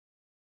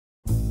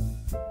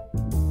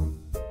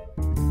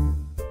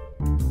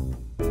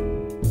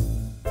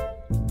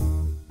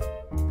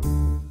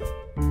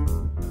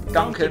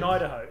Duncan.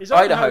 Idaho.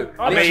 Idaho.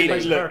 I mean,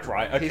 Literally. look,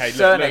 right, okay. His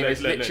surname look,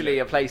 is literally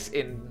a place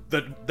in...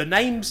 The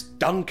names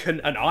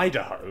Duncan and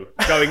Idaho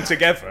going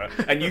together,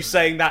 and you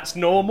saying that's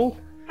normal,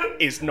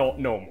 is not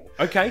normal.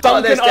 Okay,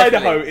 Duncan there's Idaho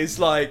definitely- is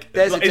like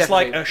there's it's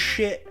like definitely- a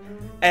shit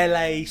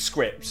LA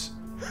script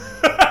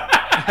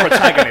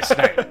protagonist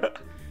name.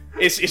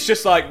 It's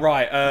just like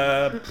right.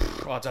 I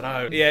don't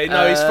know. Yeah,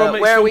 no, it's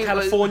from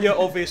California,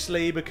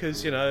 obviously,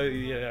 because you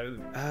know.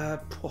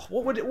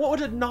 What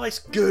would a nice,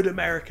 good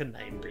American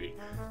name be?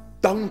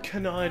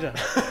 Duncan Idaho.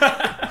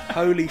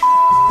 Holy.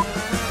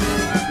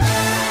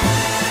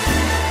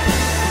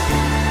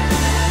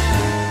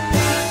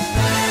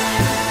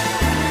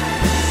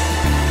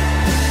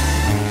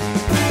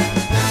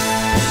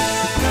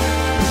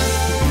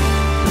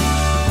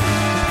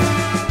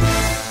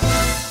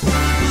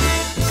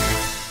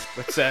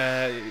 But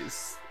so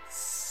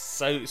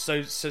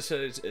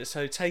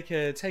take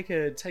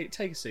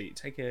a seat.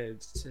 Take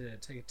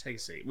a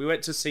seat. We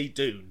went to see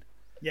Dune.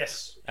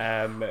 Yes.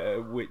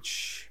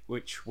 Which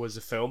was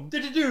a film.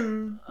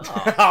 Do-do-do.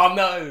 Oh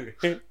no.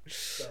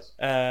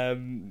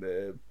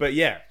 But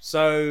yeah.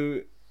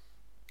 So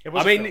It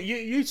was I a mean, film.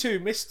 you two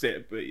missed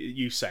it, but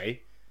you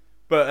say.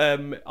 But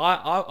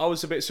I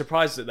was a bit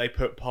surprised that they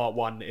put part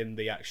 1 in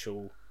the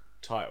actual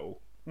title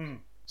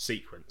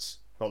sequence.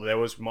 Not that there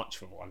was much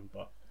for one,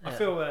 but I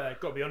feel,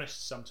 got to be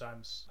honest,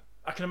 sometimes.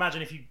 I can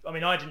imagine if you... I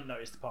mean, I didn't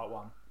notice the part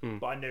 1,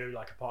 but I knew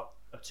like a part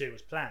of 2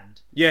 was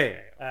planned. yeah.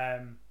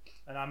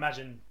 And I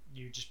imagine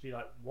you'd just be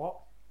like, what?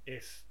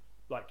 If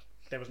like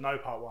there was no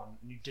part 1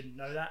 and you didn't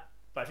know that?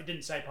 But if it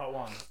didn't say part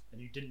 1 and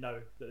you didn't know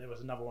that there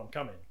was another one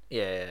coming,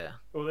 Yeah.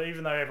 well,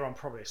 even though everyone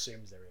probably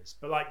assumes there is,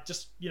 but like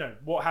just, you know,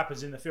 what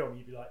happens in the film,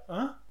 you'd be like,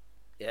 huh?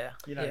 Yeah.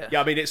 You know. Yeah.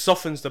 Yeah, I mean, it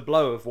softens the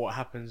blow of what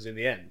happens in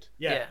the end.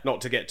 Yeah. Not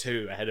to get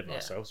too ahead of Yeah.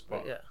 ourselves,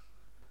 but Yeah.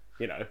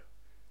 you know.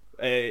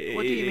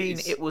 What do you mean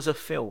it was a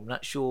film?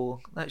 That's your...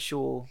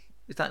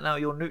 Is that now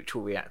your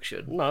neutral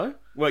reaction? No.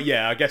 Well,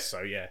 yeah, I guess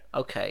so. Yeah.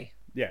 Okay.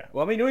 Yeah.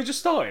 Well, I mean, we're just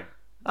starting.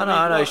 I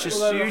know. It's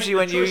just Although I usually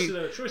when think you...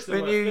 the choice of the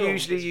when word you film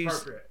usually is use-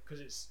 appropriate because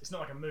it's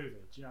not like a movie.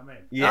 Do you know what I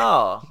mean? Yeah.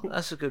 Oh,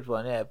 that's a good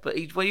one, yeah. But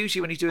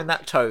usually when he's doing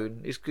that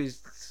tone, it's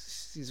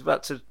because he's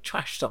about to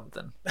trash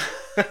something.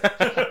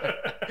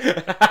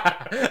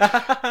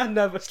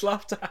 Nervous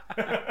laughter.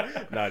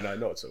 No,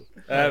 not at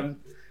all.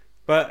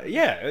 But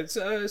yeah,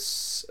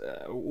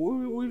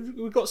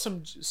 we've got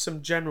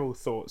some general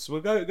thoughts.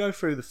 We'll go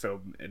through the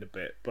film in a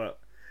bit, but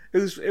it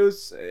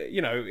was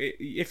you know,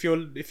 if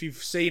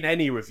you've seen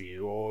any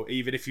review or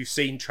even if you've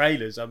seen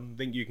trailers, I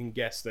think you can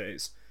guess that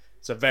it's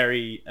a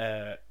very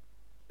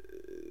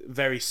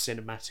very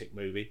cinematic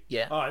movie.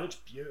 Yeah. Oh, it looks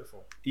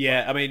beautiful.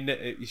 Yeah, I mean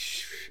it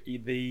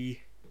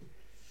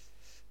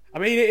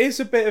is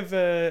a bit of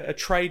a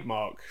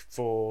trademark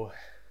for.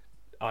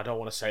 I don't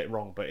want to say it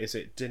wrong, but is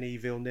it Denis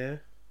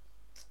Villeneuve?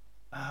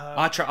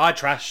 I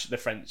trash the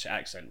French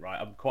accent, right?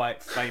 I'm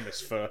quite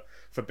famous for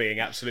being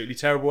absolutely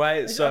terrible at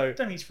it. I So don't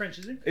think he's French,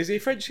 is he? is he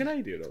French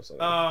Canadian or something?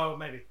 Oh,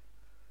 maybe.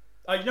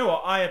 You know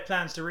what? I had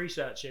plans to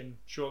research him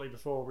shortly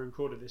before we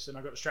recorded this, and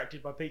I got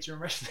distracted by pizza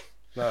and wrestling.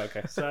 No,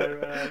 okay. So, you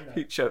know.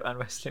 Peep Show and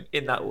wrestling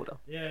in that order.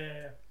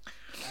 Yeah.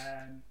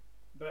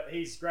 But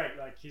he's great.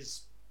 Like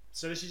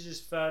so this is his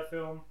 3rd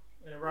film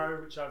in a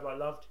row, which I've like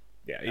loved.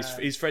 Yeah,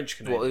 he's French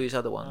Canadian. What are his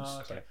other ones?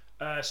 Oh,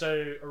 okay.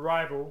 So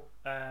Arrival,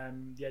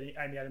 the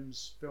Amy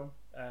Adams film.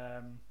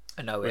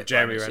 I know With it.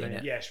 Jeremy but I haven't Renner,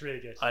 seen it. Yeah, it's really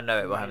good. I know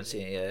it, but I haven't Amazing.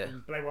 seen it. Yeah.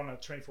 And Blade Runner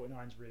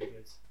 2049 is really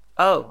good.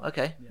 Oh,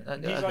 okay. Yeah.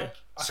 And Okay. he's like,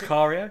 I think,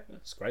 Sicario.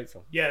 It's a great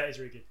film. yeah, that is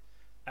really good.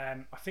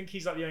 I think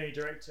he's like the only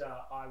director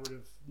I would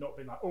have not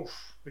been like, oof,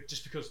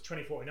 just because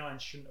 2049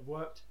 shouldn't have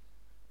worked.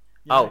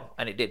 You know? Oh,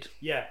 and it did.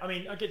 Yeah, I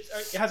mean, I get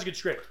it has a good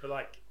script, but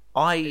like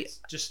it's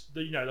just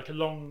like a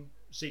long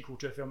sequel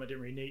to a film that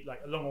didn't really need,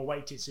 like a long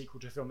awaited sequel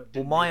to a film that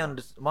Well,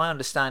 didn't. my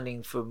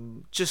understanding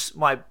from just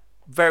my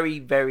very,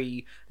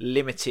 very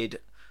limited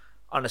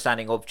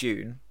understanding of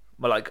Dune,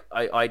 well, like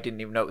I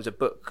didn't even know it was a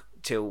book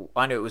till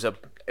I knew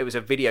it was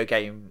a video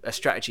game, a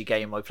strategy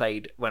game I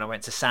played when I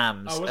went to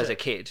Sam's Oh, was as it? a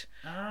kid,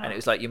 Ah. and it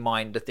was like you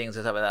mined the things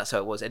and stuff like that. So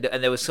it was, and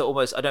there was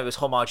almost, I don't know if it was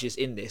homages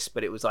in this,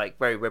 but it was like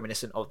very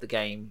reminiscent of the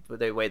game,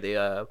 the way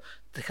the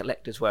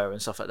collectors were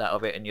and stuff like that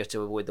of it, and you have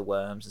to avoid the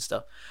worms and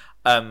stuff.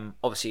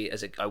 Obviously,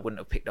 I wouldn't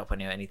have picked up on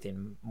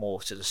anything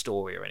more to the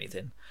story or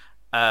anything.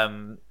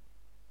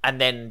 And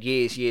then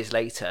years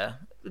later,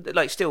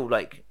 like still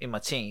like in my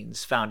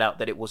teens, found out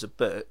that it was a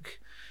book.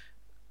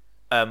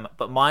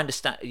 But my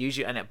understanding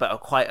usually, but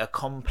quite a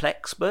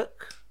complex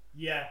book,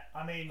 Yeah,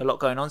 I mean, a lot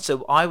going on.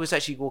 So I was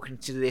actually walking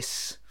to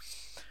this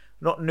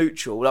not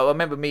neutral. Like, I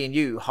remember me and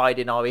you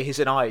hiding our ears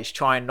and eyes,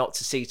 trying not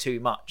to see too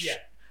much. yeah,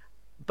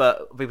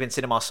 But we've been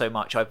cinema so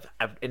much, I've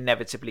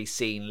inevitably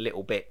seen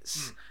little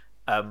bits,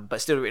 but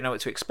still didn't know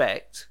what to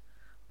expect.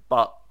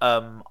 But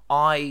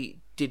I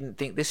didn't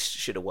think this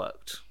should have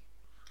worked.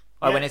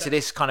 I Yeah, went into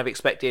this kind of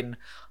expecting,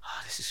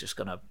 this is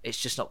it's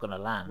just not gonna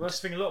land. well, that's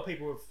the thing. A lot of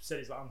people have said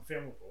it's like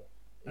unfilmable.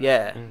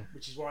 Yeah,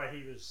 Which is why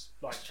he was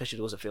like, especially if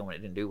it was a film and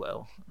it didn't do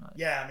well.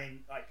 yeah, I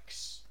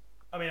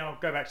mean, I'll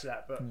go back to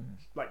that, but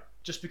like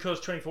just because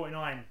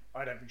 2049,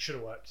 I don't think should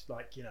have worked.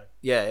 Like, you know,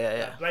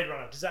 Yeah. Blade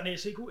Runner, does that need a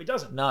sequel? It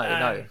doesn't. No,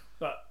 no.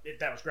 But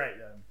that was great.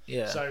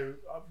 Yeah. So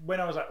when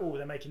I was like, oh,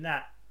 they're making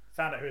that,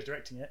 found out who was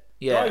directing it.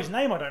 Yeah. Guy whose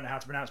name I don't know how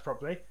to pronounce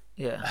properly,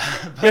 Yeah.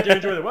 but I do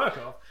enjoy the work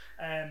of.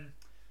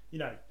 You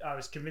know, I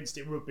was convinced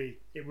it would be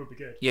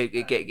good. Yeah,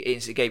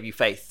 it gave you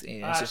faith, you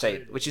know,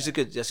 Absolutely, which is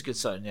that's a good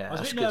sign. Yeah, I was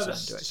that's a a bit good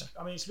nervous. sign, director.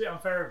 I mean, it's a bit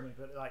unfair of me,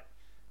 but like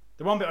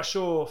the one bit I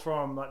saw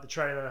from like the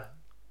trailer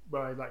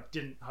where I like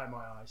didn't hide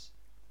my eyes,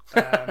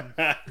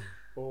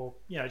 or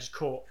you know, just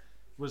caught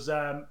was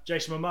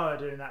Jason Momoa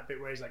doing that bit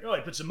where he's like, oh,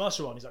 he put some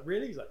muscle on. He's like,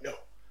 really? He's like, no.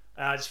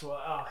 I just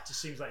thought, it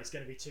just seems like it's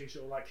going to be too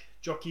sort of like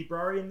jockey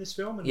bro in this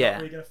film and not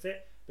really going to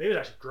fit. But it was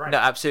actually great. No,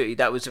 absolutely.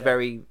 That was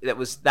that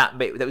was that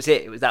bit. That was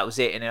it. That was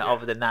it. And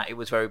other than that, it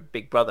was very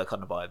Big Brother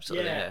kind of vibes.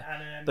 Sort of,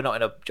 And, but not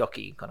in a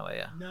jockey kind of way.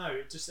 Yeah. No,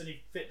 it just and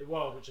he fit the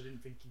world, which I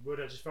didn't think he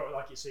would. I just felt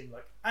like it seemed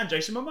like and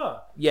Jason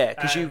Momoa. Yeah,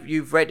 because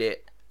you've read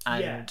it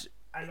and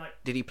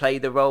like, did he play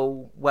the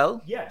role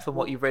well? Yeah. From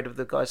what you've read of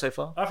the guy so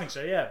far. I think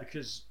so. Yeah,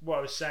 because what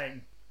I was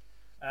saying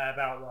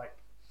about like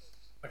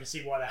I can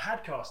see why they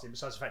had cast him.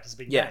 Besides the fact he's a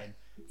big name,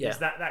 is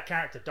that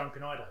character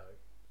Duncan Idaho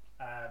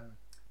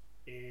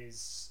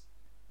is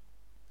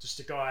just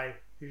a guy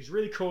who's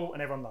really cool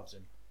and everyone loves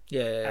him.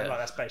 Yeah. And like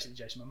that's basically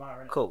Jason Momoa,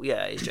 isn't it? Cool.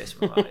 Yeah, he's Jason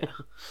Momoa.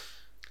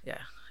 Yeah,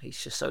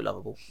 he's just so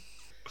lovable.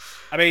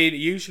 I mean,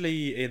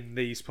 usually in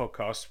these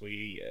podcasts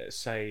we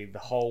say the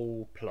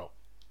whole plot.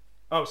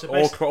 Oh, so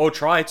or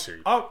try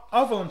to.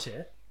 I'll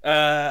volunteer.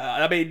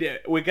 I mean,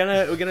 we're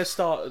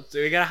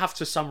gonna have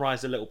to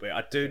summarize a little bit.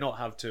 I do not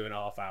have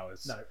 2.5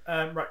 hours.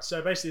 No. Right.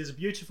 So basically, there's a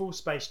beautiful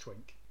space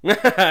twink,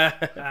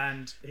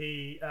 and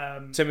he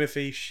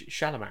Timothy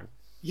Chalamet.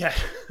 Yeah.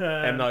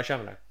 M. Night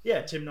Shyamalan.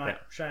 Yeah, Tim Night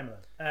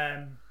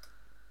Shyamalan.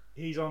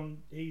 He's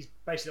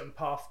basically on the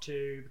path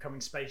to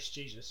becoming Space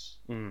Jesus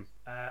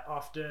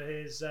after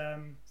his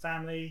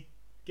family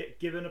get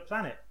given a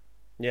planet.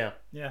 Yeah.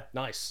 Yeah.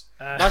 Nice.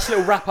 Nice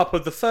little wrap up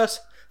of the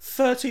first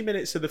 30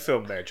 minutes of the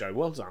film there, Joe.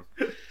 Well done.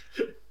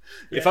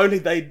 If only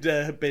they'd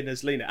been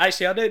as lean.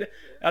 Actually,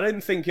 I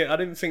didn't think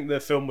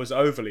the film was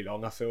overly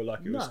long. I feel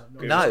like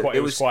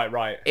it was quite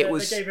right. They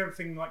gave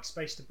everything like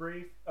space to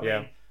breathe. I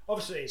mean,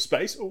 obviously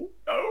space.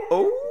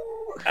 Oh.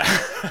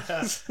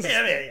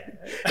 Yeah.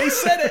 He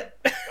said it.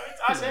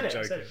 I said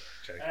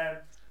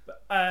it.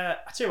 But I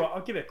tell you what,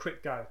 I'll give it a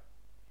quick go.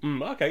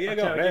 Okay, yeah,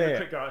 go on. Give it a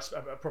quick go.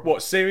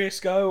 What,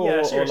 serious go?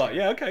 Or like,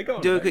 yeah, okay, go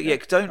on. Do a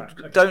quick,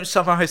 don't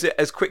summarise it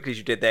as quickly as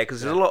you did there,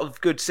 because there's a lot of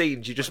good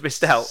scenes you just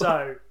missed out.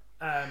 So,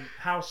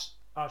 House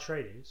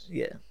Atreides.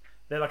 Yeah.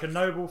 They're like a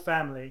noble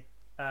family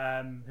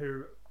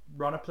who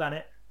run a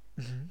planet.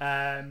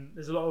 Mm-hmm.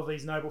 There's a lot of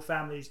these noble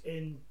families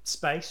in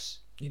space.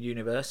 In the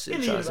universe,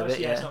 it's not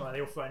like they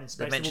all float in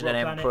space. They mentioned an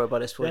emperor by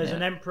this point. There's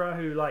an emperor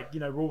who, like,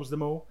 rules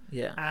them all.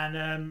 Yeah.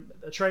 And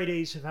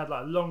Atreides have had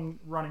like a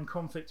long-running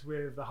conflict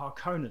with the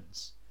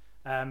Harkonnens,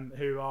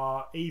 who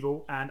are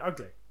evil and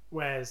ugly.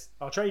 Whereas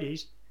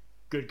Atreides,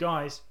 good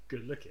guys,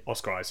 good looking.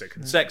 Oscar Isaac,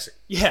 sexy.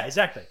 Yeah,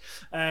 exactly.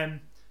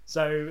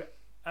 So,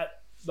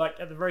 at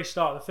the very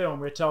start of the film,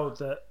 we're told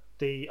that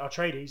the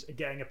Atreides are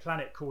getting a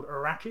planet called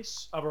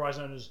Arrakis, otherwise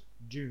known as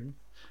Dune,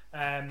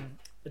 a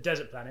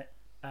desert planet.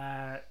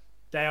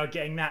 They are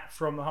getting that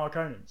from the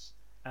Harkonnens,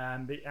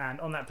 and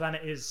on that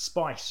planet is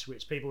spice,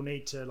 which people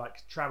need to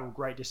like travel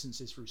great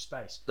distances through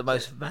space. The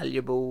most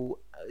valuable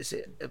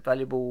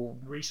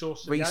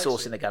resource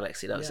in the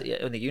galaxy. That's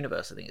in the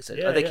universe. I think it said.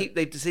 Yeah,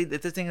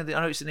 the thing I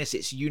noticed in this,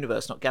 it's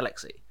universe, not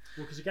galaxy.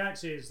 Well, because the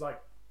galaxy is like.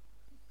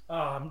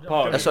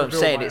 That's what I'm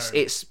saying.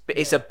 It's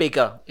a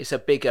bigger.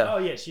 Oh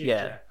yes, huge,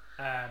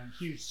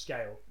 huge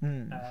scale.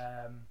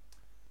 Mm.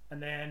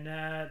 And then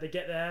they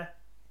get there,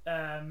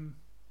 and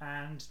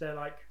they're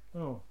like,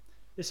 "Oh,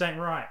 this ain't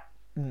right."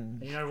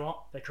 And you know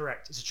what? They're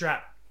correct. It's a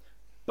trap.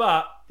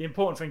 But the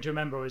important thing to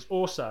remember is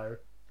also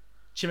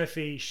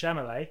Timothée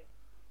Chalamet.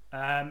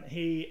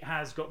 He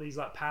has got these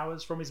like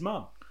powers from his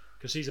mum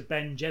because he's a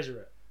Bene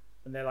Gesserit,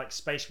 and they're like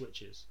space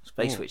witches.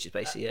 Space witches,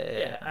 basically.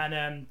 Yeah.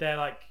 And they're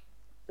like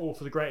all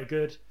for the greater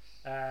good.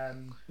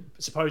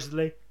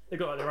 Supposedly, they've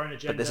got like their own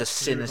agenda. But there's a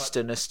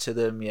sinisterness to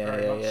them.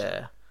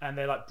 Yeah. And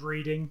they're like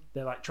breeding.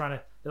 They're like trying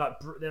to.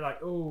 They're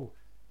like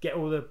get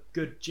all the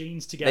good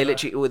genes together. They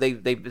literally,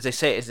 they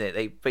say it, isn't it?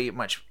 They pretty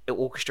much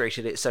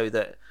orchestrated it so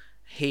that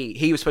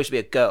he was supposed to be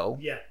a girl.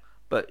 Yeah.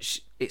 But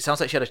it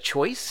sounds like she had a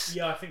choice.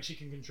 Yeah, I think she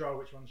can control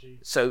which one she.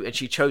 And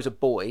she chose a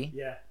boy.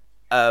 Yeah.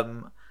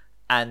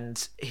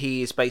 And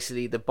he is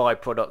basically the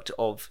byproduct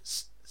of,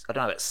 I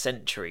don't know about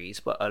centuries,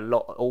 but a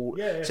lot.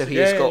 So he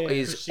has got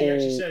his. She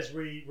actually says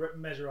we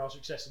measure our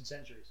success in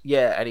centuries.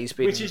 Yeah, and he's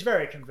been. Which is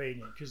very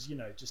convenient because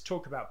just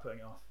talk about putting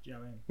it off. Do you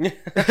know what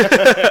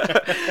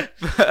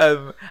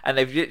I mean? And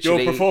they've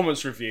literally your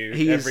performance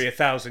review every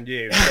 1,000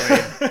 years.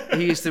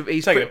 He's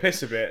taking a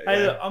piss a bit.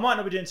 Hey, look, I might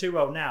not be doing too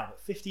well now, but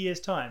 50 years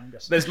time.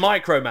 There's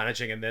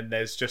micromanaging, and then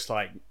there's just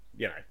like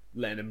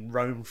letting them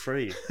roam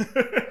free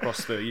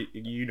across the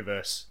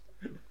universe.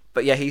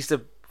 But yeah, he's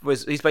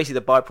basically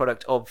the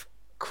byproduct of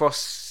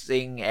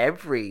crossing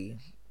every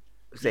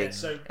thing,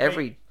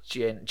 every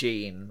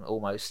gene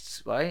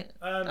almost, right?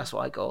 That's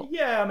what I got.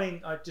 Yeah, I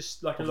mean, I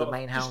just like Of a lot the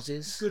main of just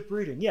houses. good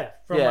breeding. Yeah,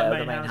 from Yeah, like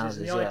the main main houses.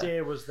 And the houses, yeah.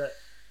 idea was that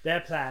their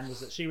plan was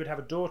that she would have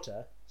a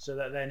daughter, so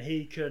that then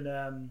he can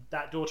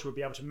that daughter would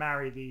be able to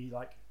marry the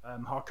like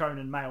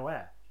Harkonnen male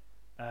heir,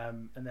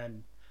 and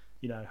then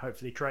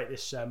hopefully create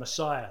this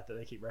Messiah that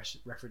they keep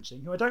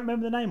referencing, who I don't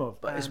remember the name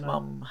of. But his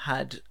mum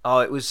had. Oh,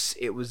 it was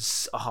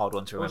a hard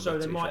one to remember. Also,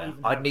 they to be might fair.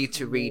 even I'd have need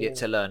to read it more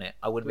to learn it.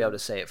 I wouldn't be able than-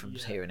 to say it from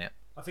yeah. hearing it.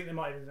 I think they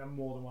might even have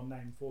more than one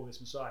name for this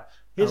Messiah.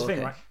 Here's Oh, the thing,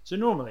 okay. right? So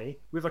normally,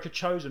 with like a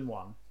chosen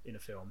one in a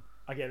film,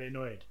 I get a bit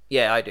annoyed.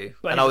 Yeah, I do.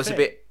 But And I here's was the a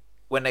thing. bit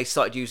when they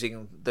started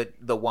using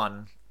the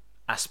one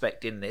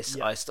aspect in this.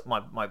 Yeah.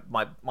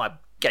 My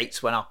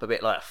gates went up a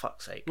bit. Like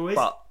fuck's sake. Well,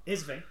 But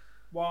here's the thing.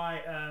 Why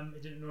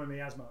it didn't annoy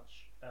me as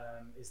much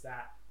is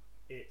that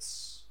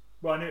it's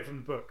I knew it from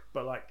the book,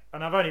 but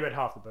and I've only read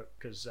half the book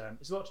because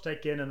it's a lot to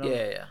take in. And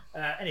yeah.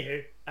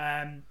 anywho,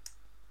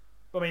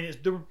 I mean,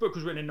 the book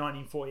was written in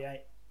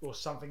 1948 or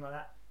something like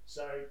that.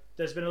 So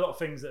there's been a lot of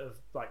things that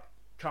have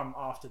come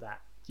after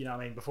that. You know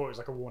what I mean? Before it was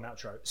like a worn out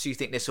trope. So you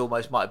think this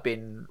almost might have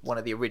been one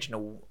of the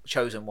original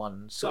chosen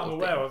ones? That Sort I'm of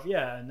aware thing? of,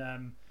 yeah.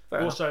 And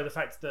Fair also the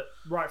fact that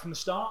right from the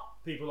start,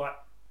 people like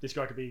this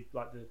guy could be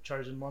like the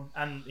chosen one,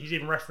 and he's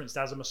even referenced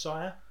as a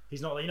Messiah.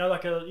 He's not,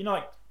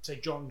 like say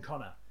John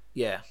Connor.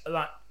 Yeah.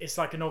 Like it's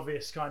like an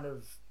obvious kind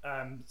of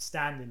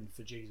stand-in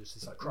for Jesus.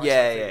 It's like Christ.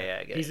 Yeah, figure. yeah,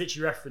 I get He's it.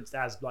 literally referenced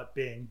as like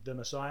being the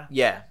Messiah.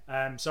 Yeah.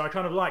 So I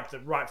kind of like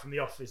that right from the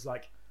off. Is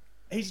like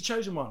he's the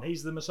chosen one.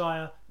 He's the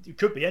Messiah. It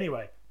could be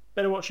anyway.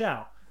 Better watch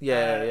out.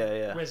 Yeah,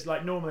 yeah. Whereas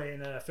like normally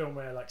in a film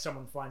where like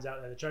someone finds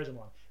out they're the chosen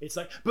one, it's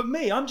like, but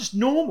me, I'm just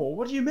normal.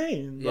 What do you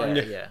mean? Yeah,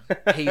 Like,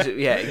 yeah. He's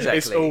exactly.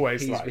 It's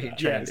always he's like been that.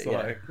 trained It's it,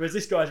 like- Whereas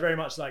this guy's very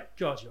much like,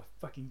 God, you're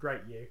fucking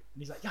great, you. And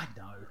he's like, yeah, I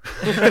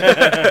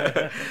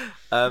know.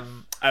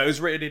 It was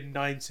written in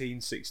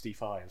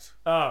 1965,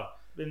 Oh,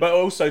 but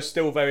also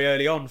still very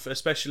early on,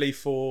 especially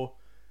for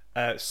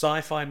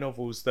sci-fi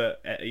novels that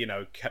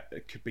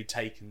could be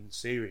taken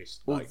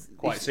Well,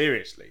 quite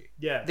seriously.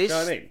 yeah. This know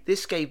what I mean?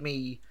 this gave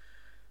me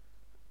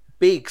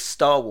big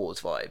Star Wars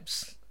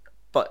vibes,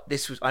 but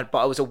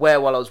I was aware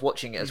while I was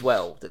watching it as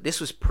well that this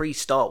was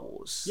pre-Star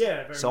Wars.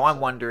 Yeah, very So much I'm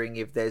so. wondering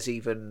if there's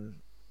even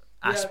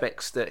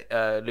aspects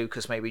that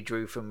Lucas maybe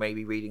drew from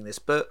maybe reading this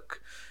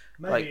book.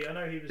 Maybe I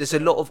know he was. There's a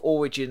lot of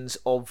origins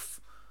of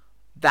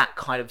that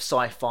kind of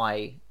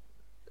sci-fi.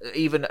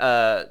 Even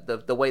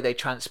the way they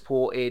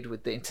transported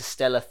with the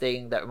interstellar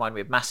thing that reminded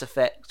me of Mass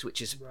Effect,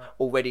 which is Right.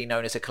 already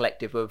known as a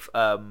collective of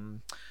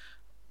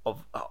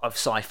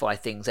sci-fi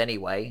things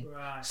anyway.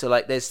 Right. So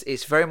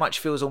it's very much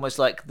feels almost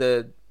like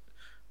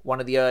one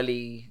of the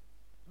early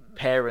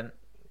parent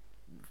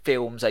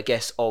films, I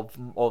guess, of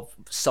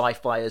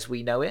sci-fi as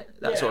we know it.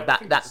 That Yeah, sort of I that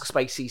think that it's-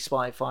 spacey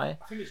sci-fi.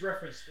 I think it's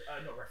referenced,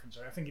 not referenced.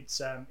 Sorry, I think it's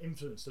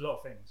influenced a lot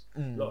of things. A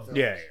lot of films.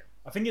 Yeah,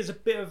 I think it's a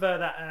bit of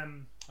that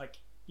like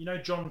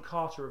John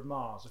Carter of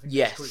Mars. I think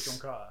Yes. it's called John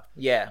Carter.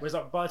 Yeah, Whereas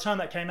like by the time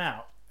that came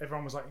out,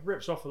 everyone was like it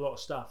rips off a lot of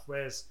stuff.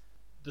 Whereas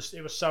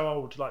it was so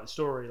old, like the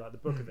story, like the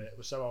book of it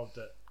was so old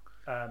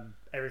that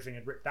everything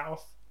had ripped that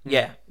off.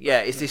 yeah.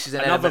 This is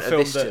an another element of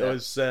film this that to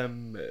that.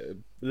 was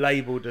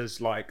labelled as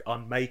like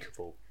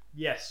unmakeable.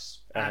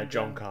 Yes,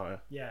 John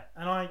Carter. Yeah,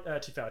 and I, to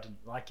be fair, I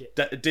didn't like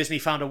it. Disney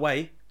found a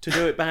way to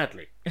do it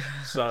badly,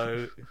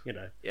 so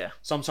Yeah.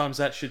 sometimes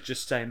that should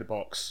just stay in the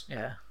box.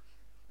 Yeah.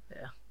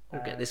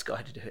 We'll get this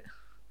guy to do it.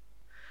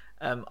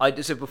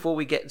 So before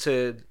we get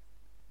to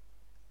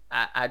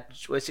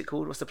what's it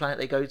called? What's the planet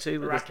they go to?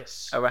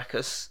 Arrakis.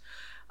 Arrakis.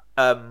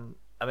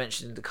 I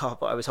mentioned the car,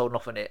 but I was holding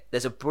off on it.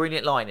 There's a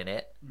brilliant line in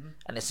it,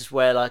 and this is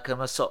where like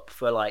I'm a sop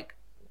for like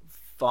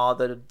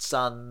father,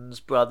 sons,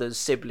 brothers,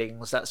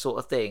 siblings, that sort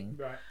of thing.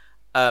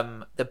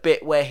 Right. The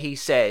bit where he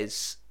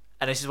says,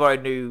 and this is where I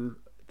knew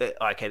that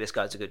okay, this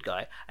guy's a good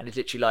guy, and it's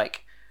literally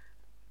like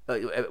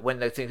when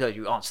they think, oh,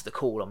 you answer the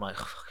call, I'm like,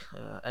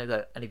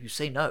 and if you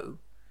say no,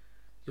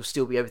 you'll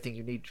still be everything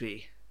you need to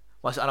be.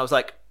 And I was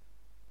like,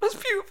 that's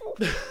beautiful.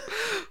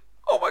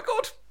 Oh my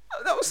god,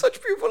 that was such a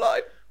beautiful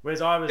line. Whereas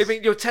I was. I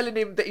mean, you're telling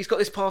him that he's got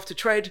this path to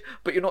tread,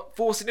 but you're not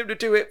forcing him to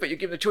do it, but you're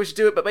giving him the choice to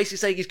do it, but basically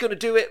saying he's going to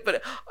do it,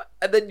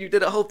 and then you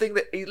did a whole thing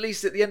that at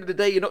least at the end of the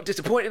day, you're not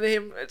disappointed in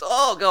him. It's,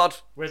 oh god.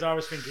 Whereas I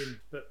was thinking,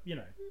 but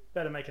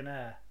better make an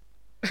heir.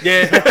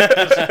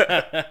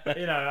 Yeah.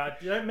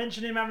 You don't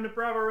mention him having a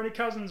brother or any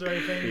cousins or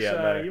anything. Yeah, so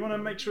no. you want to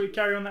make sure you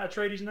carry on that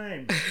Atreides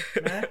name.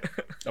 Nah?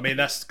 I mean,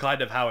 that's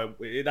kind of how it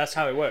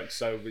works.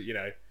 So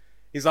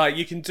he's like,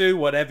 you can do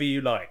whatever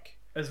you like.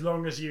 As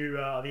long as you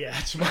are the heir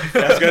to my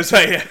I was going to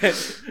say,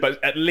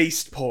 but at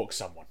least pork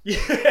someone.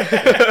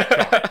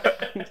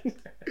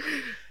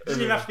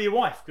 Doesn't even have to be a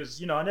wife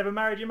because I never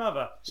married your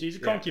mother. She's a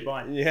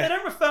concubine. Yeah. They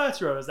don't refer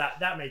to her as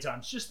that many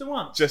times. Just the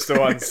once. Just the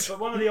ones. But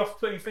one of the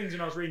off-putting things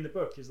when I was reading the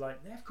book is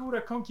like they've called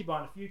her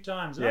concubine a few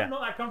times, and Yeah. I'm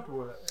not that comfortable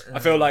with it. I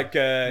feel like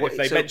What- if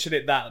they so- mention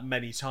it that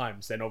many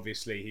times, then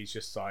obviously he's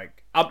just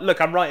like, look,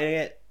 I'm writing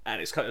it,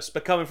 and it's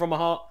coming from my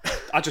heart.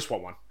 I just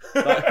want one.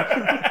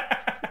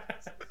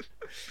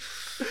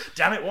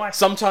 Damn it, wife.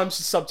 Sometimes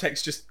the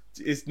subtext just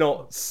is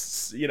not,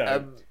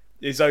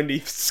 is only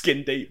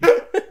skin deep.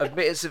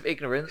 Admittance of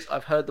ignorance.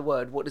 I've heard the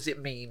word. What does it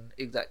mean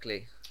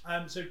exactly?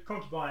 So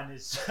concubine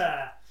is.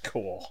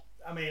 Cool.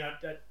 I mean,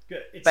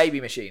 it's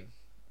Baby machine.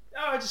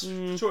 Oh, I just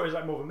thought it was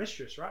like more of a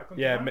mistress, right? A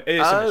Yeah, concubine? it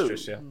is a Oh.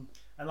 mistress. Yeah.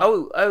 And like,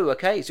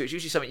 Okay. So it's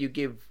usually something you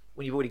give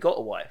when you've already got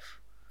a wife.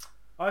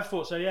 I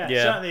thought so. Yeah.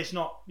 Yeah. Certainly, it's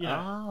not. You know,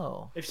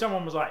 Oh. if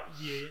someone was like,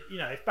 you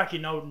know, if back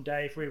in the olden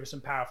day, if we were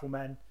some powerful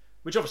men,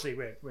 which obviously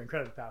we're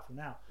incredibly powerful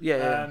now.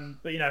 Yeah.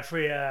 But you know, if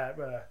we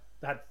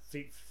had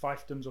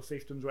fiefdoms or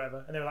fiefdoms,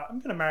 whatever, and they were like, I'm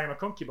going to marry my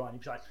concubine,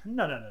 you'd be like,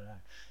 no.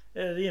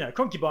 You know,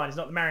 concubine is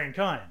not the marrying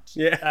kind.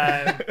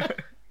 Yeah.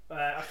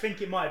 I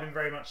think it might have been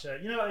very much,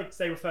 you know, like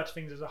they refer to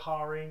things as a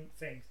harem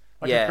thing.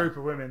 Like Yeah. a group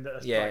of women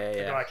that a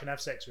Yeah. guy can have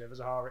sex with as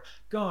a harem.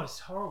 God, it's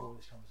horrible,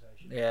 this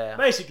conversation. Yeah.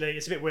 Basically,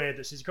 it's a bit weird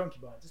that she's a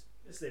concubine.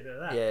 Just leave it at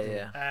that.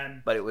 Yeah.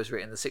 But it was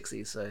written in the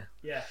 60s, so.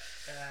 Yeah.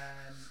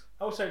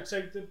 Also,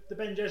 so the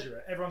Ben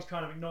Gesserit, everyone's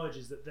kind of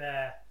acknowledges that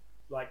they're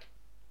like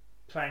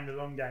playing the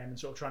long game and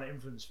sort of trying to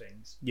influence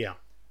things. Yeah.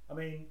 I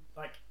mean,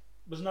 like,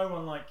 was no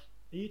one like,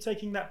 are you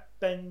taking that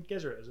Ben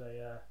Gesserit as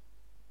a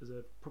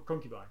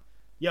concubine?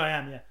 Yeah, I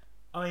am. Yeah.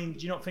 I mean, do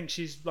you not think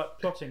she's like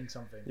plotting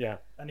something? Yeah.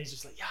 And he's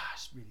just like, yeah,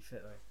 it's really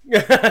fit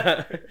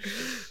though.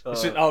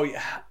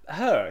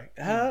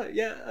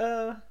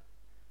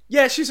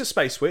 Yeah, she's a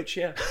space witch.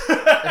 Yeah.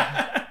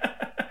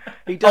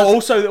 He does.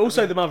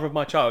 Also the mother of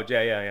my child.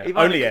 Yeah.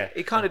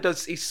 He kind of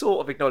does. He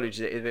sort of acknowledges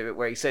it a bit,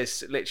 where he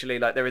says literally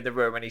like they're in the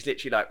room and he's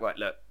literally like, right,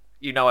 look,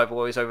 you know, I've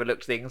always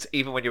overlooked things,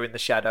 even when you're in the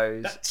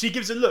shadows. She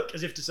gives a look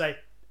as if to say,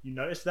 you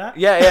noticed that?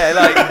 Yeah,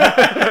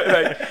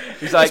 like,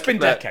 he's like, It's been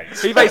look,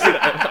 decades. He basically,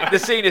 the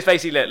scene is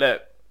basically,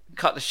 look,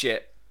 cut the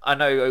shit. I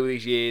know all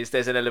these years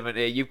there's an element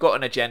here. You've got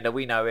an agenda,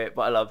 we know it,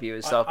 but I love you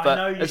and stuff. I But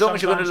know you as long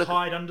as you're going to sometimes look,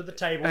 hide under the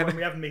table when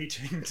we have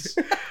meetings.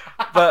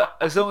 but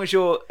as long as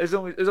you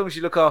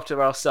look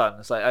after our son,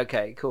 it's like,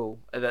 okay, cool.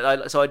 And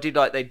then so I did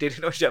like they did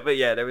acknowledge that, but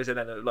yeah, there is an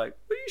element of like,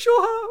 are you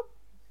sure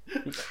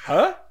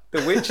Her?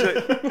 the witch,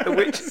 the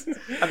witch,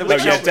 and the Oh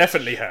witch. yeah,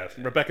 definitely her.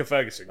 Rebecca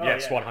Ferguson. Oh,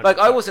 Yes, yeah. 100%. Like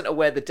I wasn't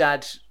aware the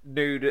dad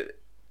knew that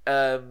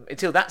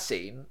until that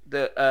scene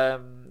that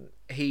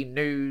he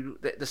knew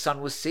that the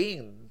son was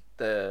seeing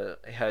her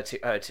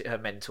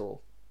mentor.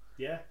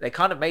 Yeah. They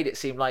kind of made it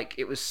seem like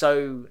it was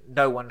so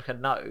no one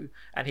can know,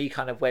 and he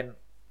kind of went,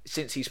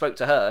 since he spoke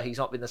to her, he's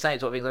not been the same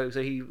sort of thing.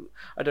 So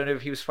I don't know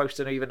if he was supposed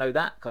to even know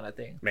that kind of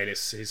thing. I mean,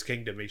 it's his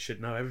kingdom. He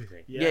should know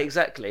everything. Yeah,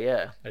 exactly.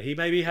 Yeah, And he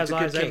maybe has He's a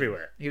good eyes king.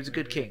 everywhere. He was a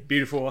good king.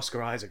 Beautiful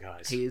Oscar Isaac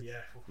eyes. He Yeah.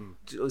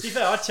 was, To be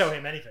fair, I'd tell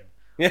him anything.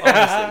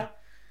 honestly,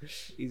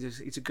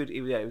 he's a good.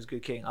 He was a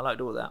good king. I liked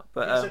all that.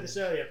 But I said this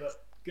earlier, but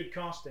good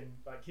casting.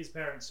 Like his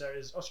parents, so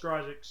is Oscar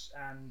Isaacs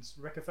and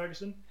Rebecca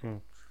Ferguson.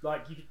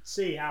 Like you could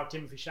see how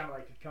Timothy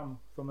Chalamet could come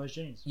from those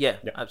genes. yeah,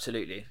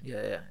 absolutely.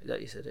 Yeah,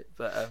 like you said it.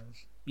 But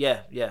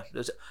yeah.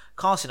 There's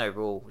casting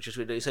overall, which is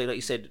really so. Like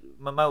you said,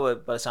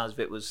 Momoa, by the sounds of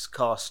it, was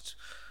cast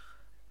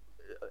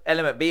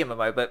element being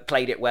Momoa, but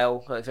played it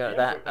well. Like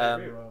that.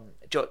 Really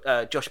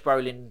well. Josh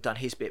Brolin done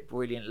his bit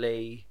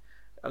brilliantly.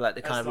 I like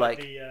the kind That's of like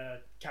the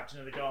captain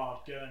of the guard,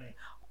 Gurney.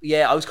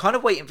 yeah. I was kind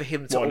of waiting for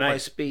him to What a name.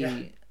 almost be.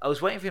 Yeah. I was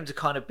waiting for him to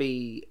kind of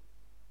be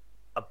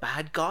a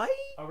bad guy.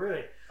 Oh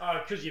really? Oh,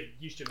 because you're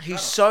used to him.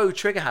 He's so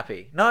trigger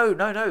happy. No.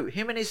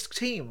 Him and his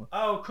team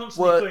Oh,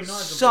 constantly were putting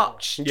knives on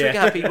such Yeah. trigger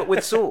happy, but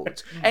with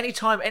swords.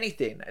 Anytime,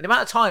 anything. And the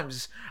amount of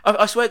times,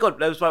 I swear to God,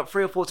 there was about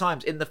 3 or 4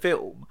 times in the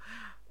film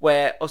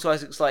where Oscar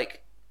Isaac's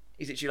like,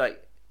 he's actually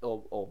like,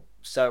 or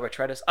Sir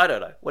Atreides, I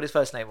don't know what his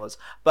first name was,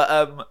 but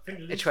people. I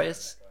think Leto,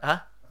 Atreides, that guy. huh?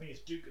 I think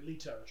it's Duke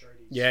Leto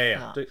Atreides. Yeah.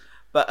 Ah.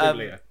 But Duke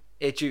Leo.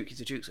 yeah, Duke, he's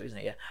a Duke, so isn't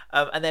he? Yeah.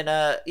 And then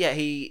yeah,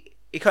 he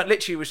kind of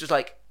literally was just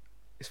like,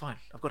 it's fine,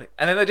 I've got it.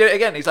 And then they do it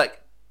again. He's like,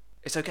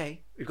 it's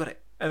okay, we've got it.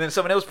 And then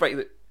someone else breaks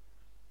it.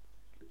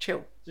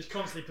 Chill. Just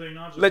constantly putting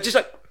knives on Like, just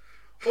like,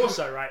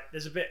 Also, right,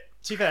 there's a bit.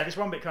 To be fair, this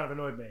one bit kind of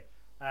annoyed me.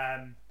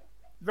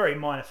 Very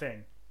minor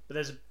thing, but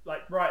there's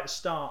like right at the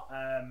start,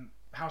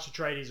 House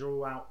Atreides are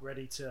all out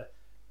ready to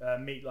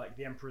meet like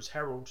the Emperor's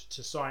herald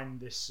to sign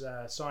this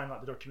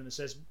like the document that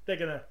says they're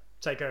gonna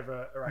take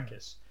over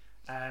Arrakis,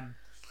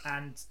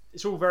 and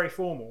it's all very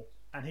formal.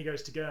 And he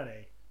goes to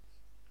Gurney.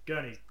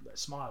 Gurney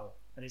smile,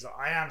 and he's like,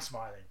 "I am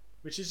smiling,"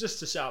 which is just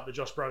to set up the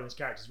Josh Brolin's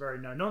character. It's very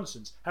no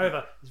nonsense.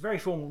 However, it's very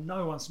formal.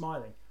 No one's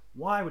smiling.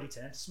 Why would he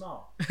tend to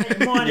smile?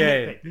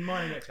 Minor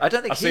nitpick. I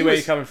don't think I see he where was,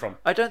 you're coming from.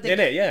 I don't think. In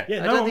it, yeah. Yeah,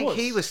 I no don't one think was.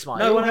 he was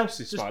smiling. No one else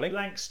is Just smiling.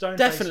 blank stone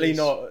Definitely faces.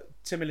 not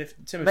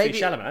Timothy Maybe-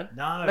 Chalamet.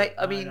 No,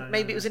 I mean, no,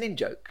 maybe no. it was an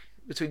in-joke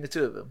between the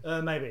two of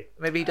them. Maybe.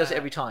 Maybe he does it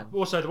every time.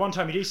 Also, the one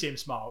time you do see him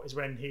smile is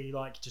when he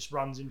like just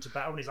runs into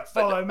battle and he's like,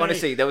 "Follow me."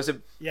 Honestly, there was a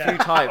yeah. few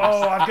times.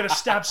 Oh, I'm gonna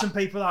stab some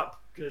people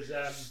up because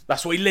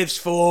That's what he lives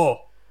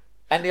for.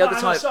 And the other I'm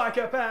a time,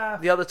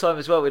 psychopath. the other time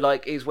as well, we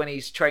like is when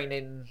he's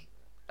training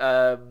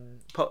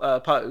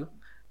Poe.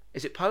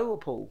 Is it Poe or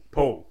Paul?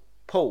 Paul.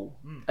 Paul,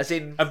 as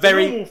in A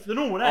very. the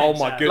normal name. Oh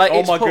my good. Like, Oh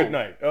it's my Paul. good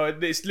name.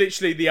 It's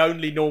literally the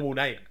only normal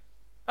name.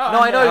 No,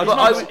 I know,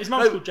 but his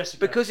mum's called Jessica.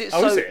 because it's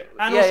Oh, so. is it?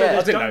 And yeah, also yeah. I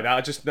there's didn't know that.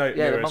 I just know Yeah, knew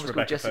the it mum's was called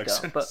Rebecca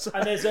Jessica, Ferguson. but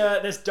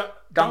And there's Duncan,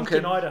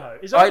 Duncan. Idaho.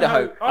 Is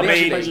Idaho. I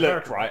Literally. mean, plays look,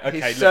 America. right? Okay,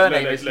 His look,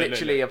 surname look, is look,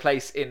 literally look. a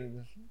place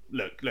in.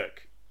 Look.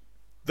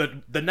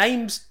 The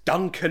names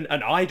Duncan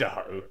and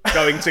Idaho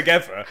going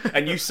together,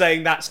 and you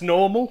saying that's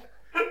normal,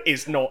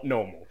 is not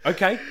normal.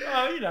 Okay.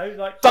 You know,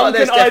 like But Duncan,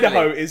 there's definitely-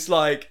 Idaho is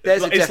like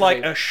There's it's like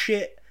definitely- a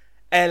shit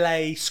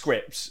LA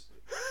scripts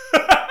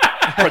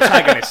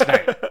protagonist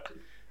name.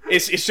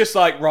 It's just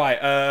like right.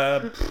 I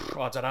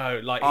don't know.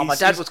 Like Oh, my he's-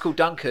 dad he's- was called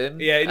Duncan.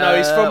 Yeah, no,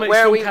 he's from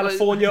where are we?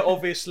 California,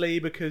 obviously,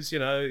 because you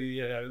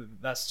know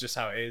that's just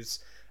how it is.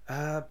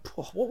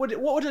 What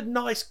would a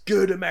nice,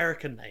 good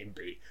American name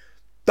be?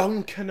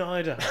 Duncan,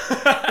 Idaho.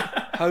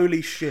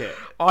 Holy shit!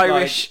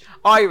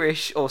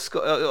 Irish or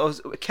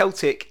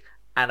Celtic,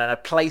 and a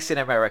place in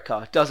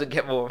America doesn't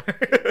get more.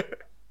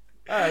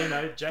 you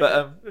know,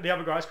 But, the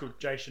other guy's called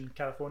Jason,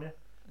 California.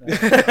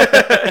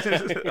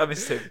 I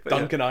missed him. But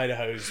Duncan,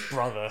 Idaho's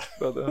brother.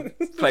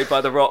 played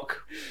by The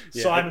Rock.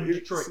 Yeah. Simon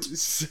Detroit.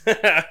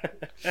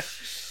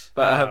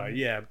 But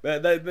yeah,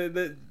 but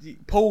the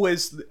Paul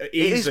is it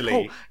is easily,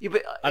 cool. Yeah,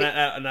 but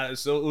and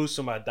that's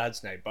also my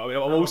dad's name. But I'm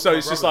Oh, also, my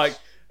it's just brothers.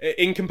 like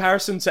in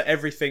comparison to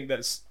everything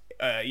that's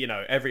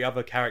every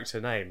other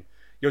character name,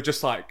 you're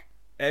just like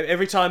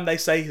every time they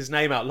say his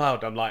name out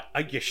loud, I'm like,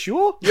 are you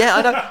sure? yeah,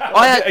 I know.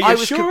 Are you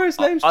was sure his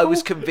name's I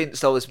was Paul?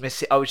 convinced I was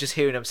missing. I was just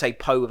hearing him say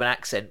Poe with an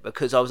accent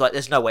because I was like,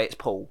 "There's no way it's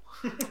Paul."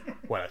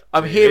 Well,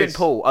 I'm it hearing is.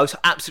 Paul. I was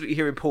absolutely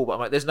hearing Paul, but I'm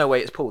like, "There's no way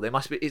it's Paul." There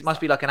must be. It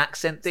must be like an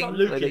accent It's thing. like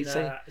Luke where they in,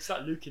 say. it's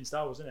like Luke in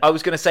Star Wars, isn't it? I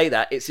was going to say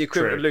that it's the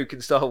equivalent True. of Luke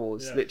in Star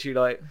Wars. Yeah. Literally,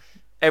 like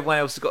everyone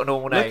else has got a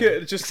normal name Look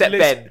at just except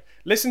Ben.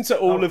 Listen to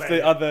all Oh, of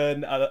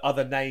Ben. the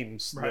other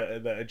names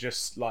Right. that are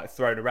just like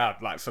thrown around,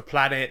 like for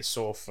planets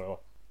or for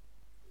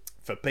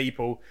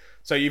people.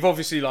 So you've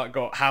obviously like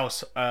got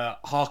House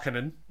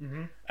Harkonnen.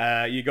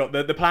 Mm-hmm. You got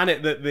the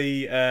planet that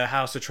the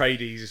House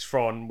Atreides is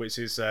from, which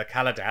is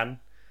Caladan.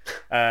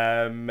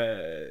 And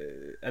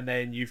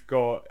then you've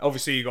got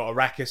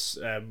Arrakis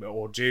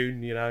or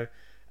Dune, you know,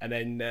 and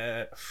then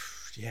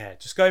yeah,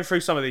 just going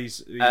through some of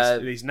these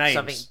names.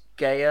 Something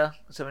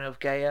of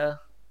Gaia,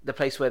 the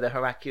place where the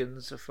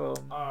Harakians are from.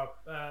 I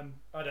don't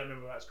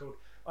remember what that's called.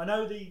 I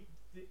know the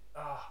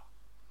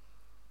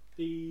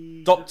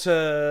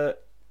Dr.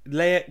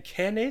 Leia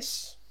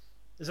Kennis?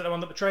 Is that the one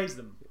that betrays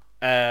them?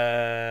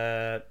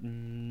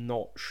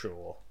 Not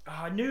sure.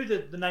 I knew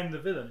the name of the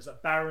villain. Is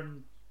that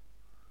Baron?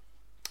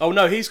 Oh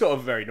no, he's got a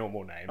very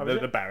normal name. Oh, is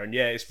The it? Baron,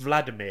 yeah, it's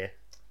Vladimir.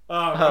 Oh,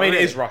 I mean, really?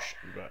 it is Russian,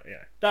 but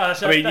yeah.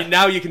 That's, I mean,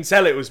 now you can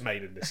tell it was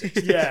made in the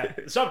 60s. yeah,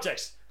 the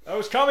subtext.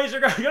 Those commies are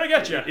gonna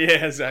get you.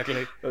 Yeah,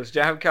 exactly. Those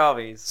Jam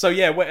Carvies. So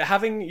yeah,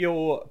 having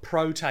your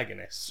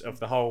protagonist of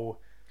the whole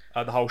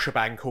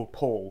shebang called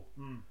Paul,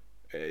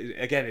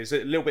 again, is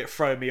a little bit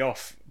throwing me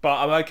off, but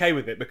I'm okay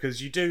with it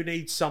because you do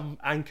need some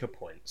anchor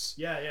points.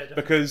 Yeah, definitely.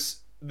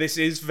 Because this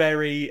is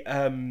very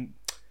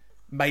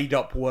made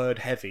up word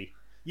heavy,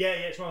 yeah,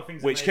 it's one of the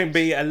things. which that can makes-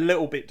 be a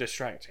little bit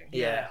distracting.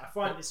 Yeah, I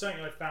find it's something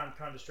I found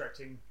kind of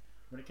distracting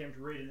when it came to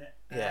reading it.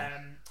 Yeah.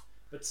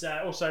 But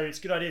also, it's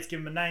a good idea to give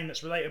him a name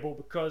that's relatable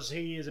because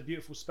he is a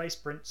beautiful space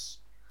prince.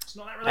 It's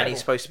not that relatable. And he's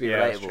supposed to be Yeah,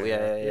 that's relatable. true,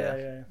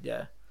 Yeah.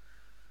 yeah.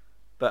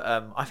 But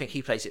I think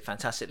he plays it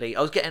fantastically.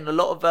 I was getting a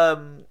lot of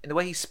in the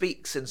way he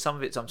speaks and some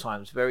of it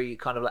sometimes very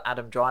kind of like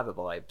Adam Driver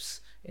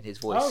vibes in his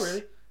voice. Oh,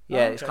 really?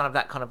 Yeah, Oh, it's okay. kind of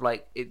that kind of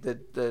like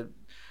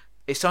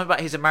it's something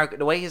about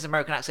the way his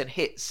American accent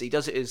hits. He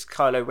does it as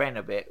Kylo Ren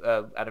a bit,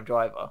 Adam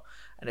Driver,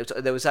 and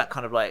there was that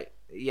kind of like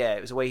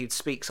it was the way he'd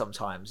speak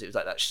sometimes. It was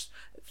like that.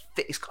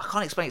 I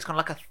can't explain. It's kind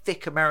of like a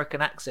thick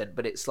American accent,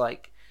 but it's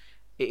like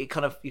it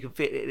kind of you can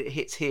feel it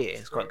hits here.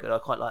 It's quite good. I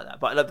quite like that.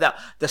 But I love that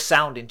the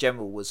sound in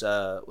general was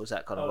that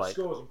kind Oh, of the like.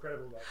 score's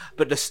incredible.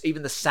 Though. But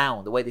even the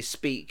sound, the way they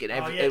speak, and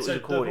everything, it was so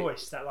recorded. the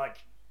voice,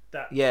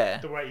 that Yeah.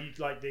 the way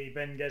he like the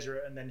Ben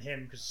Gesserit and then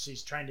him because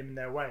he's trained him in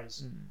their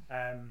ways.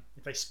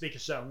 If they speak a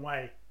certain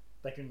way,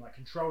 they can like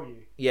control you.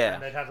 Yeah.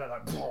 and they'd have that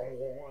like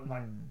and,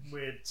 like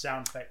weird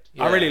sound effect.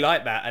 Yeah. I really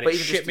like that, and But it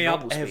even shit just me the up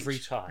normal every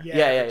speech. time. Yeah,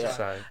 Yeah. every time.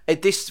 So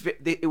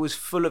It was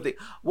full of the.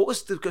 What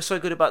was so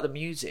good about the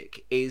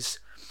music is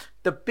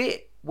the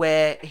bit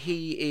where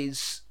he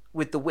is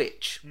with the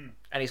witch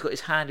and he's got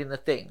his hand in the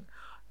thing.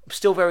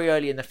 Still very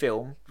early in the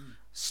film,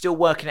 still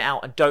working it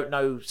out and don't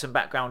know some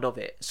background of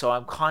it. So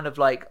I'm kind of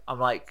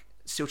like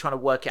still trying to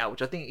work it out,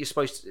 which I think you're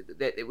supposed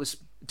to. It was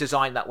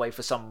designed that way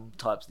for some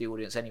types of the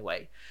audience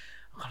anyway.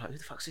 I'm like, who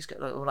the fuck's this guy?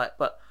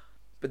 But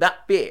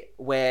that bit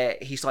where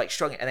he's like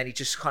struggling and then he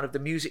just kind of the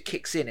music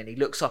kicks in and he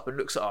looks up and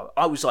looks up.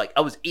 I was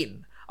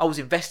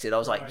invested. I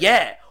was like,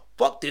 yeah,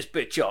 fuck this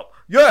bitch up.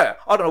 Yeah,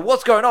 I don't know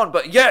what's going on,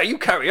 but yeah, you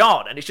carry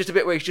on. And it's just a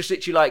bit where he's just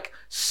literally like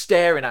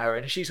staring at her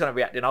and she's kind of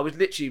reacting. I was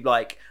literally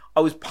like,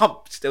 I was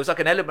pumped. There was like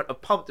an element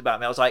of pumped about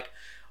me. I was like,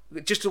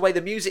 just the way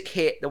the music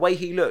hit, the way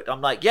he looked,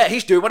 I'm like, yeah,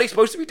 he's doing what he's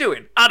supposed to be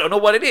doing. I don't know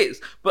what it is,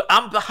 but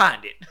I'm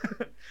behind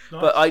it.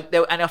 But I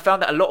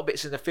found that a lot of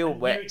bits in the film You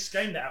where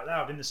exclaimed it out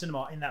loud in the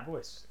cinema in that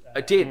voice.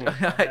 I did.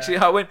 Actually,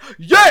 I went,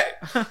 yeah.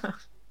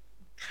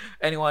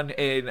 anyone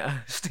in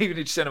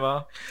Stevenage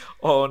Cinema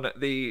on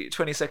the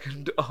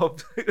 22nd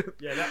of.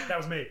 Yeah, that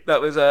was me.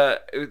 That was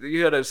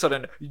you had a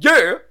sudden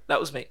yeah. That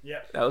was me.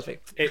 Yeah. That was me.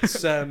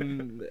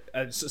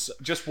 It's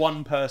just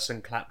one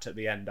person clapped at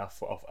the end. I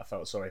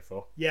felt sorry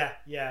for. Yeah.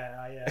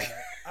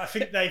 I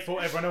think they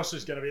thought everyone else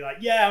was going to be like,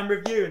 yeah, I'm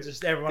with you, and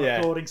just everyone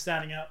applauding,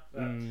 standing up.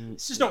 But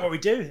it's just not what we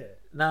do here.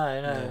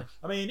 No.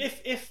 I mean,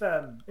 if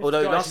Although the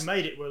guys last- who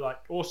made it were like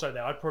also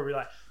there, I'd probably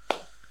like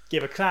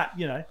give a clap,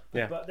 you know.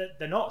 Yeah. But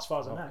they're not, as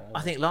far as I know.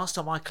 I think last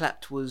time I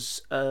clapped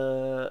was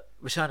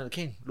Return of the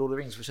King, Lord of the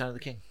Rings, Return of the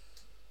King.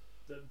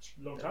 A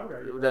long time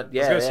ago.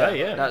 Yeah, gonna say,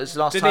 yeah. That was the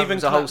last Didn't time even there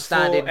was a whole clap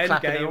stand-in for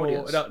clapping in the Endgame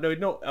audience. no,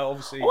 not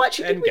obviously. Oh,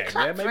 actually, did we Endgame,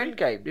 clap for maybe?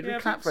 Endgame? Did Yeah, we I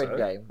clap for think so.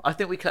 Endgame? I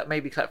think we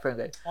maybe clapped for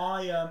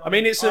Endgame. I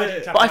mean, it's I a-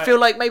 didn't clap But I for feel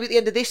like maybe at the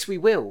end of this we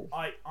will.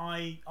 I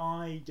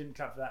didn't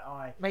clap for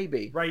that.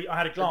 Maybe. I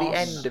had a At glass. the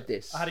end of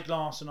this. I had a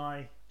glass and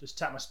I just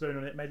tapped my spoon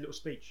on it, made a little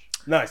speech.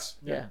 Nice.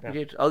 Yeah, we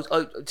did.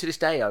 To this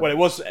day, Well, it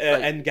was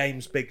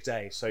Endgame's big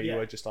day, so you Yeah.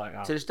 were just like,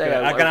 oh, to this day,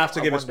 I'm gonna have to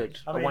I give a wondered.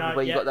 speech. I I mean, wondered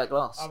where you got that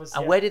glass.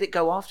 and where did it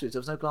go afterwards?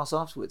 There was no glass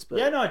afterwards. But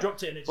Yeah, no, I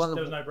dropped it and one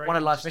there of was no break. one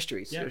of life's Just-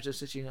 mysteries. yeah. It was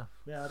just you know.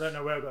 Yeah, I don't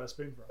know where I got a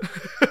spoon from.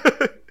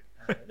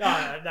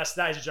 No,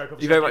 that is a joke.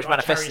 Obviously. You very much I carry a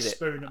manifested it.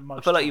 spoon at most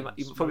I feel like you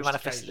times, probably most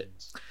manifested it.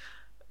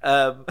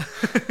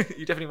 occasions.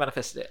 You definitely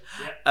manifested it.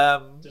 Yeah.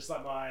 Just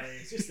like my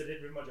sister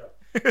did with my job.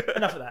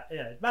 Enough of that.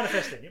 Yeah,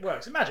 manifesting, it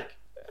works. It's magic.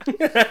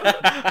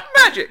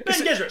 Magic.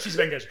 Ben Gesserit, she's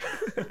Ben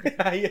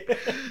Gesserit.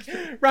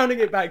 Rounding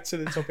it back to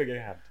the topic at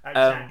hand.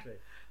 Exactly.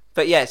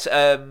 But yes,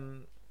 so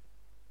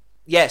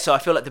I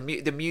feel like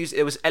the music.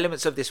 There was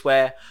elements of this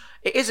where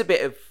it is a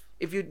bit of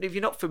if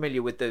you're not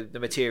familiar with the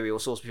material,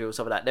 source material,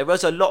 stuff like that. There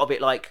was a lot of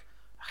it like,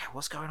 okay,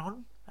 what's going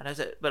on? And there's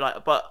it, but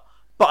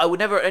I would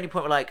never at any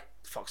point be like,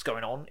 the fuck's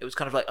going on? It was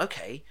kind of like,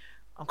 okay,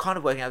 I'm kind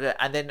of working out there.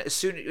 And then as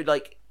soon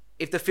like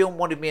if the film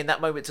wanted me in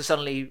that moment to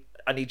suddenly,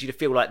 I need you to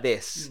feel like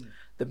this.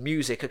 The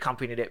music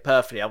accompanied it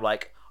perfectly. I'm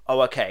like,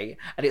 oh, okay.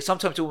 And it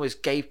sometimes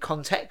almost gave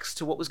context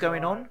to what was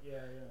going on. Yeah.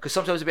 Because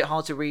sometimes it's a bit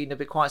hard to read and a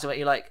bit quiet. So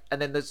you're like,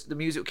 and then the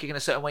music will kick in a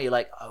certain way. You're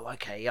like, oh,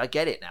 okay, I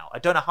get it now. I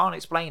don't know how to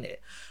explain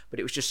it, but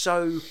it was just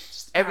so.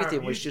 Everything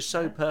was music, just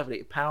so yeah.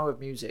 perfect. Power of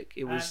music.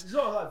 It was there's a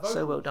lot of like vocals,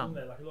 so well done. isn't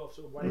there? Like a lot of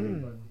sort of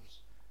waving vocals.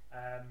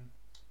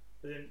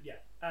 But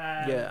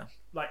then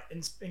like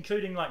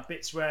including like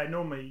bits where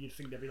normally you'd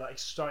think there'd be like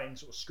exciting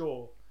sort of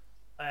score.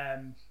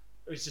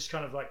 It was just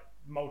kind of like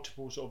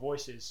multiple sort of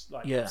voices,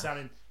 like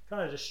sounding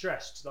kind of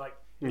distressed. Like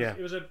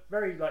it was a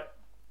very like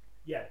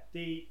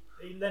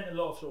it lent a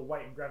lot of sort of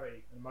weight and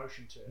gravity and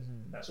emotion to it.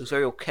 It was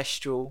very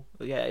orchestral.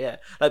 Yeah.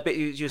 Like, but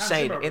you were Hans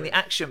saying Zimmer in the really.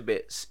 action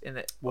bits, in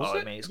it. Was it?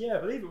 I mean, it's, Yeah,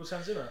 I believe it was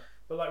Hans Zimmer,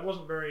 but like it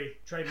wasn't very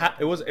trademark.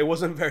 It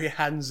wasn't very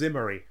Hans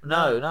Zimmery.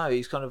 no,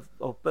 he's kind of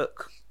off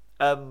book.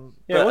 Yeah,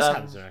 But, it was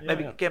Hans Zimmer.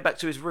 maybe Yeah. getting back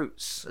to his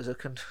roots as a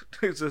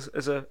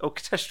as a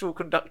orchestral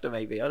conductor,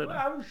 maybe I don't know.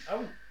 Well, I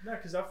wouldn't, no,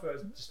 because I thought it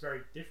was just very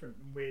different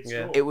and weird.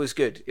 Yeah. score. It was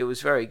good. It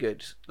was very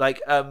good.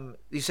 Like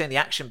you're saying the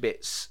action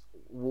bits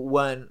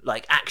weren't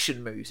like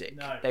action music.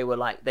 No. They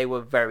were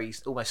very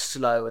almost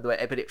slow,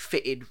 but it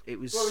fitted. It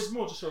was. Well, it was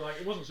more just sort of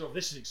like it wasn't sort of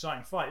this is an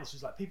exciting fight. This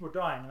was like people are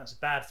dying and that's a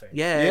bad thing.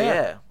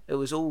 yeah. It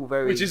was all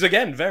very. Which is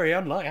again very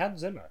unlike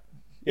Hans Zimmer.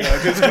 You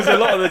know, because a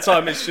lot of the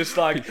time it's just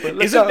like,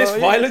 let's isn't go, this yeah.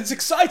 violence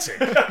exciting?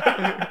 And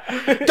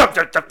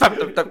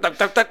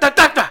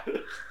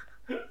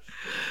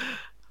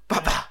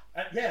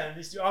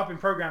I've been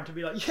programmed to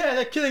be like, yeah,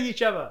 they're killing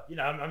each other. You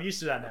know, I'm used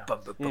to that now.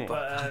 But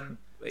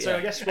so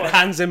I guess what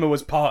Hans Zimmer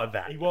was part of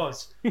that. he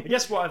was. I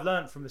guess what I've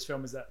learned from this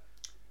film is that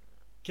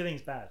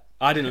killing's bad.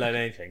 I didn't learn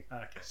anything.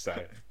 Okay. So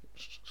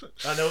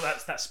I know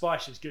that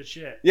spice is good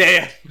shit.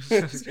 yeah.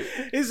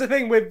 Here's the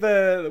thing with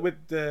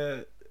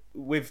the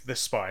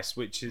spice,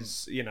 which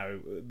is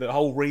the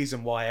whole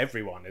reason why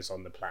everyone is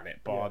on the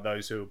planet, bar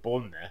those who were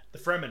born there. The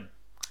Fremen.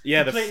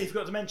 Yeah, Completely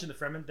forgot to mention the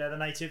Fremen. They're the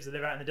natives. They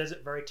live out in the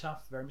desert. Very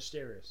tough. Very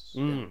mysterious.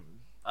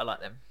 I like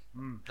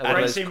them.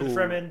 Great scene with the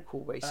Fremen.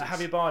 Cool races.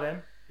 Javier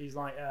Bardem. He's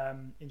like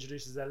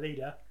introduces their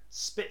leader.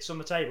 Spits on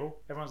the table.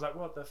 Everyone's like,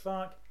 "What the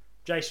fuck?"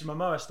 Jason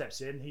Momoa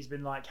steps in. He's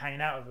been like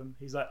hanging out with them.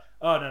 He's like,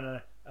 "Oh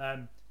no.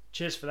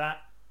 Cheers for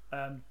that.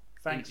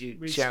 Thanks. You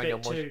We sharing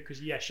your spit too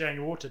because sharing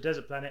your water.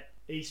 Desert planet.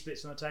 He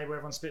spits on the table.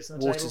 Everyone spits on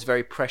the Water's table.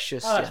 very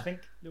precious. Oh, yeah. I think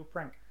little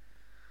prank.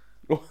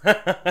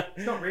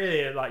 It's not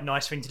really a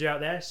nice thing to do out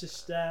there. It's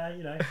just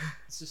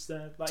it's just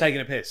like taking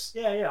a piss,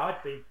 yeah.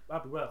 I'd be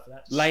well for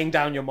that. Just- laying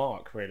down your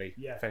mark, really.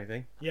 Yeah. If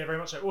anything. Yeah, very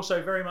much so.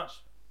 Also, very much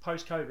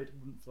post-COVID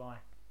wouldn't fly.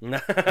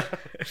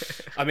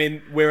 I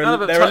mean, None of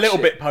them they're a touched little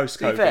it, bit to be fair.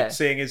 post-COVID,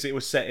 seeing as it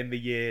was set in the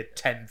year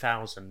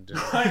 10,000.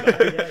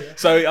 Yeah.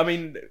 So I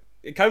mean,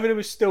 COVID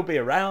would still be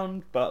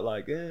around, but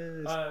like,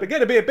 it's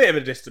going to be a bit of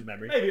a distant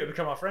memory. Maybe it'll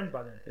become our friend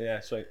by then. Yeah,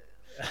 sweet.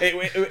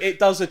 It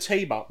does a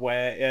team up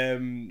where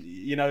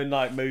in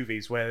like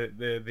movies where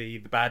the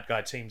bad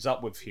guy teams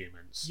up with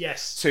humans.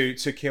 Yes. To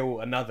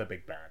kill another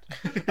big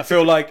bad. I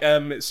feel like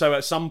so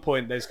at some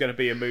point there's going to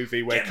be a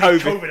movie where Get me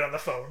COVID on the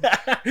phone.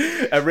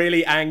 a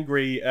really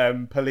angry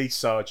police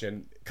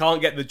sergeant can't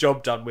get the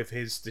job done with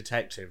his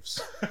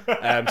detectives,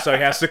 so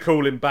he has to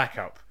call him back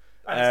up.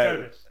 And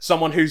it's COVID.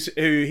 Someone who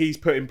he's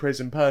put in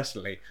prison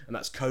personally, and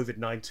that's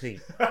COVID-19.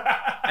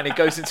 And he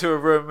goes into a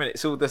room and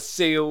it's all the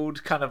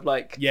sealed kind of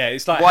like Yeah,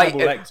 it's like white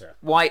Hannibal and, Lecter.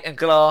 white and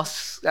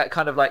glass, that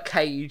kind of like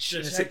cage.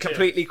 And it's Detective.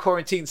 completely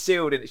quarantine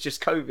sealed, and it's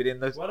just COVID in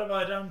the. What have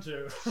I done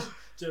to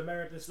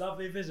merit this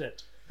lovely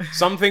visit?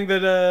 Something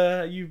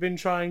that you've been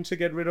trying to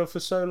get rid of for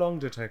so long,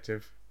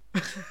 detective.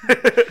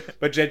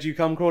 But Jed, you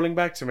come crawling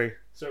back to me.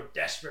 So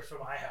desperate for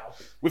my help.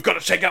 We've got to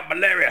check out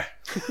malaria.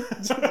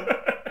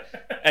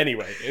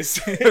 Anyway,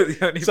 The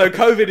only so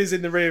COVID is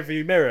in the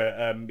rearview mirror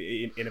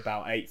in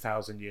about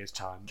 8,000 years'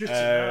 time. Good to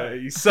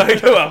know. So,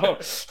 well,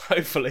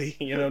 hopefully,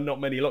 not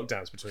many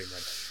lockdowns between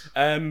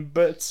them.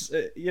 But,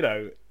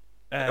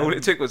 all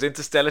it took was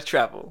interstellar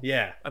travel.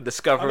 yeah. And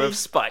discovery I mean, of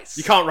spice.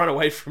 You can't run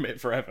away from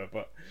it forever.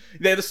 But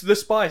yeah, the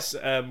spice,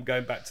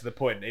 going back to the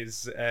point,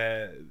 is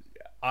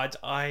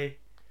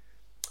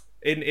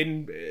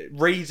in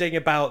reading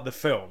about the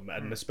film,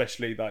 and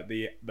especially like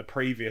the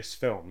previous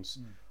films,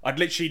 I'd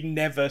literally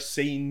never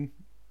seen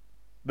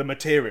the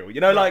material.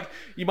 Like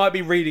you might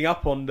be reading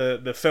up on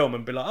the film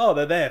and be like, oh,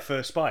 they're there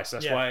for spice.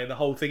 That's why the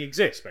whole thing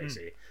exists,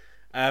 basically.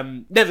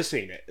 Never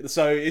seen it.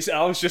 So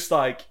I was just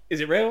like,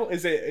 is it real?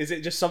 Is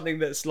it just something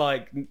that's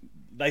like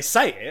they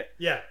say it?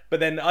 Yeah. But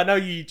then I know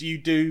you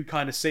do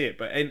kind of see it,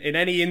 but in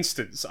any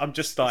instance, I'm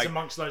just like, It's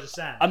amongst loads of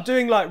sand. I'm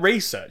doing like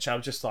research.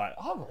 I'm just like,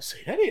 I've not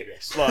seen any of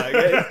this. Like,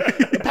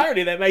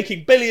 apparently they're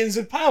making billions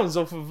of pounds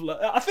off of.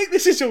 I think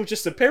this is all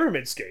just a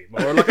pyramid scheme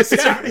or like a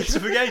scam. It's a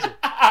vacation.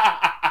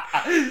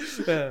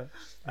 Yeah.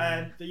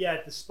 And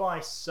the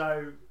spice.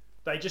 So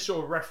they just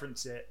sort of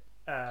reference it,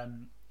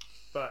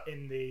 but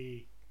in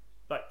the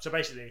so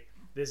basically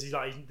there's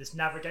this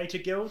navigator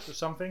guild or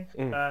something.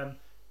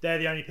 They're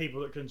the only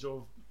people that can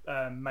sort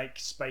of make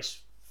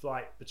space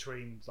flight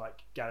between like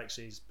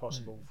galaxies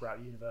possible throughout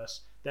the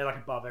universe. They're like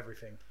above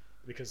everything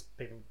because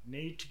people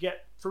need to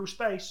get through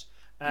space,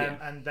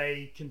 and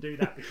they can do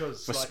that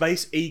because For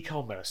space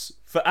e-commerce,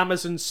 for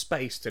Amazon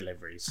space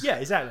deliveries. Yeah,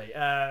 exactly.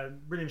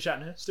 William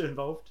Shatner still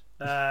involved,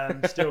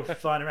 still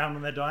flying around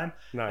on their dime.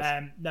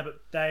 Nice. No,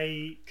 but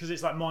because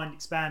it's like mind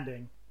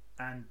expanding,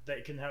 and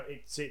they can help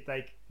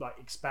they like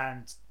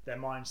expand their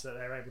minds so that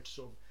they're able to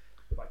sort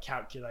of like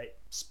calculate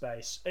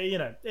space.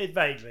 It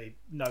vaguely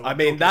know. What I I'm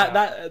mean talking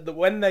about. that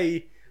when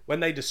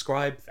they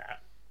describe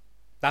that,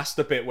 that's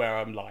the bit where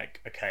I'm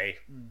like, okay.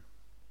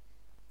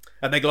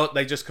 And they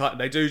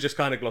do just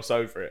kind of gloss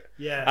over it.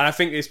 Yeah. And I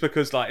think it's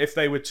because like if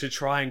they were to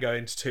try and go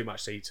into too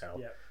much detail,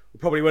 Yeah. we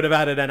probably would have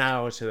added an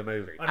hour to the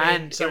movie. I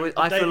mean, And so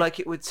I feel David- like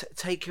it would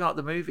take you out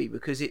the movie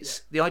because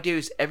it's the idea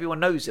is everyone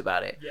knows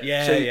about it.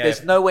 Yeah, So yeah.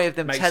 there's no way of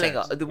them Makes telling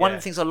sense. us. One of Yeah.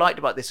 the things I liked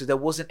about this is there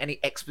wasn't any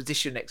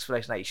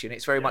explanation.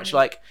 It's very much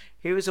like,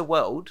 here is a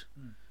world.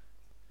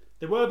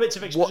 there were bits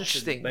of exposition. Watch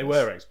things. They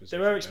were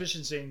exposition. There were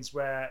exposition scenes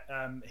where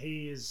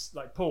he is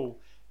like Paul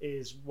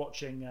is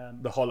watching.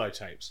 The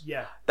holotapes.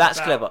 Yeah. That's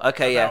about- clever.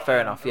 Okay, yeah, about, fair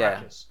enough.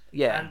 Yeah, Arrakis.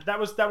 yeah. And that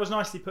was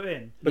nicely put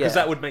in. Because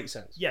Yeah. that would make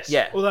sense. Yes.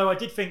 Yeah. Although I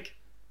did think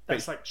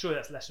that's surely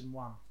that's lesson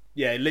one.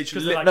 Yeah, literally.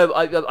 'Cause they're like- No,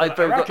 I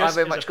very Arrakis much is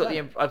a got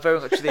planet. I very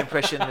much got the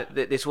impression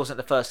that this wasn't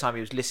the first time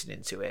he was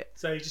listening to it.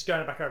 So he's just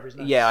going back over his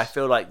notes. Yeah, I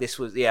feel like this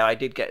was. Yeah, I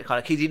did get kind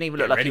of. He didn't even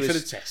look like ready he for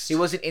was. the test. He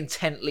wasn't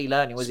intently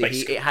learning, was Space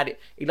he? School. It had it.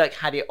 He like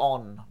had it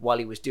on while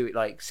he was doing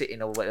like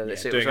sitting or whatever. Yeah,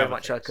 so it was doing very other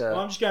much like things. Well,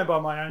 a. I'm just going by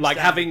my own. like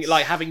standards.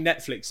 having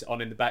Netflix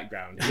on in the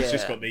background. He's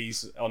just Yeah. got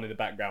these on in the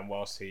background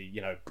whilst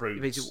he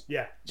broods. He's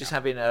Yeah. just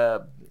having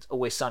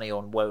Always Sunny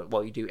on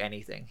while you do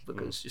anything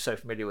because you're so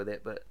familiar with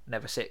it, but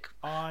never sick.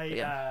 I'm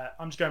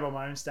just going by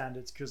my own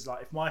standards because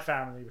like if my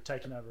family were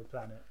taking over a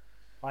planet,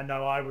 I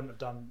know I wouldn't have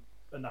done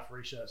enough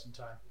research in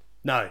time.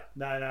 No.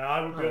 No,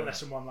 I would be on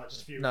lesson one like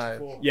just a few weeks No.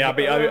 before. Yeah,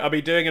 I'll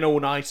be doing an all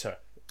nighter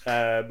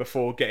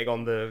before getting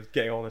on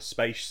the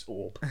space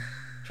orb.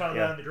 trying to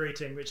yeah. learn the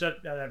greeting, which I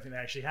don't think they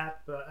actually had,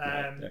 but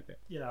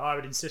okay. I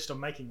would insist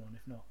on making one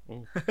if not.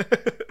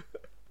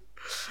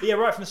 But yeah,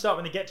 right from the start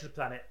when they get to the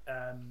planet,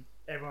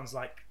 everyone's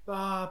like,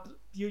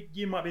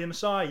 you might be the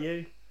Messiah,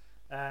 you.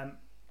 I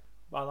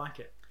like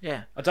it.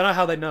 Yeah. I don't know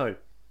how they know.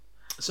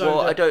 So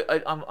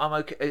Well, I'm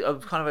okay.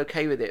 I'm kind of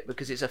okay with it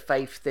because it's a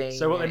faith thing.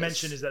 So what they it's-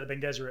 mentioned is that the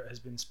Ben Gesserit has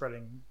been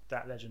spreading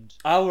that legend.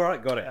 Oh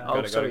right, got it. Oh, Got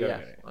it, got sorry, it,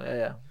 yeah, got it.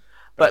 yeah.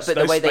 But the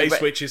those way they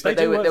space witches, they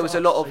but do work there was a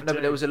fast. lot of They no,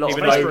 do. there was a lot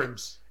Even of Space though- like,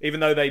 rooms. Even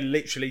though they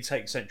literally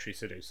take centuries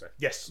to do so.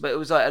 Yes. but it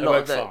was like a They lot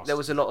work of the, fast. there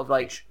was a lot of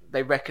like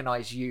they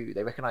recognized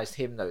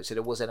him though, so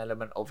there was an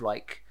element of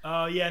like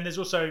Yeah, and there's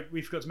also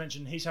we forgot to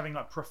mention he's having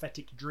like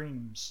prophetic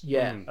dreams.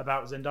 yeah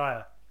About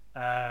Zendaya.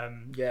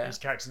 Yeah. His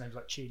character's name's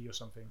like Chidi or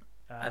something.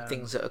 and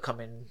things that are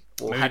coming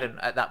or Maybe- hadn't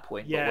at that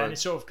point. Yeah, but and were,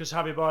 it's sort of because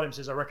Javier Bardem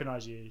says I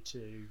recognise you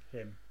to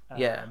him.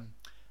 Yeah.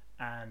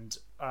 And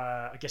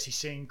I guess he's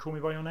seen Call Me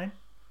by Your Name.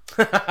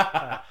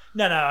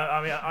 No,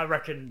 I mean I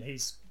reckon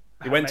he's.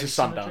 He went to maybe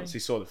similar Sundance. He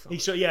saw the film. He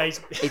saw, yeah,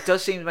 he's. it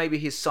does seem maybe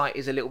his site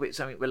is a little bit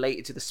something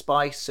related to the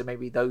spice, so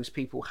maybe those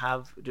people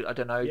have. I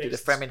don't know. Yeah, do the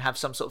it's- Fremen have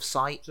some sort of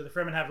site? So the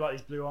Fremen have like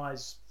these blue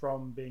eyes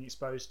from being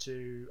exposed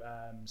to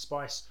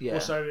spice. Yeah.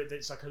 Also,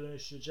 it's like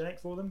hallucinogenic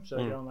for them, so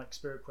they go on like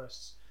spirit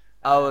quests.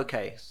 Oh,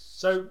 okay.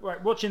 So,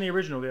 right, watching the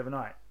original the other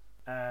night,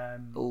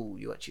 Oh,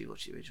 you actually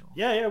watched the original?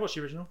 Yeah, what's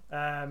the original?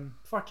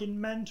 Fucking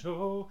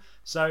mental.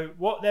 So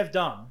what they've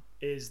done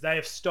is they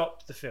have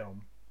stopped the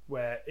film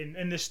where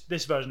in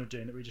this version of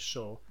Dune that we just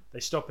saw, they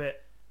stop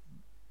it.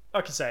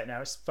 I can say it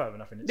now. It's further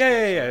enough in it.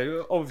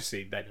 Yeah.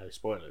 Obviously, they know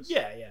spoilers.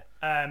 Yeah.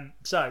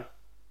 So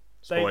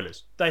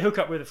Spoilers. They hook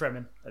up with the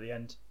Fremen at the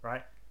end,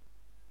 right?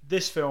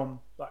 This film,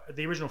 like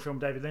the original film,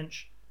 David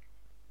Lynch,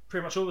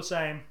 pretty much all the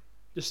same,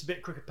 just a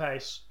bit quicker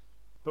pace,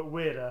 but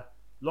weirder,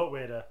 a lot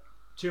weirder.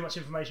 Too much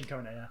information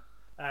coming at you.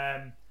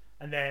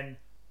 And then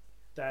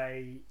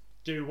they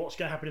do what's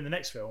going to happen in the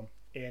next film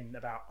in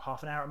about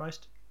half an hour at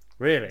most.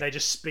 Really? They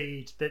just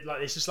speed.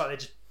 It's just like they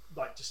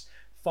just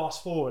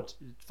fast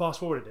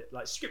forwarded it,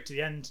 like skip to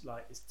the end.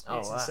 Like it's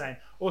insane.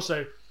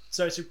 Also,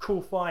 so it's a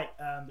cool fight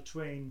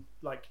between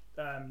like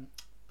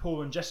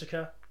Paul and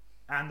Jessica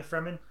and the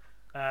Fremen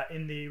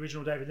in the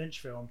original David Lynch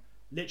film.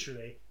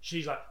 Literally,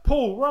 she's like,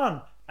 "Paul,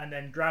 run!" and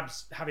then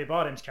grabs Javier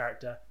Bardem's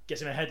character,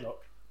 gets him a headlock,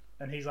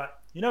 and he's like,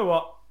 "You know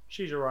what?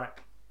 She's alright."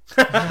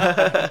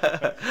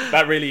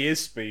 That really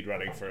is speed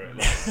running through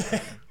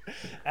it.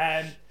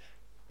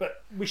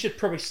 But we should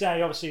probably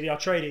say, obviously, the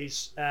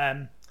Atreides,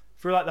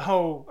 for like the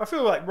whole, I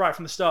feel like right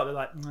from the start they're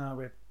like, "No,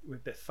 we're a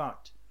bit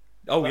fucked."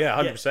 Oh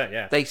yeah, 100%.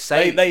 Yeah. They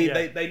say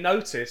they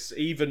notice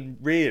even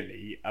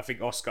really. I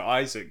think Oscar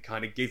Isaac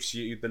kind of gives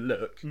you the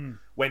look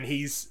when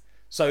he's.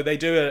 So they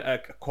do a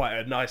quite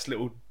a nice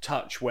little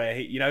touch where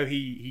he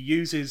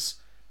uses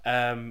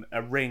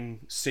a ring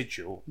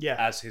sigil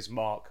as his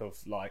mark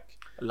of like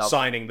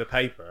signing the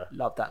paper.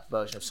 Love that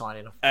version of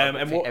signing off. And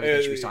what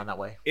everything should be signed that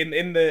way.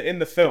 In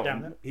the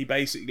film, he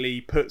basically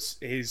puts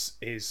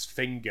his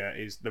finger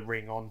is the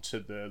ring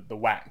onto the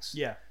wax.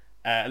 Yeah.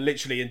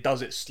 Literally, and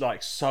does it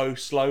like so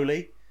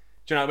slowly.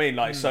 Do you know what I mean?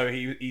 Like, so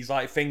he's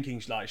like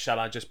thinking, like, shall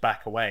I just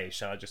back away?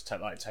 Shall I just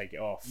take it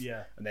off?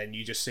 Yeah. And then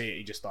you just see it.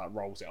 He just like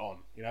rolls it on.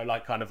 You know,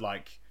 like kind of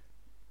like,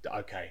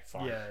 okay,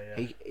 fine.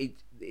 Yeah.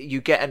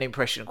 You get an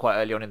impression quite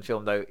early on in the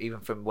film, though,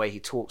 even from the way he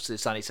talks to the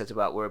son. He says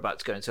about we're about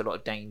to go into a lot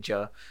of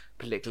danger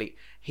politically.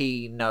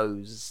 He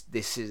knows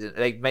this isn't.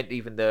 They meant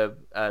even the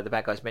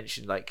bad guys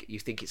mentioned like you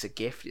think it's a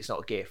gift. It's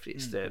not a gift.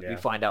 It's we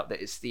find out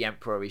that it's the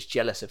Emperor is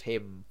jealous of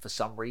him for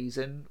some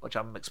reason, which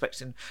I'm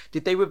expecting.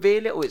 Did they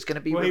reveal it, or it's going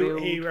to be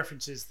revealed? He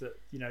references that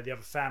the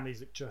other families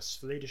look just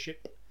for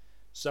leadership.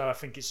 So I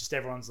think it's just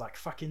everyone's like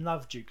fucking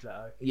love Duke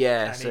Leto.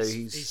 Yeah, and so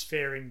he's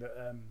fearing that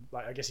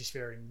I guess he's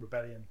fearing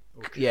rebellion.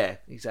 Yeah,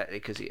 exactly.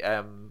 Because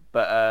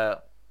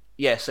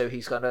so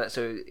he's gonna.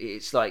 So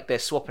it's like they're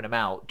swapping him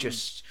out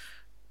just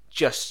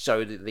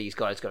so that these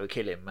guys go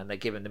kill him, and they're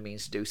given the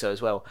means to do so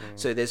as well.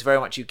 So there's very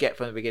much you get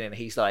from the beginning.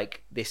 He's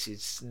like, this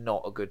is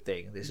not a good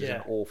thing. This is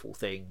an awful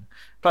thing.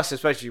 Plus,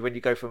 especially when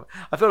you go from,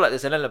 I feel like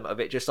there's an element of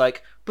it just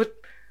like, but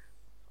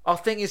our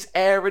thing is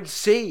air and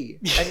sea,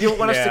 and you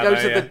want us to go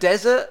to the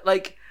desert?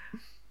 Like,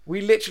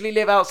 we literally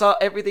live outside,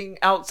 everything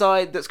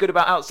outside that's good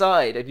about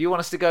outside, and you want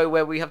us to go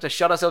where we have to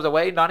shut ourselves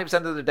away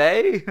 90% of the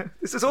day?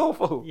 This is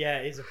awful. Yeah,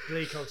 it is a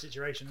bleak old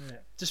situation, isn't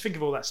it? Just think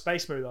of all that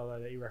space movie though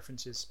that he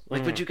references.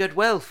 Like, but you get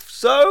wealth,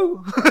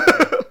 so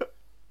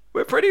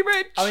we're pretty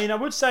rich. I mean, I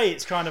would say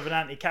it's kind of an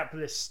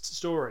anti-capitalist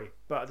story,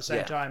 but at the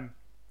same time,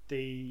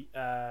 the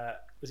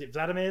was it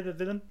Vladimir the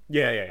villain?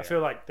 Yeah. I feel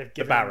like they've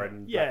given the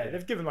Baron.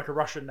 They've given like a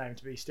Russian name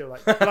to be still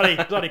like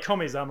bloody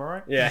commies, am I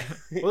right? Yeah.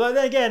 Well,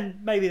 then again,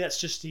 maybe that's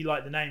just he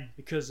liked the name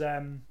because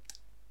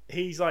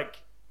he's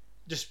like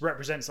just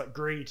represents like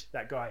greed.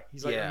 That guy,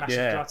 he's like a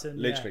massive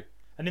glutton. Literally.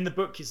 Yeah. And in the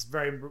book, it's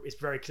very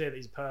clear that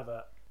he's a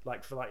pervert,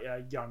 like for like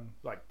young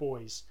like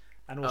boys,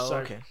 and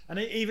also and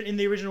even in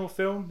the original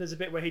film, there's a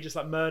bit where he just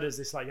like murders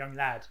this like young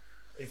lad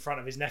in front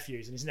of his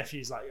nephews, and his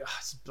nephew's like, "Oh,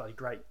 it's bloody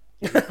great."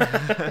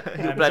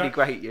 You're bloody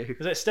great, you.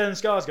 Was it Stellan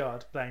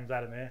Skarsgård playing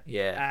Vladimir?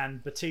 Yeah.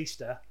 And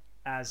Batista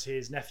as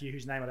his nephew,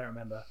 whose name I don't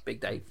remember.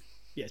 Big Dave.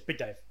 Yeah, it's Big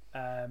Dave.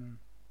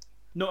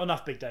 Not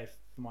enough Big Dave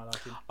for my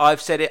liking.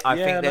 I've said it. I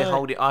think they're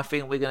holding. I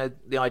think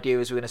the idea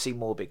is we're gonna see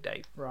more Big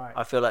Dave. Right.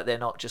 I feel like they're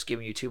not just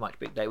giving you too much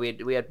Big Dave.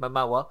 We had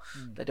Momoa.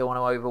 They don't want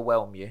to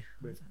overwhelm you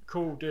with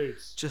cool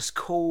dudes. Just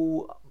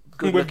cool,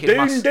 good with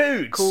looking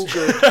dudes. Cool,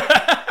 good.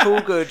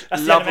 Cool, good,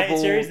 That's lovable.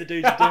 The series the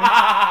dudes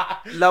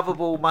are doing.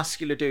 Lovable,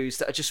 muscular dudes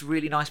that are just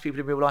really nice people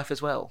in real life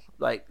as well.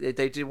 Like they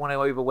didn't want to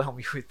overwhelm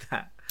you with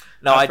that.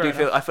 No, I do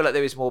feel. I feel like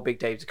there is more Big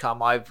Dave to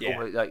come.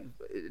 Almost, like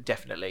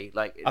definitely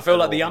like. I feel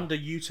like the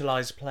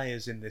underutilized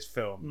players in this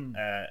film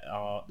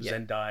are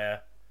Zendaya,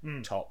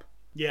 top.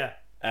 Yeah.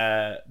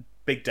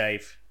 Big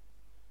Dave,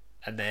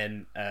 and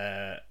then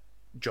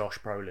Josh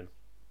Brolin.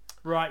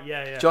 Right,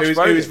 yeah. Josh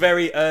Brolin. Who was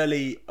very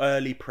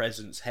early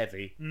presence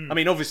heavy. I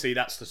mean, obviously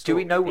that's the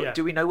story.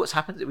 Do we know what's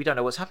happened? We don't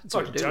know what's happened to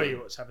him. I can tell you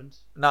what's happened.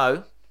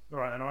 No. All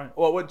right, then. All right.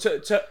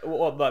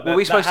 Were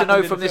we supposed to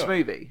know from this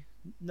movie?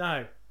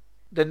 No.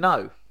 Then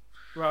no.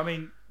 Right, I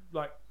mean,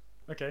 like,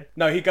 Okay.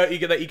 No, he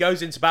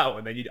goes into battle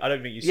and then I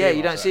don't think you see him.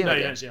 you don't after see him. that. No, you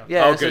again. don't see him.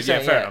 Yeah, Oh, that's what good. I'm Yeah,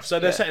 saying, fair enough. So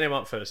they're yeah. setting him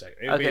up for the second.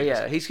 It'll be Okay, yeah,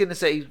 interesting. he's gonna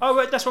say. Oh,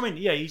 wait, that's what I mean.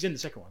 Yeah, he's in the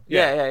second one.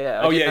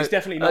 Yeah. Oh, yeah, didn't he's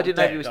definitely I not didn't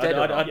know dead. he was dead.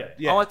 or not.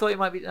 yeah. Oh, I thought he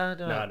might be. I don't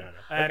know. No. Um,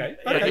 Okay.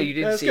 okay, you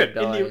didn't That's see good.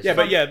 him die. Yeah,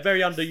 but yeah,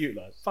 very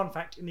underutilized. Fun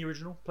fact: in the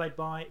original, played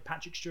by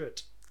Patrick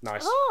Stewart.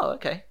 Nice. Oh,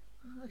 okay.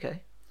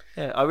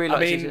 Yeah, I really I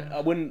liked mean, his, I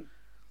wouldn't.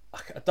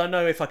 I don't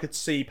know if I could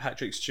see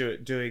Patrick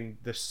Stewart doing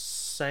the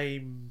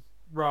same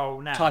Role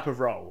now. type of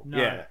role. No.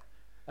 Yeah.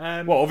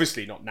 Well,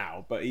 obviously not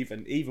now, but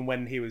even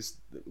when he was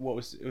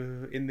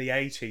in the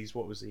 80s,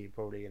 what was he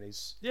probably in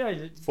his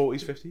 40s,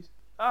 50s?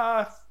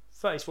 30s,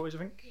 40s, I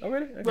think. Oh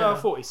really? Okay. Well,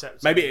 40s. So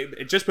Maybe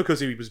just because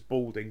he was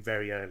balding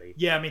very early.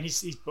 Yeah, I mean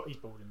he's bald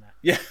in that.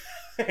 Yeah.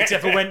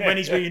 Except for when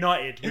he's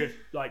reunited with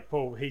like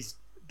Paul, he's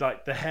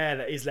like the hair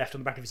that is left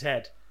on the back of his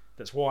head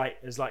that's white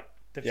is like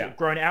they've sort of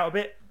grown it out a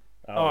bit.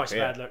 Oh, it's a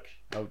dear. bad look.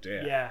 Oh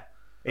dear. Yeah.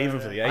 Even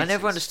for the 80s. I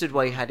never understood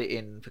why he had it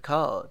in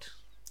Picard.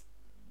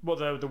 What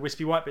the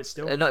wispy white bit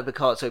still? Not in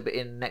Picard, so but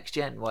in Next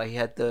Gen, why he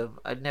had the.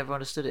 I'd never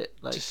understood it.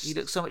 Like he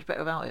looks so much better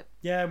without it.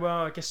 Yeah, well,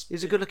 I guess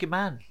He's a good-looking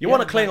man. You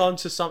want to cling on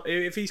to some.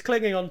 If he's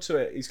clinging on to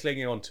it, he's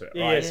clinging on to it.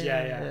 he Right? is.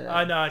 Yeah.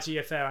 I know. Actually,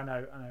 yeah, fair. I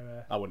know.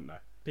 I wouldn't know.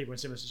 People in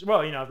similar. Well,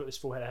 I've got this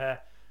full head of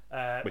hair.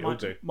 We all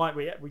do.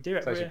 We do.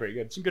 It's actually pretty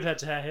good. Some good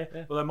heads of hair here.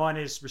 Yeah. Although mine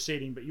is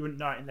receding, but you wouldn't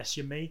know it unless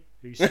you're me.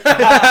 Who's, you know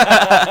what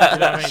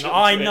I mean? Like,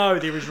 I know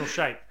the original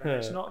shape. And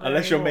it's not there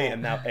Unless you're me anymore.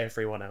 and now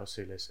everyone else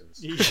who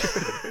listens. You-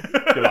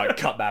 You're like,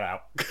 cut that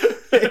out.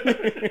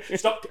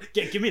 Stop.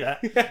 Give me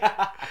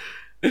that.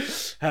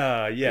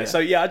 Yeah. So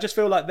I just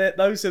feel like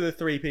those are the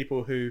three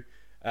people who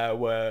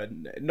were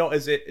not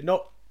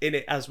in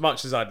it as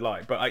much as I'd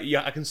like, but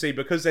I can see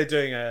because they're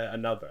doing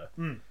another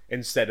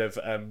instead of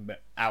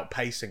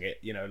outpacing it.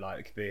 You know,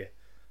 like the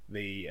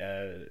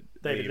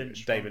David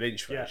Lynch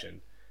Yeah.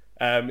 version.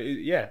 I'm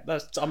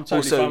totally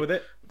Also, fine with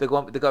it. The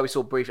guy we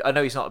saw briefly. I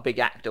know he's not a big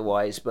actor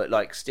wise, but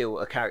like still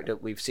a character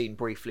we've seen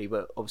briefly,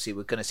 but obviously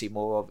we're going to see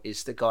more of.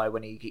 Is the guy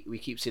when we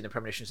keep seeing the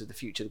premonitions of the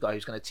future? The guy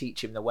who's going to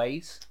teach him the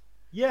ways.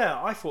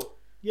 Yeah, I thought.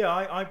 Yeah,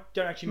 I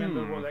don't actually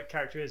remember what that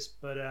character is,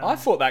 but I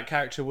thought that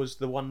character was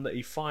the one that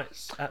he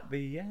fights at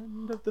the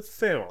end of the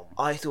film.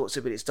 I thought so,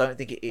 but don't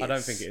think it is. I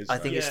don't think it is, I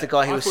no. think it's Yeah, the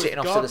guy who I was thought it sitting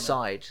was off to the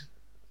Gardner. side.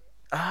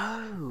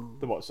 Oh,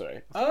 The what?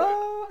 Sorry.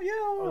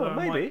 although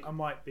Maybe. I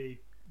might be.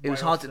 it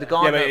was way hard off to the there.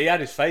 guy. Yeah, but he had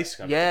his face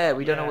covered. Yeah,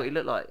 we don't know Yeah. what he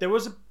looked like. There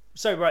was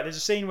there's a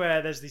scene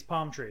where there's these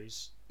palm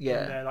trees.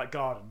 Yeah. In their like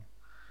garden,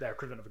 their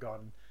equivalent of a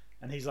garden,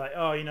 and he's like,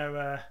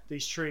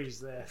 these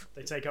trees,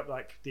 they take up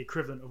like the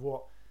equivalent of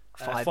what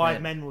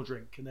Five men will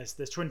drink, and there's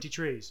 20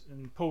 trees,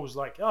 and Paul's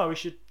like, we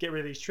should get rid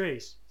of these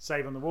trees,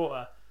 save on the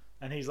water,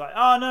 and he's like,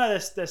 oh no,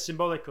 they're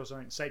symbolic or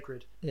something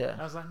sacred. Yeah.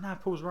 I was like, no,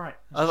 Paul's right.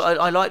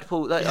 I liked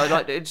Paul. I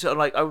liked it. Sort of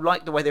like I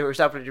liked the way they were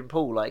establishing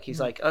Paul. Like he's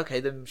like, okay,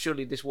 then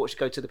surely this water should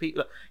go to the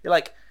people. You're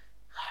like,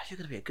 you're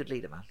going to be a good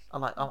leader, man.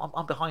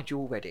 I'm behind you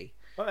already.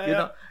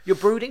 You're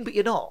brooding, but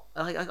you're not.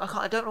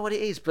 I don't know what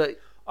it is, but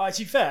To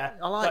be fair,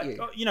 I like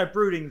you. You know,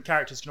 brooding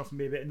characters can often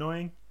be a bit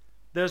annoying.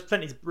 There's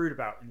plenty to brood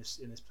about in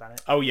this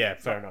planet. Oh yeah,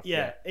 fair enough.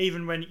 Yeah,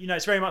 even when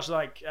it's very much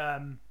like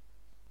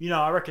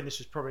I reckon this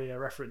was probably a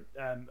reference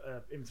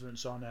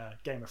influence on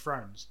Game of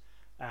Thrones,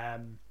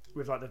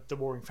 with like the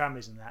warring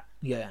families and that.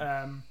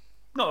 yeah,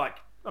 Not like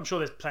I'm sure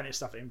there's plenty of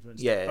stuff that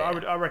influenced Yeah, it,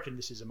 but yeah. I reckon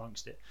this is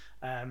amongst it.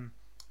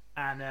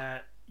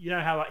 You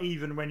know how like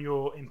even when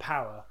you're in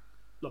power,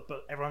 but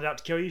everyone's out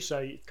to kill you, so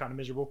you're kind of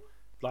miserable.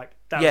 Like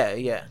that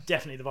was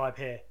definitely the vibe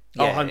here.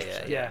 Oh, yeah,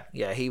 100%.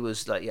 yeah. He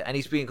was like, and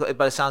he's being. By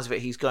the sounds of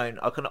it, he's going.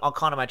 I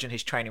can't imagine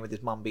his training with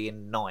his mum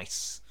being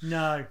nice.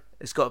 No,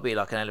 It's got to be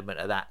like an element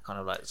of that kind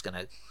of like it's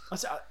gonna.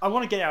 I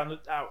want to get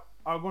it out.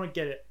 I want to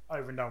get it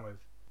over and done with.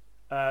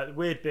 The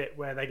weird bit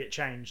where they get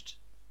changed,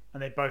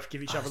 and they both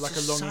give each other like a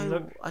It's just longing so-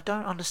 look. I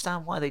don't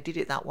understand why they did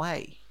it that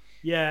way.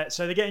 Yeah,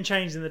 so they're getting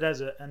changed in the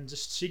desert, and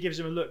just she gives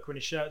him a look when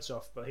his shirt's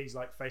off, but he's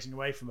like facing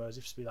away from her as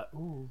if to be like,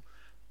 "Ooh,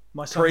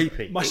 my son,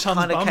 Creepy. my It son's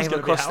kind of bum's came gonna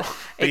be across. out."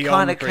 It Beyond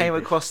kind of came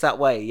creepy. across that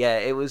way. Yeah,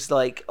 it was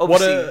like What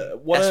obviously a that's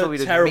we didn't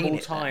mean terrible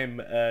it.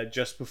 time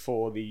just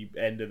before the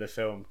end of the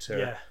film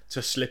Yeah.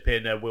 to slip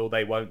in a will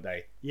they won't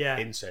they Yeah.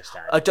 incest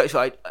act. I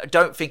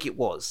don't think it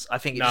was. I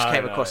think it just No,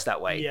 came no. across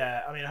that way.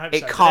 Yeah, I mean, I hope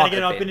It so. can't But then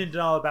again, have I've been been. in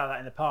denial about that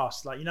in the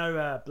past. Like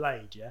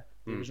Blade, yeah,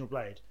 Hmm. the original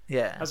Blade.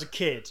 Yeah. As a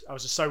kid, I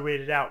was just so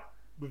weirded out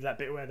with that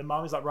bit where the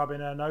mum is like rubbing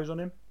her nose on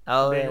him,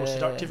 Oh, and being yeah, all yeah,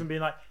 seductive, yeah. and being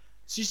like,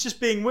 she's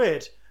just being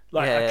weird.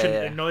 Like Yeah, I couldn't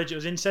yeah. acknowledge it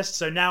was incest,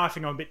 so now I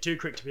think I'm a bit too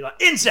quick to be like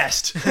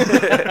incest.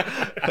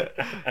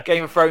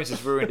 Game of Thrones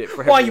has ruined it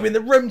for Why are you everyone. in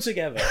the room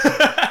together?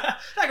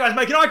 That guy's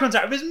making eye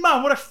contact with his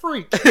mum. What a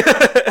freak!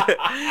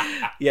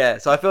 Yeah,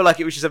 so I feel like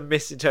it was just a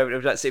misinterpretation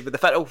of that scene, but the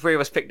fact all three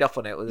of us picked up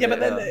on it was. Yeah, but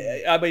then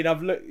I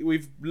mean,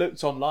 we've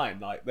looked online.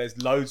 Like,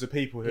 there's loads of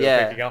people who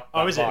Yeah. are picking up.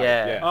 Oh, that is it? vibe,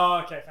 Yeah. Oh,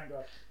 okay, thank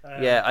God.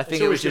 Yeah, I it's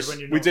think it always was good just- when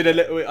you're We not- did a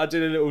little. I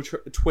did a little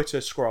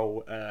Twitter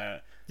scroll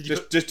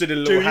Just did a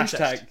little Dune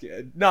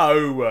hashtag.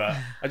 No,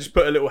 I just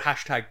put a little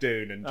hashtag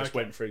Dune and just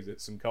went through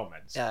some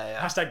comments. Yeah.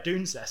 Hashtag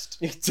Dunecest.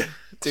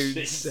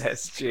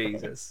 Dunecest,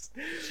 Jesus.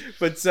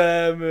 But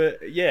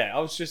I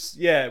was just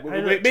me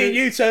and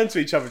you turned to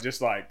each other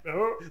just like,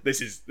 oh,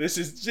 this is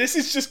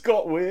just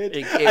got weird.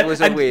 It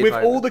was a weird with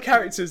moment. all the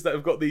characters that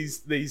have got these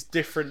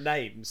different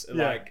names,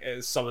 like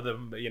some of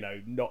them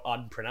not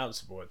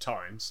unpronounceable at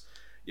times.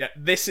 Yeah,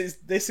 this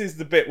is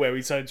the bit where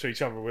we turn to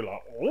each other and we're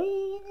like,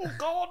 oh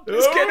god,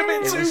 it's getting a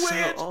bit too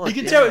weird. So odd, You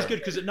can tell it's good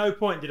because at no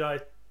point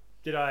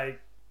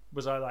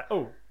was I like,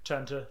 oh,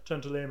 turn to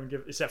Liam and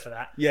give, except for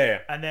that.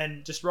 Yeah. And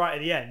then just right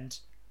at the end,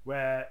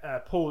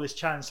 where Paul is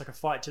challenged like a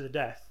fight to the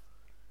death,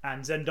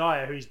 and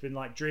Zendaya, who he's been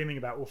like dreaming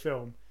about all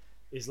film,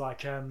 is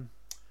like,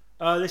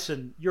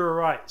 listen, you're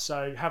alright,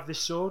 so have this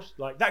sword.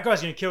 Like, that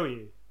guy's gonna kill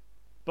you,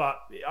 but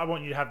I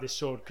want you to have this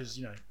sword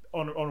because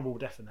honorable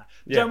death and that.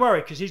 But don't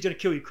worry, because he's gonna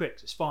kill you quick.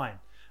 So it's fine.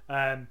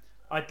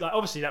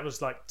 Obviously that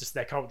was like just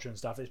their culture and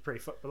stuff. It's pretty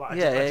fun, but like I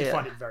did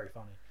find it very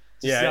funny.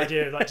 Just the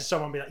idea of like just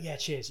someone be like, yeah,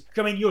 cheers.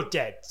 I mean, you're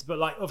dead, but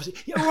like obviously,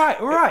 yeah,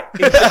 all right.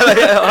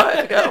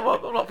 Okay,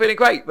 I'm not feeling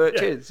great, but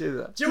cheers.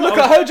 Look,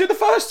 I heard you the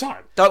first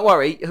time. Don't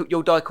worry,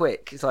 you'll die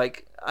quick. It's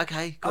like,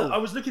 okay, cool. I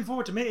was looking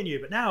forward to meeting you,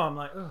 but now I'm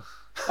like, ugh.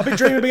 I've been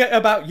dreaming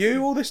about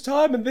you all this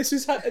time, and this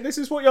is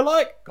what you're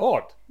like.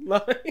 God,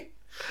 like,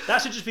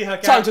 that should just be her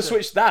character. Time to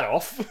switch that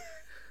off.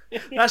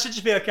 That should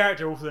just be her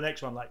character all for the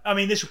next one. Like, I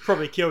mean, this will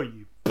probably kill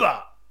you,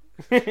 but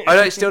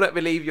I still don't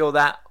believe you're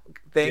that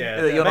thing.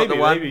 That you're not the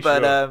one,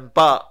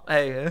 but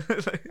hey.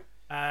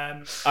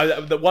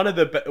 One of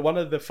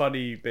the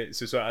funny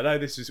bits as well. I know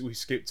we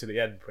skipped to the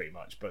end pretty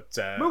much, but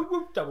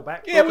we'll double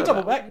back. Yeah, we'll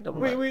double back.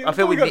 I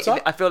feel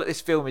like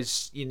this film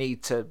is you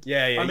need to.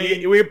 Yeah. I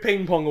mean, we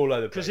ping pong all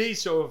over the place because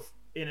he's sort of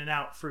in and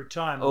out through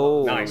time.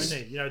 Oh, nice.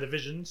 Isn't he? The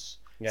visions.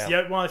 Yeah.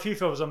 It's one of the few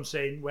films I'm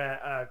seeing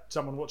where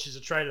someone watches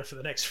a trailer for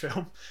the next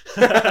film.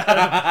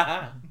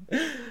 Well,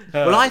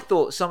 I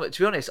thought to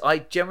be honest, I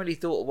generally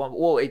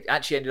thought it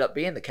actually ended up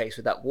being the case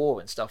with that war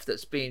and stuff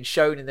that's being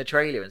shown in the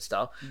trailer and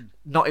stuff,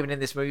 not even in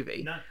this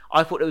movie. No.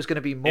 I thought there was going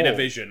to be more. In a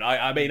vision.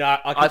 I mean, I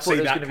could thought see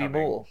there was that going to be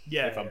more.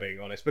 Yeah, if I'm being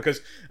honest. Because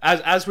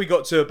as we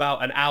got to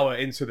about an hour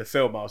into the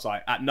film, I was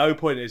like, at no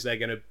point is there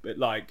going to,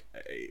 like,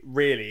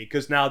 really,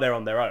 because now they're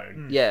on their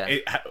own. Yeah.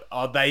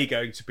 Are they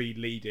going to be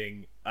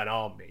leading an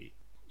army?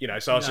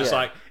 So I was just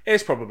like,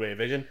 it's probably a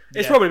vision.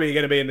 It's probably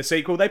going to be in the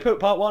sequel. They put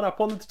part 1 up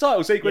on the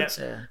title sequence.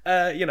 Yeah.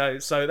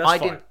 So that's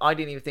fine. I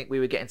didn't even think we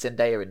were getting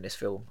Zendaya in this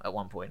film at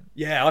one point.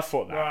 Yeah, I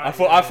thought that. Right,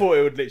 I thought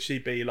it would literally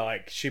be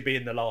like she'd be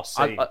in the last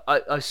scene.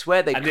 I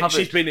swear they covered.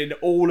 She's been in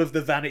all of the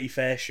Vanity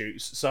Fair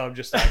shoots, so I'm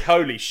just like,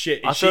 holy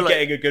shit, is she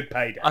getting a good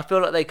payday? I feel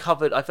like they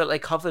covered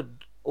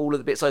all of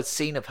the bits I'd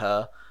seen of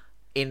her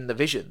in the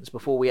visions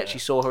before we actually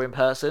saw her in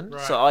person.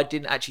 Right. So I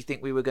didn't actually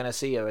think we were going to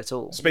see her at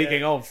all.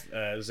 Speaking of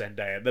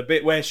Zendaya, the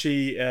bit where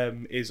she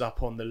is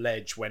up on the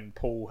ledge when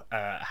Paul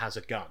has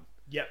a gun.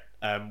 Yep.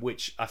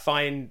 Which I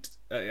find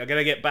I'm going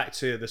to get back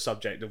to the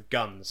subject of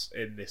guns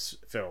in this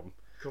film.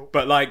 Cool.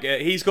 But like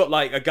he's got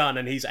like a gun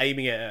and he's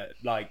aiming it at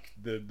like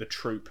the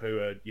troop who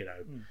are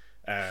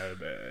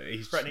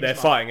they're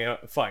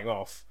fighting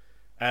off.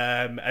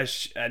 And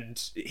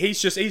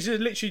he's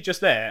literally just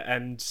there,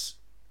 and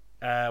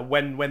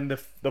when the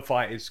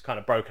fight is kind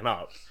of broken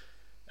up,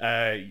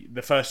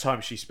 the first time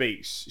she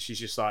speaks, she's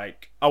just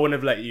like, I wouldn't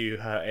have let you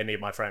hurt any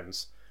of my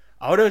friends.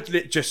 I would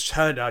have just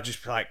turned. I'd be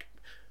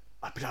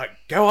like,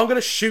 go, I'm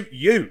gonna shoot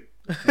you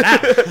now.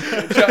 Do you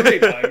know what I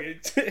mean?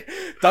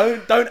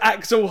 Like, don't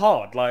act so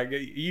hard. Like,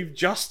 you've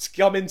just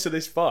come into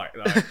this fight.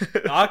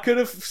 Like, I could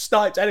have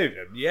sniped any of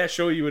them. Yeah,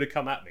 sure, you would have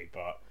come at me,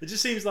 but it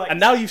just seems like. And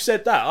now you've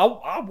said that,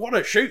 I want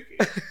to shoot you.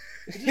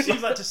 It just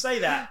seems like to say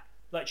that.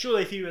 Like,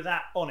 surely if you were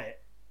that on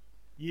it,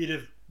 you'd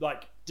have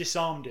like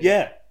disarmed it.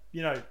 Yeah.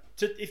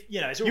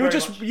 It's all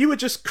you were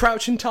just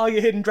crouching tiger,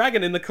 hidden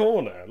dragon in the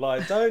corner.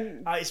 Like,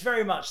 don't. It's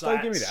very much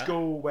like give me at that.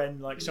 school when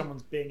like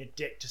someone's being a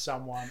dick to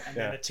someone, and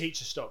then the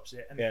teacher stops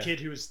it, and the kid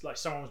who was like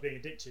someone was being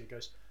a dick to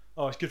goes,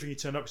 "Oh, it's a good thing you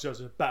turned up because I was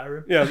going to batter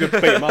him." Yeah, I was going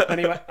to beat him up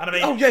anyway. And I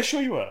mean, oh yeah,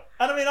 sure you were.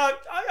 And I mean,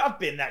 I've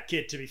been that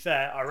kid, to be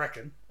fair. I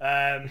reckon.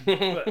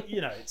 But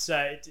it's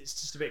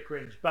just a bit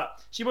cringe.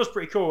 But she was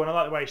pretty cool, and I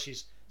like the way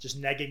she's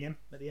just negging him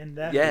at the end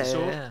there.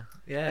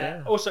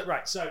 Yeah. Also,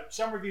 right. So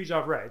some reviews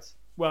I've read.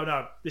 Well,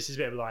 no, this is a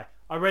bit of a lie.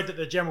 I read that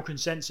the general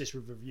consensus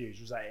with reviews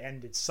was that it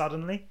ended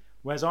suddenly,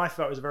 whereas I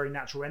felt it was a very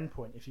natural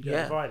endpoint if you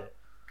don't divide it,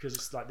 because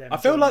it's like them. I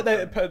feel like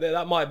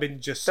that might have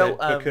been just said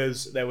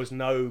because there was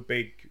no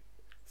big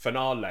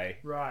finale.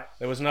 Right.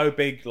 There was no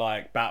big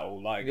like battle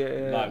like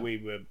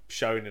we were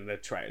shown in the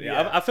trailer.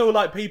 Yeah. I feel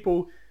like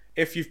people,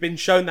 if you've been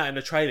shown that in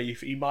the trailer,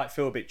 you might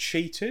feel a bit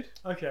cheated.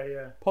 Okay.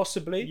 Yeah.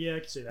 Possibly. Yeah, I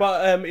can see that.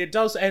 But it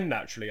does end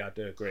naturally. I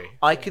do agree.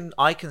 I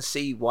can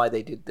see why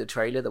they did the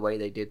trailer the way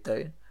they did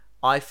though.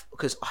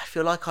 Because I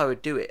feel like I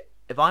would do it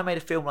if I made a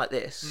film like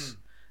this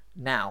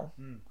now,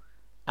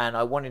 and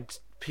I wanted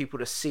people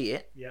to see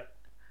it. Yeah.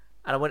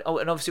 And and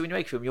obviously when you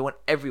make a film, you want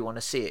everyone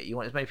to see it. You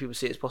want as many people to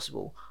see it as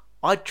possible.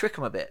 I'd trick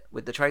them a bit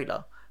with the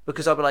trailer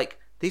because I'd be like,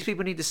 These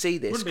people need to see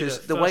this Wouldn't be because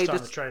the the way first time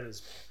that the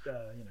trailers,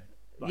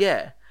 like,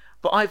 yeah,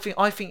 but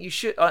I think you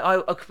should. I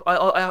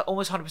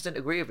almost 100%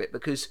 agree with it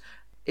because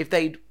if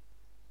they'd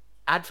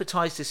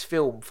advertised this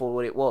film for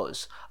what it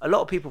was, a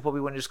lot of people probably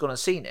wouldn't have just gone and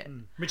seen it.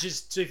 which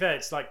is, to be fair,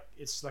 it's like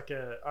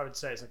I would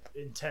say it's like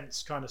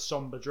intense kind of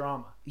somber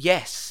drama.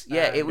 Yes,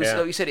 yeah, it was. Yeah.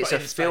 Like you said, it's a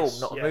But in film,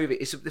 space, not a yeah. movie.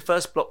 It's the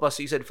first blockbuster.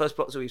 You said the first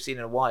blockbuster we've seen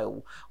in a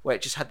while where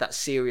it just had that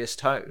serious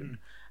tone,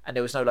 and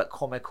there was no like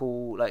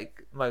comical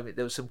like moment.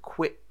 There was some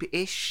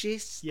quip-ish, the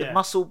Yeah.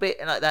 muscle bit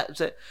and like that.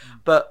 So,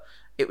 but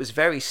it was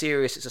very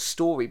serious. It's a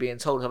story being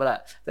told about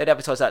that. They'd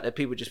advertise that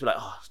people would just be like,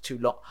 "Oh, it's too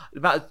long."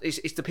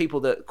 It's the people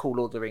that call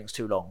Lord of the Rings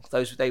too long.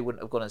 Those they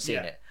wouldn't have gone and seen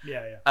Yeah,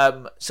 it.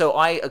 yeah. So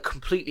I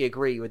completely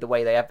agree with the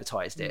way they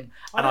advertised it,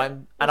 and I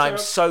I'm also-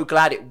 so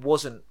glad it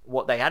wasn't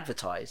what they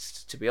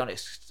advertised. To be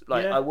honest,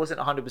 like Yeah. I wasn't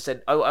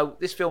 100%.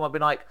 This film I've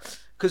been like,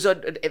 because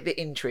the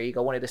intrigue, I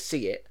wanted to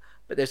see it,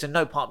 but there's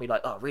no part of me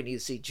like, oh, I really need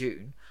to see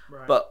Dune.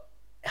 Right. But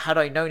had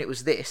I known it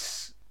was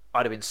this,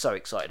 I'd have been so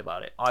excited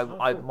about it.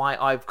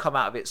 I've come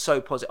out of it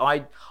so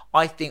positive.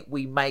 I think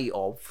we may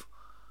have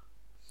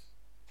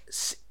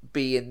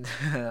been.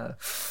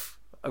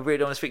 I really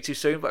don't want to speak too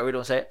soon, but I really don't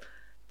want to say it.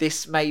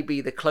 This may be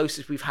the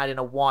closest we've had in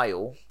a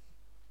while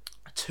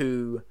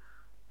to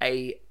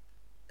a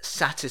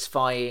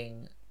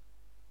satisfying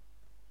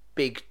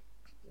big.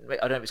 I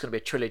don't know if it's going to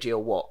be a trilogy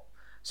or what.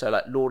 So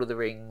like Lord of the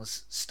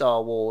Rings,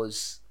 Star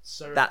Wars,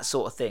 So that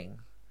sort of thing,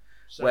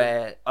 so-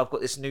 where I've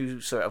got this new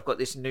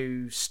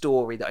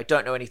story that I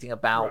don't know anything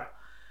about. Right.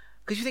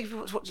 Because you think if you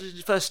watch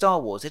the first Star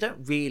Wars, they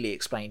don't really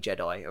explain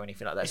Jedi or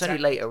anything like that. It's only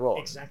Exactly. later on.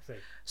 Exactly.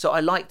 So I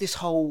like this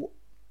whole.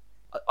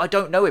 I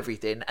don't know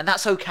everything, and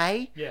that's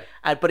okay. Yeah.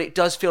 But it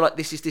does feel like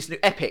this is this new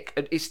epic.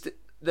 And it's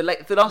the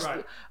last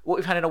Right. what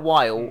we've had in a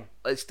while.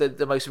 It's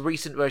the most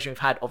recent version we've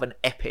had of an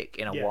epic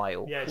in a Yeah.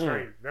 while. Yeah, it's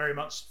very, very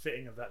much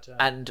fitting of that term.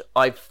 And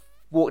I've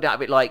walked out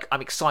of it like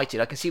I'm excited.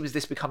 I can see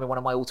this becoming one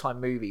of my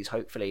all-time movies,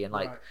 hopefully. And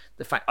like Right.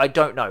 the fact, I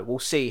don't know. We'll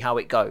see how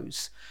it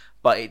goes.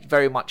 But it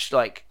very much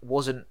like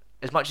wasn't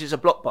as much as a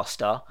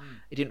blockbuster.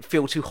 It didn't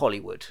feel too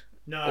Hollywood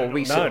No, or not-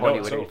 recent No, not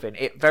Hollywood at or all. anything.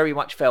 It very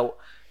much felt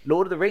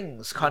Lord of the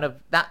Rings, kind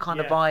of that kind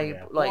of Yeah. vibe.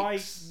 Yeah.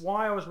 Like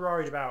why I was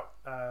worried about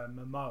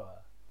Momoa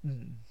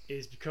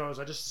is because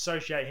I just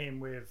associate him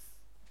with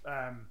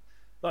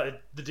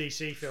like the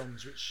DC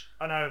films, which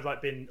I know have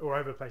like been all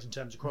over the place in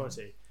terms of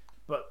quality,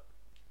 but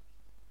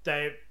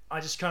I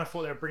just kind of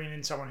thought they were bringing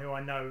in someone who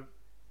I know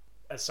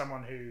as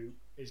someone who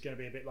is going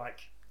to be a bit like.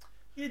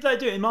 Yeah, they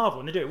do it in Marvel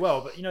and they do it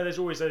well, but you know, there's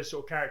always those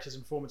sort of characters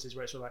and performances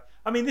where it's sort of like,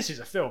 I mean, this is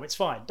a film, it's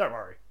fine, don't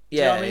worry. Do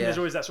you know what I mean? Yeah. There's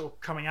always that sort of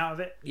coming out of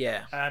it.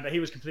 yeah. But he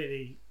was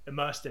completely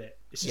immersed in it.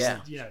 It's just, Yeah.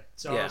 you know,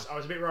 so Yeah. I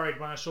was a bit worried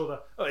when I saw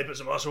they put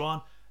some muscle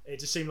on. It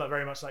just seemed like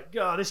very much like,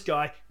 God, this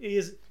guy, he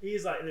is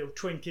like a little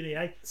twink, isn't he,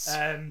 eh?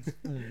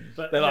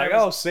 But They're no, like, it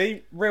oh, was-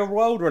 see, real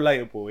world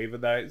relatable,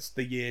 even though it's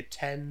the year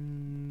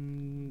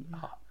 10,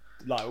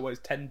 like what is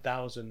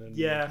 10,000 and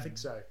yeah, I think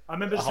so. I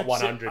remember, Uh,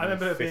 158 I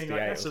remember being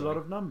like, or that's a lot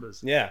something. of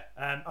numbers. yeah,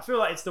 I feel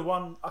like it's the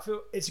one. I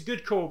feel it's a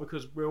good call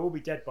because we'll all be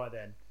dead by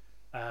then.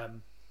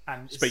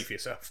 And it's- speak for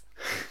yourself.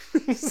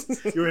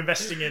 You're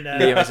investing in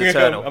Liam is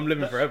eternal. I'm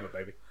living forever,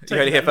 baby. You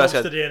heard it here first.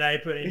 the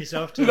DNA, putting it in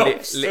yourself. To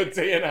Lobster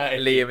DNA.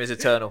 Liam is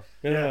eternal,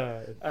 Yeah.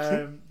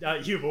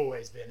 You've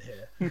always been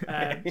here.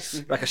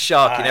 like a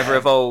shark. He never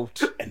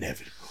evolved.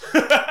 Inevitable.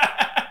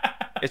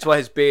 It's why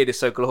his beard is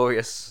so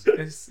glorious.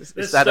 It's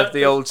There's that of so-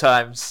 the old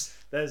times.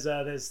 There's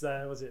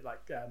was it like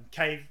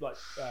cave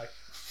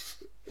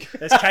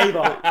there's cave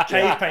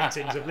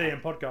paintings of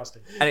Liam podcasting.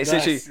 And it's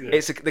Nice, literally, yeah.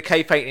 it's the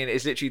cave painting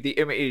is literally the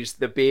image,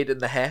 the beard and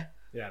the hair.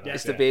 Yeah, Yeah.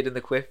 It's the beard and the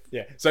quiff.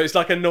 Yeah. So it's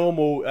like a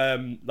normal,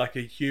 like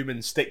a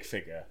human stick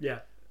figure. Yeah,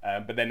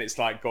 But then it's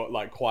like got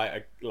like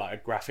quite a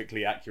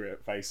graphically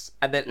accurate face,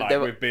 And then like there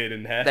were- with beard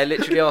and hair. There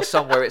literally are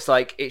some where it's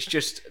like it's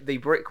just the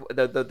brick,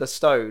 the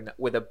stone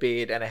with a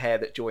beard and a hair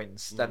that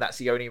joins. Then that's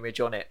the only image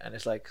on it, and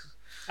it's like,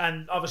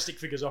 and other stick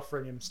figures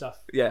offering him stuff.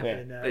 yeah, Yeah.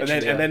 And, And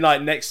then, yeah. and then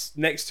like next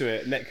to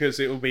it, because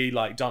it will be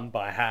like done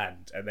by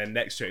hand, and then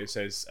next to it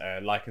says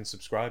like and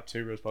subscribe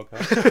to Reels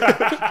Podcast.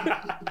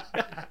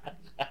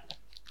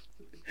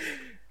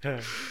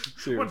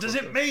 What does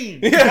it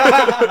mean?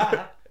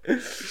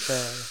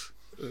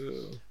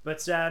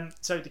 But so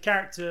the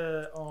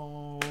character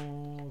of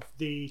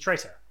the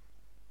traitor,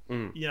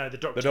 you know, the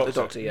doctor, The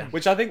Doctor, yeah.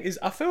 Which I think is,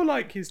 I feel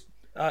like his.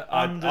 I was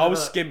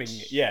Underdeveloped. skimming,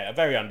 yeah,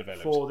 very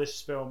underdeveloped. for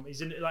this film.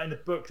 He's in like in the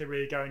book. They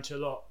really go into a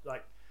lot.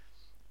 Like,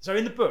 so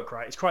in the book,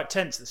 right, it's quite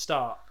tense at the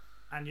start,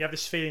 and you have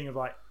this feeling of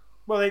like,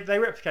 well, they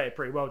replicate it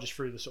pretty well just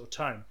through the sort of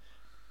tone,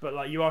 but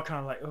like you are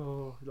kind of like,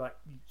 oh, like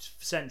you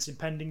sense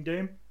impending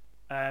doom.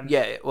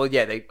 Yeah, well,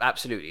 yeah, they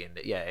absolutely in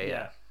it.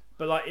 Yeah.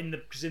 But like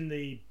because in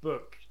the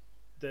book,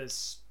 they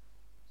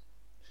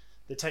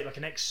take like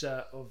an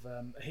excerpt of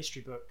a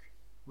history book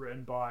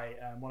written by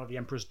one of the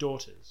Emperor's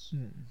daughters,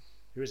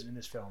 who isn't in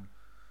this film,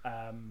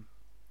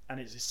 and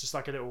it's just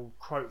like a little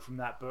quote from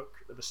that book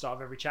at the start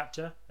of every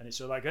chapter, and it's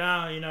sort of like,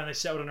 oh, you know, they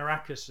settled on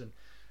Arrakis, and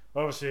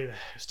obviously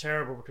it's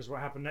terrible because what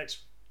happened next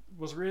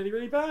was really,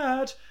 really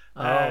bad.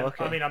 Oh,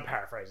 okay. I mean, I'm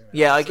paraphrasing that.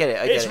 Yeah, I get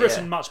it. It's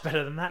written much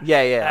better than that.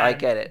 Yeah, I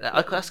get it.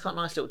 That's quite a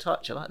nice little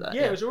touch. I like that.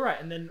 Yeah, it was all right.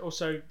 And then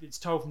also, it's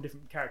told from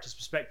different characters'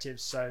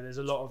 perspectives. So there's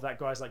a lot of that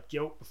guy's like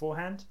guilt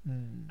beforehand,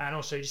 and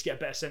also you just get a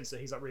better sense that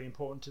he's like really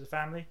important to the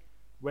family.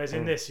 Whereas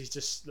in this, he's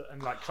just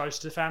like close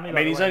to the family. I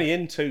mean, he's only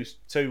in two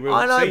real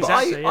I know, seasons.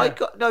 but Exactly, I yeah.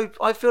 got no.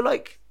 I feel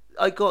like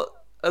I got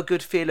a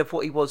good feel of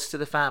what he was to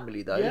the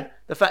family, though. Yeah.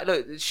 The fact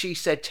that she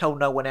said tell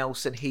no one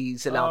else, and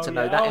he's allowed to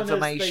know that and they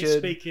information.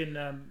 speak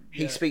in,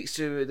 He speaks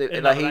to In like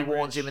another he language.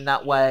 warns him in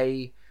that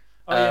way.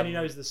 Oh, yeah, and he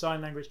knows the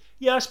sign language.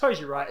 Yeah, I suppose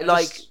you're right.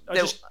 I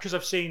just because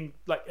I've seen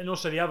like, and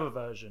also the other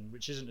version,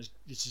 which isn't as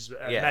this is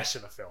a mess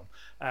of a film.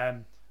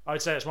 I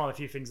would say it's one of the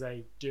few things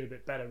they do a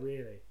bit better.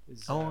 Really,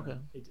 is, okay.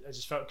 I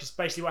just felt because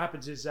basically what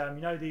happens is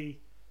you know the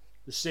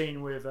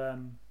scene with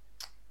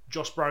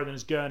Josh Brolin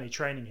as Gurney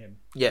training him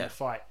in the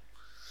fight.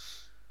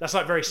 That's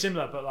like very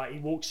similar, but like he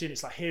walks in,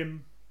 it's like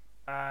him,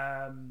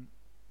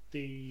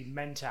 the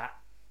Mentat,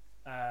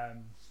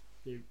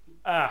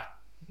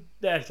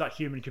 they're like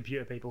human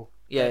computer people.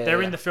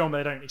 They're in the film.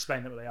 They don't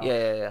explain what they are.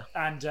 Yeah.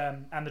 And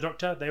the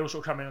Doctor, they all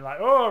sort of come in and like,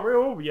 oh, we're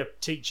all your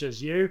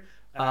teachers, you.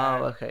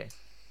 Okay.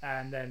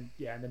 And then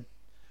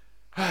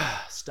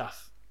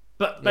stuff.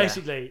 But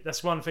basically,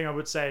 that's one thing I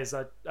would say is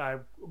that I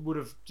would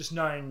have, just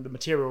knowing the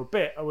material a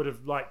bit, I would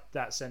have liked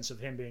that sense of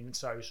him being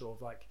so sort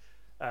of like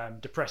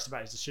depressed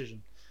about his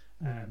decision.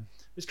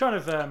 It's kind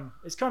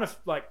of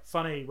like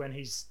funny when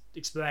he's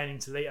explaining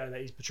to Leto that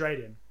he's betrayed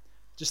him.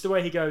 Just the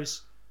way he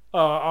goes, "Oh,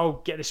 I'll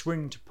get this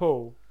ring to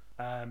Paul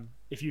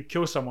if you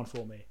kill someone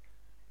for me,"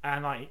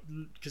 and like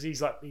because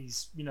he's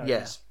he's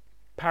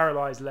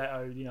paralyzed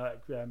Leto,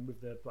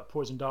 with the like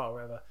poison dart or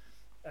whatever.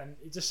 And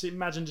just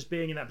imagine just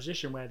being in that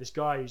position where this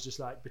guy who's just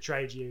like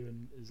betrayed you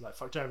and is like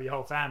fucked over your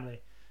whole family,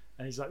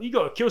 and he's like, "You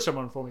got to kill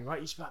someone for me, right?"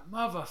 He's like,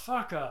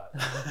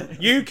 "Motherfucker,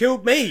 You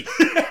killed me."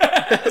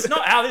 that's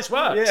not how this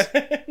works."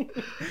 Yeah.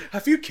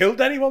 Have you killed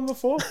anyone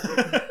before?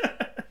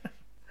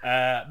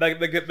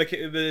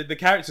 The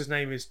character's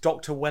name is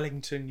Dr.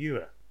 Wellington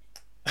Ewer.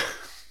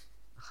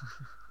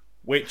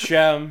 Which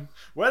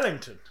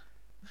Wellington.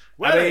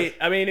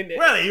 I mean,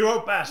 Welly, you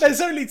old bastard.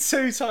 there's only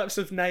two types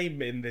of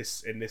name in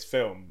this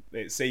film.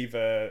 It's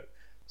either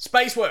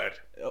space word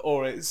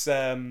or it's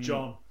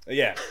John.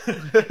 Yeah,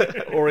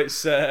 or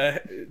it's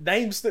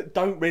names that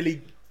don't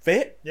really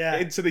fit Yeah.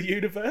 into the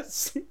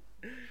universe.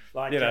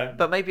 Like, you know.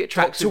 But maybe it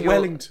tracks Dr. with your,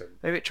 Wellington.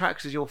 maybe it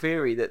tracks with your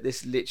theory that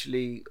this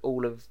literally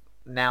all of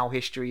now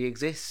history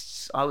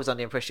exists. I was under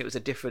the impression it was a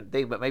different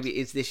thing, but maybe it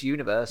is this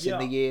universe in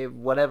the year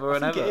whatever I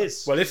and think ever. it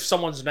is. Well, if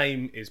someone's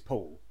name is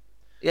Paul,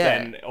 Yeah.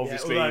 then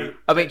obviously although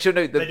I mean, you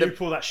know, they do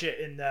pull that shit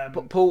in.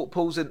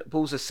 Paul's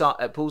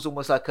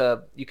almost like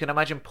a. You can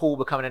imagine Paul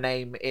becoming a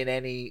name in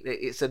any.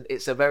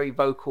 It's a very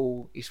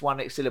vocal. It's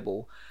one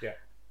syllable. Yeah.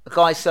 The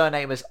guy's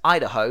surname is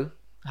Idaho.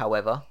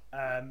 However,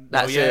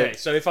 that's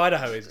so if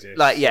Idaho exists,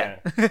 like yeah,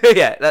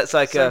 that's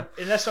like so,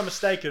 unless I'm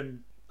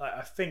mistaken, like,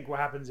 I think what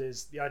happens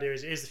is the idea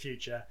is it is the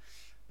future,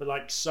 but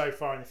like so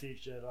far in the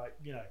future, like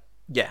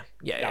yeah.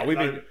 We've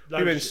Load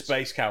been of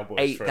space cowboys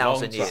 8,000 for a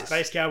long years. time.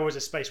 space cowboys are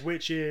space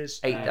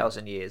witches.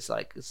 8,000 years.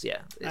 Like it's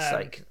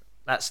like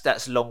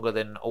that's longer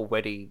than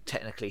already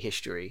technically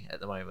history at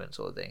the moment,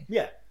 sort of thing.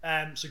 Yeah.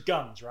 So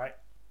guns, right?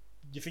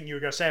 Do you think you were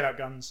going to say about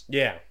guns?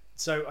 Yeah.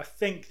 So I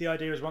think the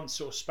idea is once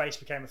sort of space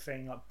became a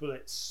thing, like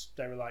bullets,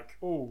 they were like,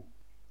 oh,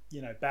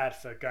 bad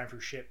for going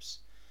through ships.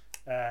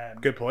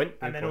 Good point.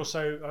 And then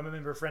also, I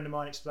remember a friend of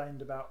mine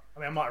explained about,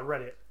 I might have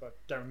read it, but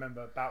don't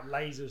remember, about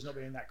lasers not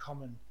being that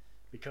common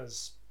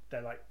because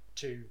they're like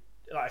too,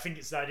 I think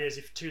it's the idea is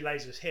if two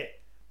lasers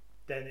hit,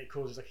 then it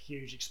causes like a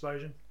huge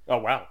explosion. Oh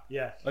wow.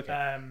 Yeah. Okay.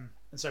 And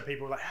so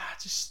people were like,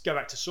 just go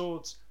back to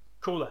swords.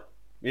 Cooler.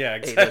 Yeah,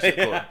 It exactly. is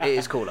cooler. It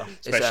is cooler.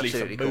 It's Especially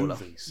absolutely for cooler.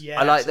 movies. Yeah.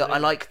 I like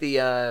absolutely.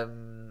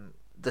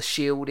 the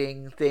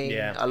shielding thing.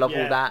 Yeah. I love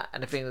Yeah. all that,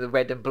 and the thing with the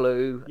red and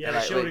blue. Yeah, and the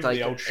like, shielding, it's like,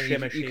 the old and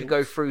shimmer you can shield.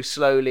 go through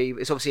slowly.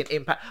 It's obviously an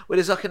impact. Well,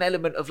 there's like an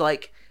element of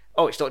like,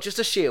 oh, it's not just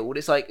a shield.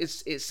 It's like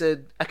it's a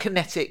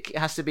kinetic. It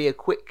has to be a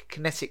quick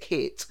kinetic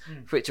hit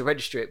for it to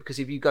register it. Because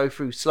if you go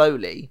through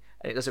slowly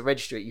and it doesn't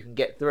register it, you can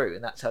get through,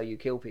 and that's how you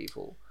kill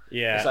people.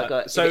 Yeah. It's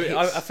like So if it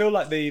hits- I feel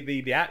like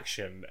the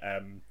action,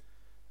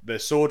 the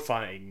sword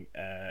fighting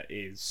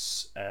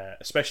is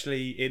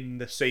especially in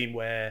the scene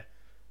where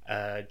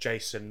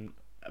Jason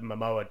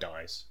Momoa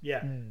dies.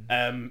 Yeah.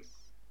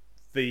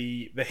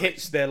 The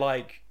hits, they're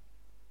like,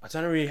 I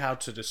don't know really how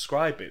to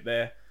describe it.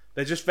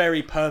 They're just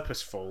very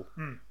purposeful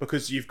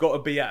because you've got to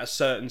be at a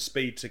certain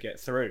speed to get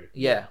through.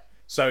 Yeah.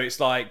 So it's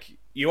like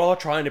you are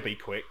trying to be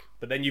quick,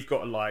 but then you've got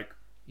to like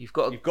You've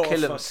got to You've got to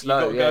kill them fuck-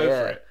 slow. you've got to Yeah, go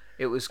yeah. for it.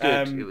 It was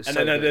good. It was and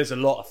so then good. there's a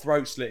lot of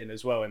throat slitting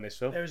as well in this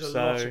film. There was a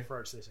so, lot of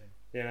throat slitting.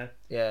 you know,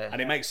 Yeah. and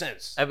it makes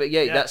sense. And, but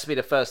Yeah. that's be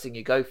the first thing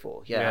you go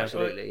for. Yeah, Yeah.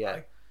 absolutely. Yeah.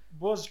 I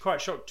was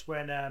quite shocked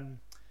when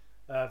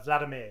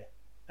Vladimir,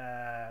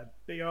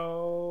 big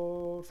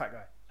old fat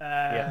guy,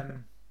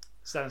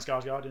 Stellan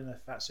Skarsgård in the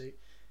fat suit,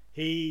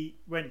 he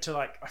went to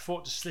like, I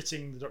thought, just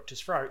slitting the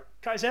Doctor's throat,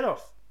 cut his head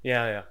off.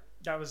 Yeah, yeah.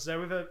 That was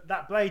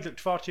that blade looked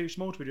far too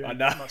small to be doing I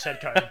know. that much head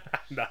cutting.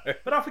 No.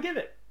 But I'll forgive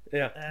it.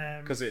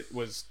 Yeah. Because it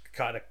was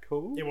kind of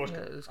cool. It was Yeah,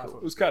 cool. it was I cool. thought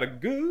It was kind of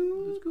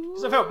good.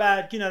 Because I felt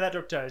bad. That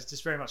Doctor is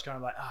just very much kind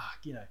of like,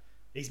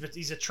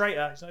 he's a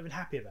traitor. He's not even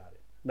happy about it.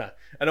 No.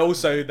 And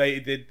also they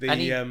did And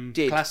he the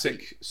did.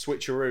 classic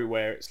switcheroo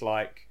where it's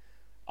like,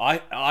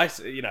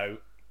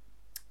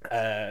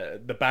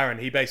 the Baron,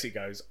 he basically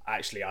goes,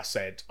 actually, I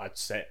said I'd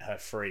set her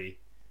free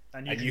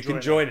and you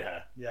can join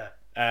her. Yeah.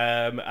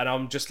 And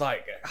I'm just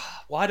like,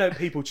 why don't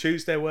people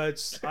choose their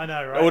words? I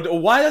know, right? Or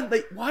why don't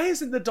they? Why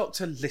isn't the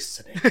Doctor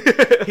listening?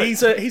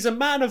 he's a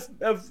man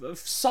of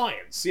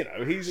science.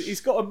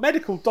 He's got a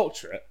medical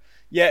doctorate.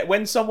 Yet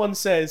when someone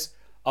says,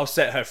 "I'll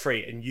set her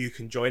free and you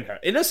can join her,"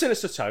 in a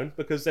sinister tone,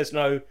 because there's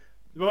no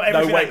Well,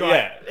 everything, way- that guy,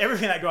 yeah.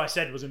 everything that guy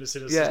said was in the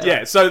sinister. Yeah. stuff.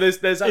 yeah. So there's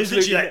It was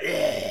absolutely literally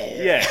like,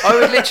 yeah.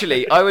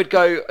 I would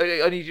go,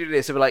 I need you to do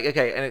this. I'd be like,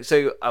 okay, and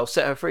so I'll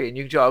set her free and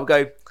you can join. I would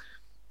go,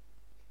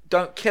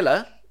 don't kill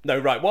her. No,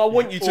 right. What I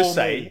want you to Or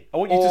say, me. I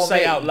want you to Or say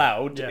me. out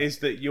loud Yeah. is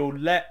that you'll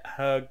let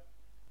her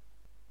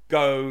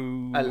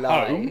go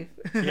Alive. home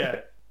yeah,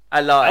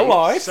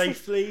 alive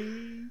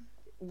safely,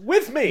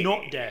 with me,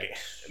 not dead,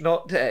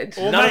 Not dead.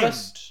 or None of maimed.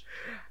 us-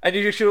 And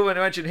you just sure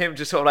imagine him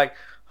just sort of like,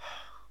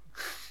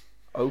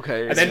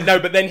 okay. And then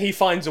but then he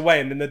finds a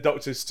way, and then the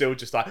Doctor's still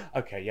just like,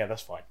 okay, yeah,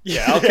 that's fine.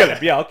 Yeah, I'll kill him.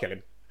 Yeah, I'll kill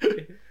him.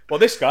 Well,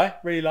 this guy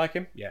really like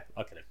him. Yeah,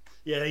 I'll kill him.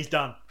 Yeah, he's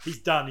done. He's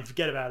done. You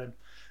forget about him.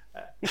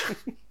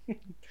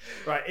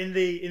 Right, in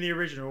the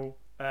original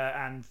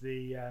and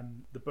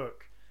the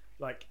book,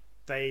 like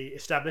they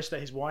established that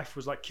his wife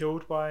was like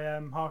killed by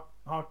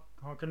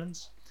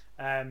Harkonnens,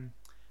 and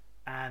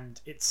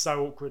it's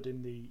so awkward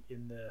in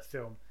the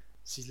film.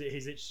 He's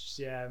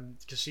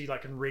because she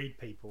like can read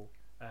people.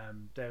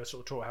 They were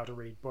sort of taught how to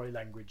read body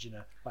language in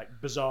a like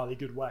bizarrely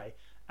good way,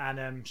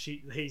 and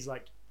he's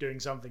like doing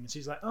something, and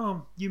she's like,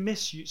 "Oh, you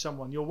miss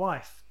someone, your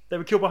wife. They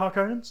were killed by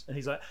Harkonnens," and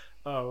he's like,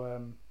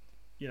 "Oh,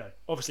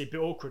 obviously a bit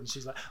awkward." And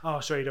she's like, "Oh,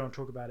 sorry, you don't want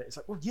to talk about it." It's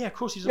like, well, yeah, of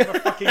course he's not going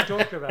to fucking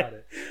talk about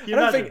it. Can you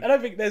imagine? I don't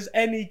think there's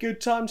any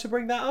good time to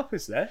bring that up,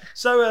 is there?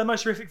 So the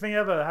most horrific thing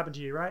ever happened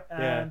to you, right?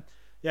 Yeah.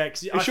 Yeah.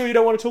 Cause You sure you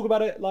don't want to talk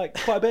about it like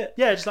quite a bit?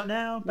 Yeah, just like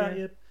now about Yeah.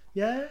 your.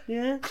 Yeah.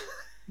 Yeah.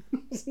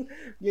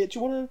 Yeah. Do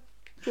you want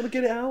to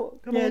get it out?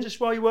 Come Yeah, on. just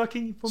while you're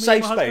working for me.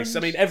 Safe and my space.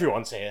 husband. I mean,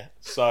 everyone's here,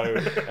 so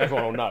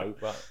everyone will know.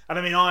 But And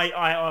I mean,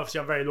 I obviously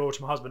I'm very loyal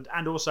to my husband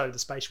and also the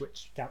Space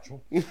Witch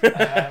Council.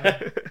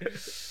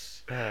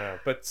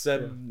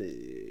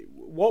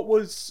 what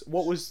was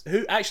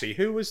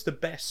who was the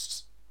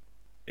best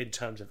in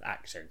terms of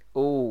acting?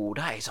 Oh,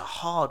 that is a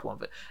hard one.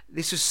 But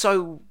this was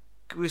so.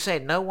 We were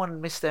saying no one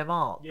missed their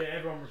mark. Yeah,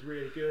 everyone was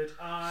really good.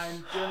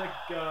 I'm gonna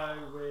go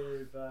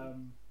with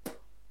I'm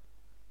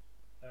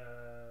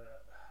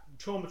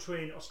torn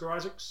between Oscar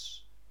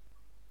Isaacs.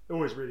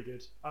 Always really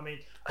good. I mean,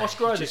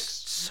 Oscar He's Isaacs.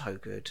 just so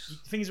good.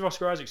 The thing is with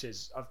Oscar Isaacs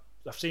is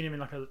I've seen him in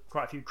like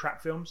quite a few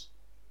crap films,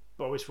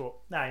 but I always thought,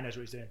 nah, he knows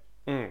what he's doing.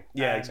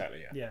 Yeah, Um, exactly.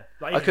 Yeah. Yeah.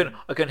 Like I even-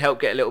 couldn't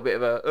help get a little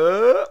bit of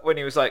a when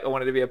he was like, I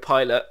wanted to be a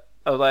pilot.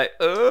 I was like,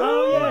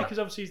 Oh yeah, because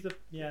obviously he's the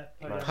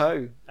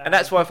Poe, and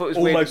that's why I thought it was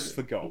Almost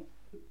weird. forgot.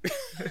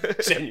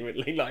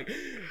 Genuinely, like,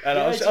 and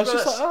Yeah, I was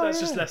just like, oh,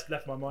 that's yeah. just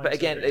left my mind. But so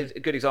again, really. it's a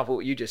good example of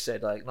what you just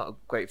said. Like, not a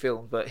great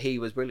film, but he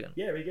was brilliant.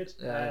 Yeah, really good.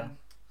 Yeah.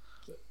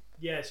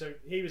 Yeah, so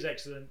he was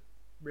excellent.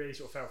 Really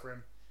sort of fell for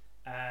him.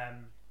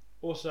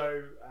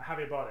 Also,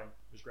 Javier Bardem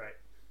was great.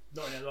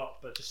 Not in a lot,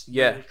 but just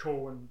Yeah. really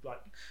cool and like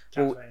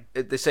Well,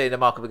 captivating. they say the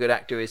mark of a good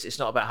actor is it's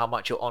not about how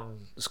much you're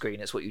on the screen;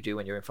 it's what you do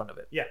when you're in front of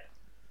it. Yeah.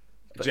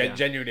 But, yeah.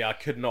 Genuinely, I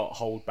could not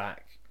hold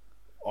back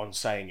on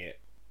saying it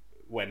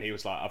when he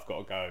was like, "I've got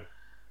to go."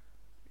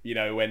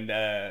 When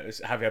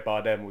Javier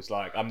Bardem was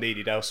like, "I'm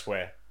needed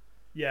elsewhere,"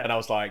 Yeah. and I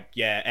was like,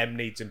 "Yeah, M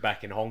needs him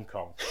back in Hong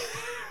Kong."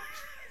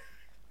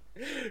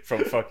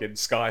 From fucking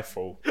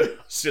Skyfall,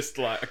 it's just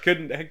like I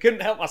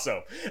couldn't help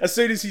myself. As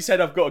soon as he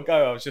said I've got to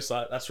go, I was just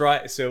like, "That's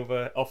right,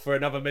 Silver. Off for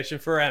another mission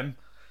for M."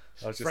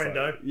 I was just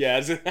Friendo. like,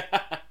 "Yeah."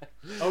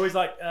 I always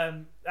like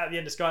at the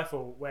end of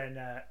Skyfall when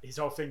his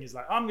whole thing is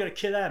like, I'm gonna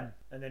kill M,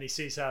 and then he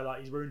sees how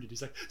like he's wounded.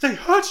 He's like, they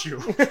hurt you.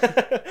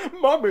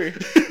 Mummy.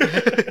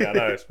 Yeah, I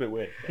know, it's a bit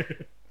weird.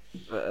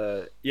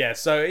 But, Yeah,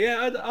 so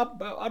yeah,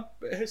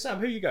 Sam,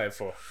 who are you going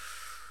for?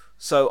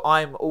 so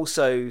I'm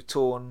also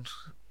torn.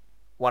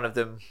 One of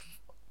them,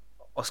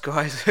 Oscar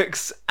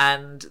Isaacs,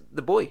 and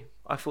the boy.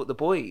 I thought the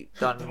boy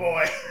done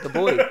The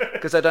boy.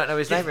 because I don't know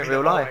his name in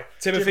real life.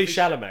 Timothy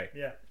Chalamet.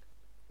 Yeah.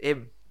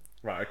 Him,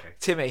 Right, okay.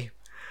 Timmy,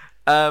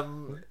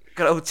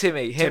 good old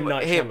Timmy. Tim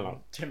Night him. Shyamalan.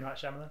 Tim Night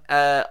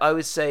Shyamalan. I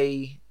would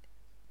say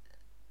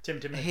Tim.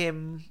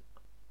 him.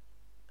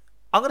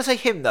 I'm gonna say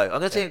him though. I'm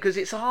gonna say him because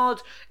it's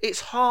hard.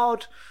 It's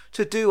hard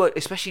to do,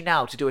 especially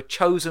now, to do a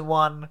chosen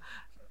one,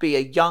 be a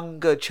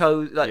younger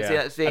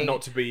Yeah. thing. And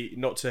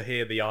not to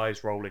hear the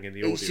eyes rolling in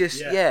the audience. It's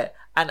just Yeah.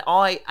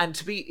 and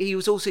to be he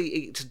was also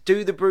to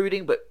do the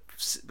brooding but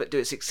do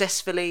it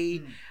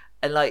successfully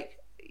and like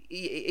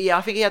yeah,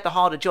 I think he had the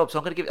harder job, so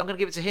I'm gonna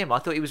give it to him. I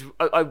thought he was.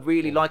 I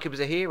really like him as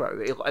a hero.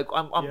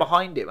 I'm Yeah.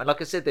 behind him, and like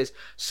I said, there's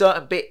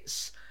certain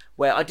bits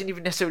where I didn't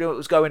even necessarily know what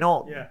was going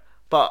on. Yeah.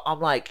 But I'm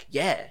like,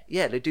 yeah,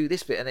 they do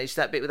this bit, and it's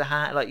that bit with the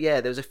hand. Like, yeah,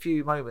 there was a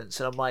few moments,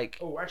 and I'm like,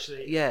 Oh,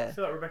 actually, Yeah. I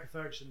feel like Rebecca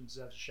Ferguson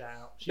deserves a shout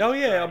out. She Oh was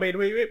yeah, I great. mean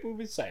we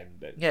were saying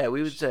that. yeah,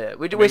 we would say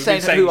we've we're been saying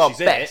saying who our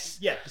she's in it.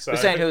 best. Yeah. So, We're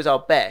saying who was our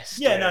best.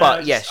 Yeah, no, but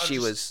no, yes, I she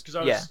just- was. 'cause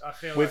I Yeah, I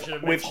feel With- I should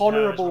have with mentioned her as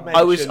honourable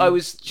well. mention. I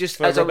was just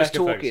for as I was Rebecca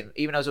talking, Ferguson.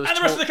 even as I was And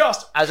the rest of the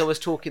cast. as I was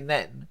talking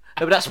then.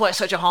 No, but that's why it's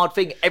such a hard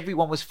thing.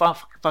 Everyone was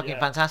fucking Yeah.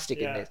 fantastic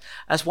in Yeah. this.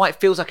 That's why it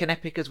feels like an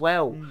epic as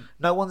well.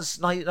 No one's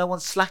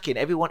slacking.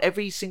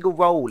 Every single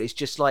role is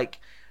just like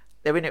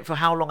they're in it for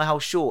how long or how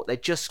short. They're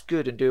just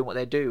good and doing what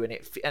they do, and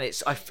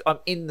I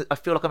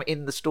feel like I'm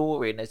in the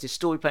story, and there's this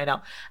story playing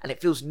out, and it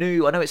feels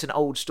new. I know it's an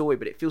old story,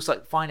 but it feels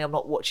like finally I'm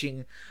not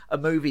watching a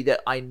movie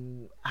that I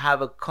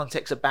have a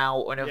context about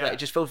or anything. Yeah. Like that. It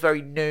just feels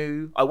very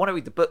new. I want to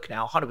read the book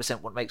now.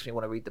 100% what makes me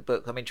want to read the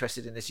book. I'm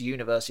interested in this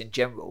universe in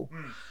general,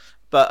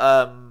 but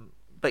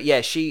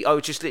yeah, I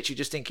was just literally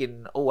just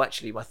thinking, oh,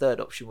 actually, my third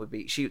option would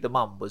be the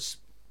mum was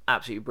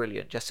absolutely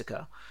brilliant,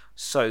 Jessica,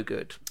 so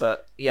good.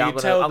 But yeah, I'm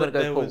gonna go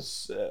there Paul.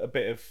 was a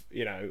bit of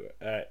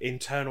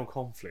internal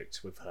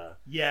conflict with her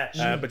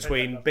Yeah.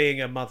 between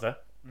being a mother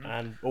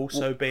and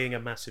also being a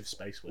massive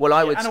space wizard. Well,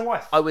 I Yeah, would, and a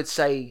wife. I would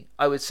say,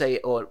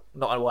 or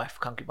not a wife,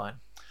 concubine.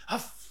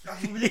 I've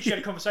literally had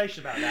a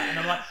conversation about that, and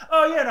I'm like,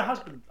 oh yeah, and her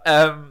husband.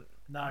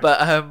 No,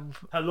 But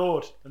her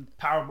lord and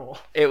paramour.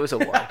 it was a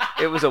wife.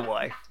 It was a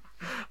wife.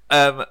 He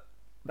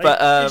But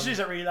just does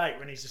it really late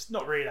when he's just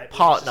not really late. but he's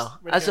partner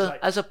just- when he goes like-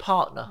 as a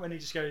partner. when he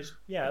just goes,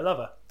 yeah, I love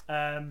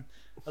her,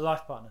 a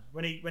life partner.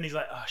 When he's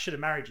like, oh, I should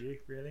have married you,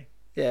 really.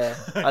 Yeah,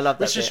 I love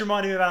that. Which just bit.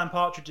 reminded me of Alan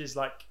Partridge's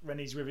like when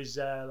he's with his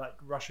like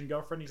Russian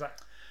girlfriend. He's like,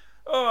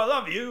 oh, I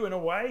love you in a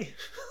way.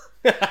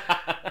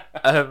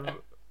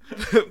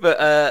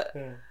 But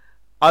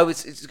I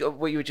was it's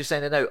what you were just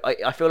saying. The note.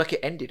 I feel like it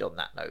ended on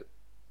that note.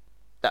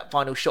 That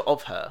final shot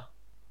of her.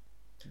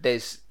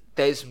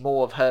 There's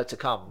more of her to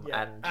come,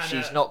 Yeah, and and,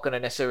 she's not going to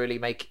necessarily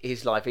make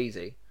his life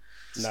easy.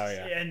 No,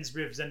 yeah. It ends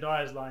with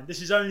Zendaya's line,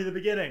 "This is only the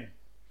beginning,"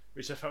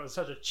 which I felt was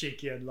such a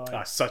cheeky line.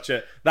 That's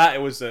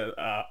that was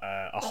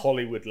a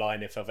Hollywood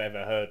line if I've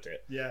ever heard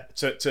it. Yeah.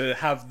 To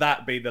have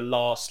that be the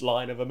last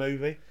line of a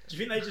movie. Do you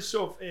think they just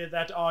sort of they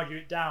had to argue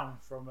it down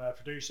from a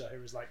producer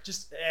who was like,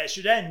 just it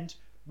should end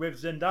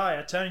with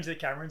Zendaya turning to the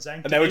camera and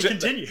saying, And they were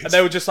continue. and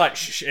they were just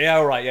like, yeah,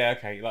 all right, yeah,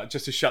 okay, like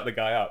just to shut the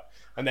guy up.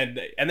 And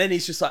then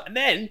he's just like, and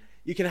then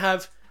you can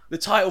have the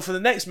title for the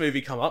next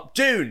movie come up,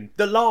 Dune,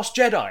 The Last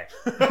Jedi.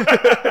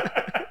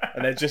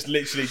 And they're just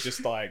literally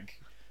just like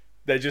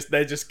they're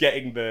just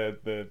getting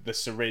the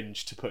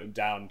syringe to put him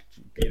down,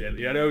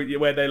 you know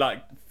where they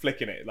like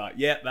flicking it like,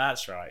 yeah,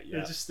 that's right,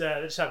 yeah, They just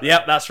have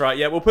yep, that's right,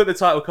 yeah, we'll put the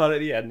title card at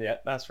the end, yeah,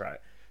 that's right,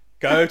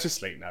 go to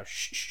sleep now.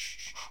 Shh.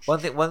 One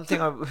thing one of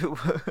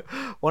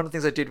the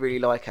things I did really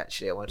like,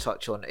 actually, I want to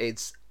touch on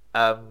is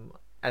and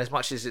as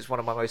much as it's one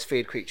of my most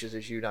feared creatures,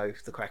 as you know,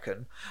 the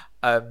Kraken,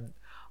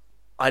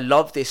 I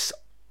love this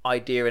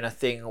idea in a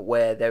thing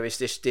where there is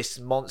this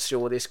monster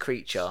or this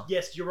creature.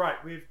 Yes, you're right.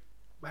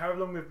 However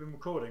long we've been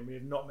recording, we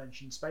have not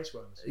mentioned space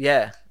worms.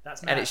 Yeah,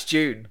 That's mad. and it's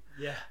June.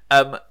 Yeah.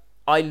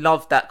 I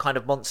love that kind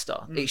of monster.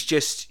 It's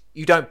just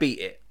you don't beat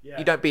it. Yeah.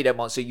 You don't beat that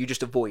monster. You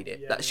just avoid it.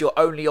 Yeah, That's yeah. your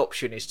only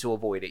option, is to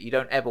avoid it. You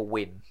don't ever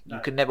win. No.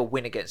 You can never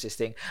win against this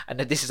thing. And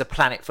this is a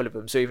planet full of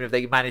them. So even if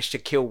they manage to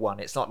kill one,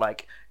 it's not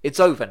like it's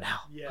over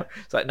now. Yeah.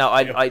 It's like no,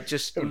 I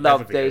just It'll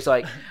love. never be There's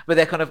over. like, but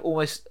they're kind of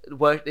almost.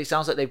 It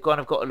sounds like they've kind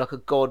of got like a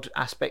god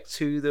aspect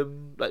to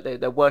them. Like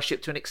they're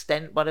worshipped to an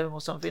extent by them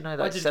or something. Like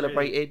I didn't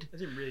celebrated. I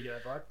didn't really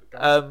get that vibe. But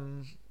go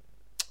on.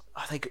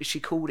 I think she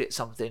called it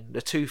something.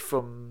 The tooth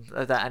from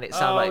that, and it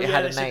sounded like it yeah,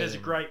 had they a said name. There's a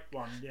great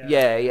one.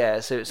 Yeah. Yeah.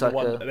 So it's like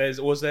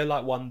Was there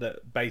like one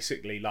that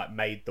basically like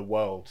made the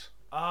world?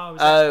 Oh,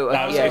 Oh,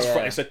 No, yeah,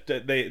 it's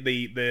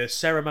the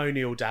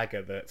ceremonial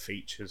dagger that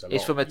features a lot.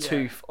 it's from a Yeah.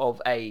 tooth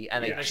of a,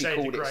 and Yeah, they she say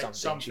called the it great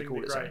something. She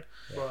called the it something.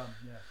 great worm,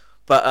 yeah.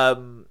 But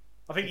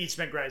I think he'd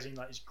spent great as in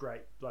like his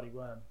great bloody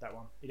worm. That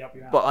one, he'd help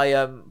you out.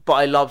 but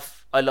I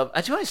love. And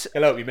to be honest,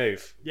 It'll help you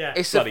move. yeah,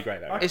 it's Bloody the,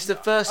 great though. It's the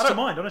first. I don't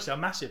mind. Honestly, I'm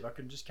massive. I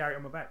can just carry it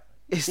on my back.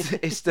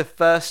 It's the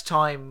first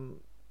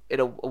time in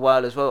a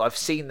while as well I've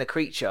seen the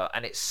creature,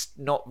 and it's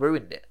not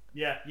ruined it.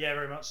 Yeah,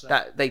 very much so.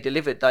 That they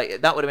delivered.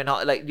 Like that would have been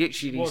hard, like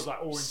literally It was,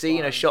 like, all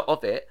seeing a inspiring. shot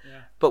of it. Yeah.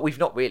 But we've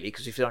not really,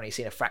 because we've only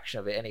seen a fraction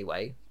of it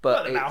anyway.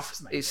 Well, But the mouth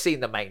is it's seen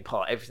the main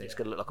part. Everything's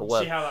gonna look like a You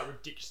worm. see how like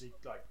ridiculously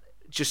like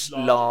Just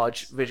large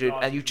large, it is. rigid,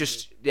 Large and you and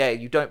just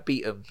you don't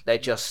beat them. They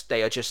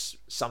are just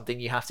something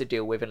you have to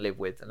deal with and live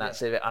with, and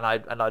that's it. And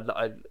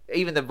I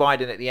even the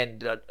riding at the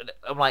end,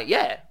 I'm like,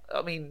 yeah.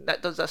 I mean,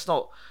 that's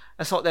not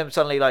them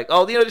suddenly like,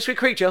 oh, this big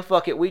creature,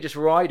 fuck it, we just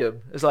ride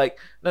them. It's like,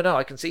 no,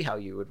 I can see how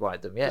you would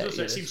ride them. Yeah,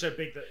 Also, it seems so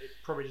big that it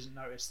probably doesn't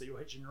notice that you're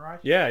hitching a ride.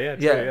 Yeah,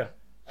 true, Yeah.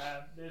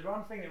 There's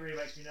one thing that really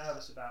makes me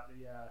nervous about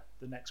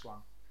the next one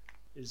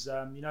is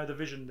the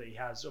vision that he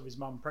has of his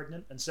mum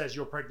pregnant and says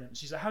you're pregnant, and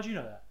she's like, how do you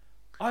know that?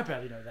 I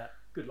barely know that.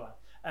 Good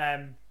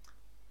line.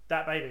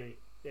 That baby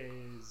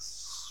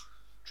is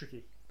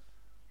tricky.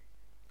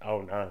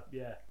 Oh no.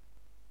 Yeah.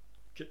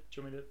 Do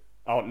you want me to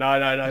Oh no,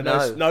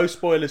 No. no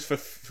spoilers for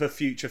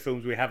future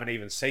films we haven't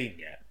even seen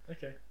yet.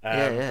 Okay.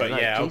 But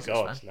like, yeah, Jesus, oh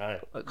god, man. no.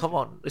 Like, come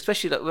on,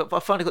 especially like, I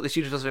finally got this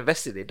universe I've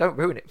invested in. Don't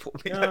ruin it for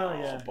me. Oh,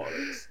 yeah.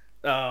 Bollocks.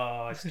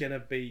 Oh, it's gonna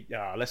be.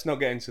 Let's not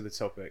get into the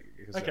topic.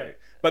 Because, Okay.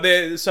 But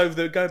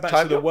going back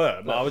Time to the drop?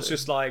 worm, No, I was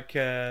just like,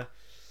 we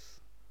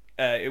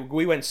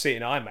went to see it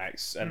in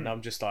IMAX, and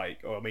I'm just like,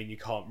 oh, I mean, you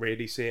can't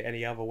really see it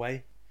any other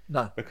way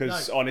No.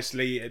 because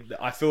honestly,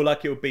 I feel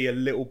like it would be a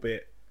little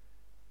bit,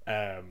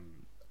 maybe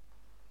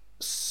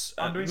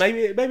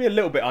a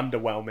little bit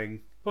underwhelming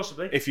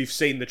Possibly. if you've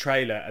seen the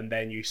trailer and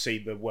then you see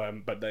the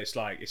worm, but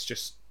it's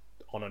just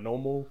on a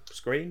normal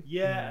screen.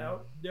 Yeah,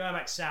 the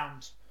IMAX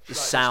sound. The like,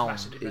 sound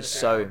massively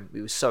is benefited.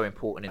 it was so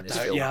important in this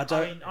film. Yeah, I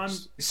don't. I mean,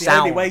 it's the Sound.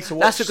 only way to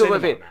watch That's a good way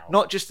of cinema it. now.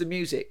 Not just the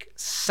music.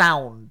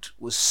 Sound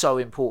was so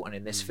important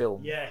in this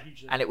film. Yeah,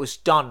 hugely. And it was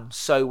done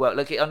so well.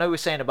 Like, I know we're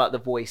saying about the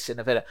voice and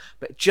the villa,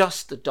 but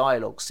just the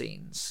dialogue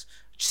scenes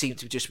seemed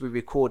to just be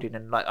recorded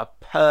in like a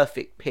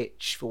perfect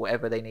pitch for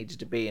whatever they needed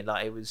to be. And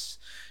like it was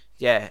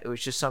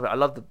just something. I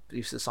love the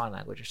use of the sign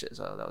language and shit.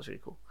 So that was really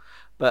cool.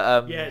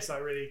 But yeah, it's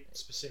like really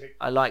specific.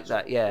 I like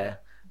that. Yeah,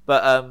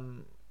 but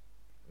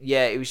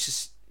yeah, it was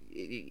just.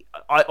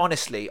 I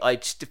honestly, I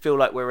just feel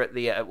like we're at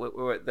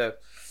the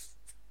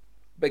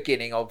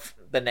beginning of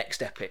the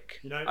next epic.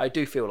 You know, I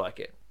do feel like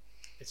it.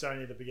 It's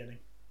only the beginning.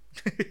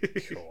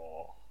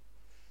 Sure.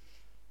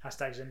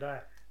 Hashtag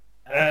Zendaya.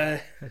 Uh,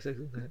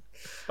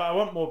 But I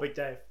want more Big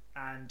Dave,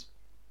 and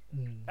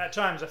at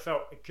times I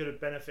felt it could have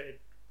benefited,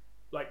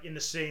 like in the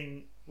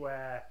scene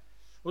where,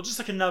 well, just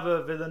like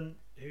another villain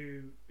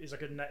who is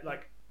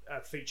like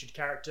a featured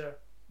character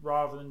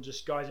rather than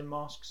just guys in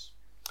masks.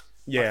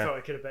 I yeah. felt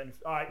it could have been.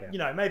 You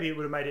know, maybe it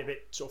would have made it a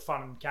bit sort of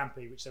fun and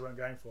campy, which they weren't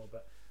going for.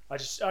 But I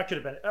could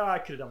have been. I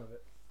could have done with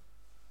it.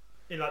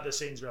 In like the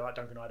scenes where like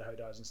Duncan Idaho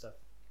dies and stuff.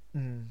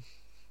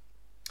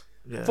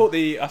 Yeah.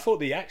 I thought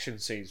the action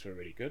scenes were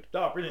really good,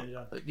 Oh, brilliantly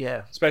done.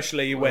 Yeah.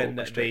 especially when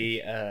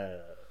orchestrated.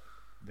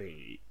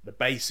 the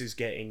base is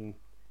getting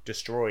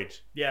destroyed.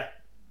 Yeah,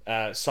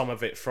 Some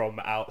of it from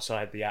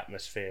outside the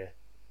atmosphere.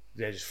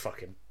 They're just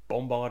fucking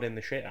bombarding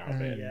the shit out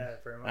of it. yeah,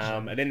 very much.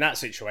 And in that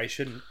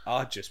situation,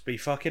 I'd just be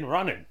fucking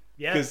running.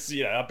 Yeah. Because,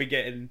 I'd be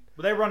getting...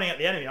 But they're running at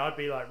the enemy. I'd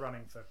be like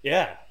running for.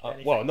 Yeah.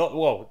 Anything.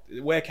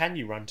 Where can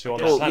you run to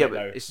on Oh the yeah, planet, but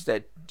though? it's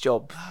their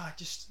job. I'm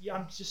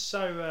just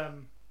so.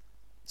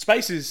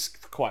 Space is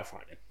quite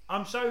frightening.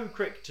 I'm so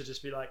quick to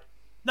just be like,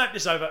 nope,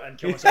 it's over, and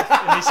kill myself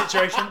in these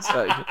situations.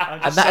 I'm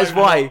And just that so is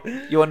why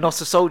you are not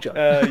a soldier.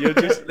 You're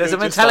just, There's a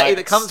you're just mentality like-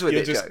 that comes with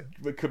you're it, just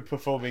Joe.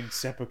 performing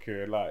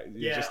seppuku, like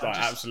you're Yeah, just I'm like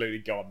just- absolutely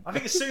gone. I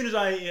think as soon as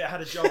I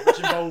had a job which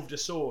involved a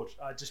sword,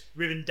 I just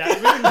within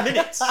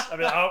minutes, I'd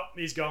be like, oh,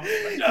 he's gone.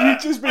 Like, You'd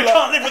just be I like-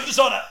 can't live with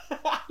dishonour.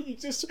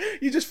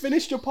 you just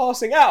finished your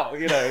passing out.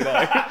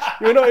 Like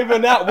you're not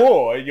even at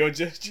war. You're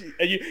just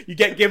you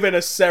get given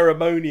a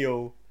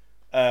ceremonial,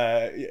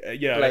 a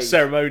Blade.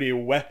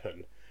 ceremonial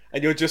weapon.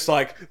 And you're just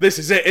like, this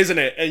is it, isn't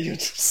it? And you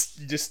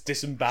just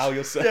disembowel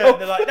yourself. Yeah, and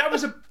they're like, that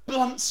was a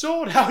blunt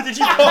sword. How did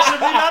you possibly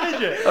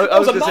manage it? I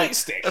was a gonna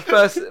say,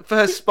 nightstick.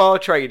 first spar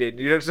training.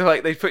 You know, so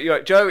like they put you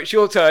like, Joe, it's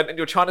your turn, and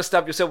you're trying to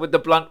stab yourself with the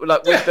blunt,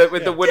 like with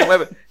the wooden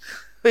weapon.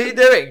 What are you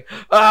doing?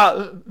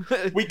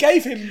 We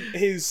gave him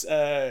his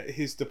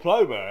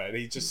diploma, and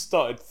he just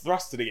started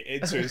thrusting it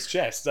into his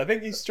chest. I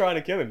think he's trying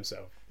to kill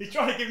himself. He's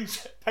trying to give him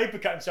paper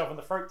cut himself on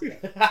the throat.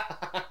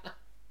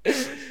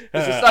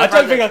 I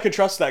don't think I could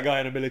trust that guy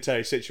in a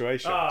military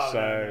situation. Oh,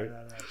 so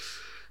no.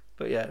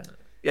 But yeah,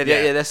 Yeah.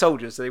 they're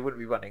soldiers, so they wouldn't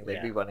be running. They'd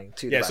Yeah. be running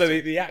to. yeah, the so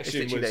battle. the It's action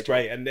literally was their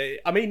great,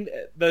 and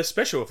the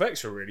special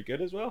effects were really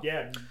good as well.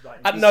 Yeah, like,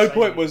 At no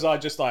point was I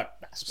just like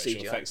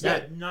special CGI. effects.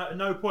 Yeah,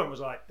 no point was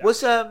like that.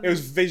 Was It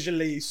was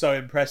visually so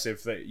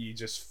impressive that you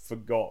just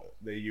forgot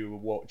that you were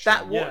watching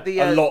that what Yeah. the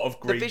a lot of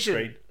the green vision,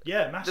 screen.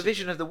 yeah, the massive.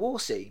 vision of the war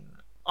scene?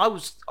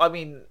 I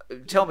mean,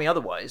 tell me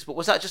otherwise. But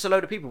was that just a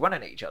load of people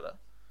running at each other?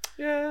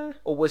 Yeah.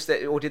 Or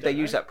did they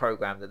use that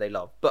program that they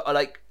love? But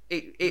like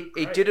it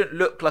great. didn't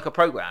look like a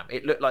program.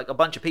 It looked like a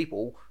bunch of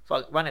people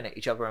like running at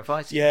each other and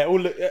fighting. Yeah, well,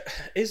 look,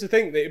 here's the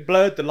thing: it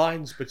blurred the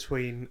lines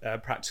between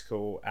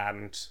practical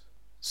and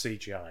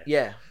CGI.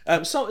 Yeah.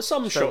 Some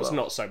shots well.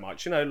 not so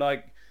much.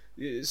 Like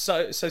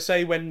so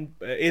say when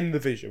in the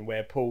vision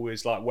where Paul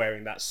is like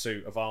wearing that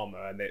suit of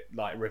armor and it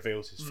like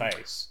reveals his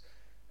face.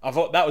 I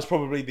thought that was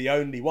probably the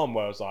only one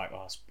where I was like,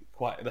 oh,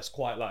 that's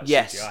quite like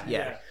Yes.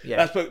 CGI.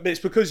 Yeah. It's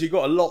because you've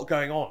got a lot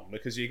going on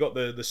because you got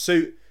the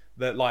suit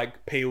that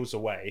like peels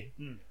away.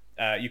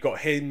 You've got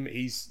him.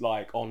 He's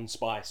like on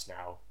Spice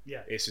now.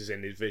 Yeah. This is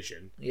in his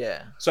vision.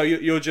 Yeah. So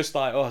you're just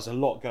like, oh, there's a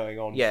lot going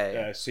on.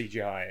 Yeah.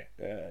 CGI,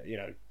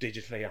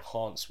 digitally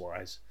enhanced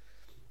wise.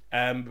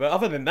 But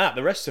other than that,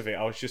 the rest of it,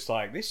 I was just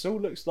like, this all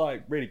looks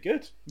like really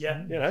good.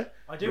 Yeah.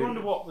 I do Really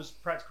wonder good. what was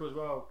practical as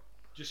well,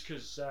 just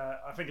because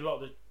I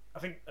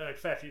think a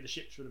fair few of the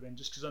ships would have been,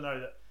 just because I know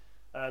that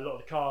a lot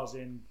of the cars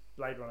in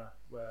Blade Runner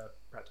were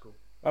practical.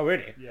 Oh,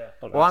 really? Yeah.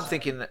 Oh, Well, I'm nice.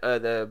 thinking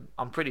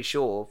I'm pretty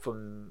sure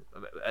from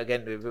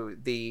again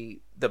the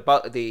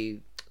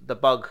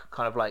bug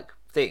kind of like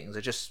things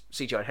are just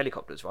CGI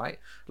helicopters, right?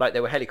 Like they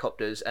were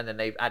helicopters, and then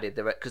they've added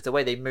because the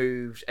way they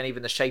moved and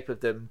even the shape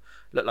of them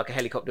looked like a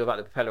helicopter without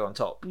the propeller on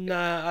top.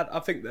 Nah, I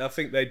think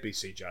they'd be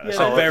CGI. It's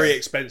Yeah, very okay.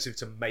 expensive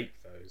to make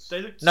those.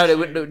 They looked No, they too-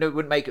 wouldn't. No,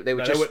 wouldn't make it. They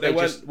would No, just. they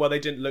weren't. Just, Well, they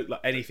didn't look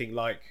like anything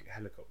like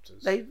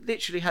helicopters. they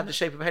literally had the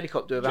shape of a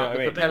helicopter without Do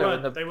the you know what I mean? propeller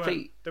and the they weren't,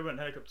 feet. They weren't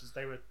helicopters.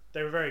 They were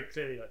very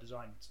clearly like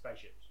designed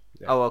spaceships.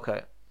 Yeah. Oh,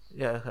 okay.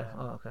 Yeah. Okay. Yeah.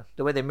 Oh, okay.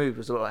 The way they moved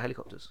was a lot like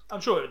helicopters.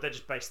 I'm sure they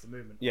just based the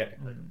movement. Yeah. On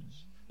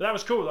helicopters. But that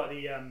was cool. Like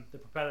the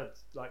propeller,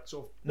 like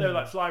sort of, they were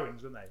like fly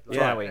wings, weren't they? Like,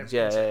 Fly Yeah. wings.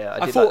 Yeah, yeah, yeah.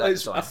 I did thought like that it was.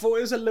 design. I thought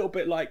it was a little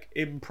bit like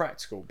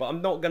impractical, but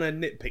I'm not gonna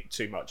nitpick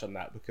too much on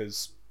that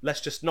because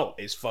let's just not.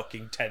 It's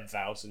fucking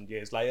 10,000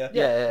 years later.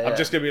 Yeah, yeah, I'm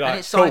just gonna be And like,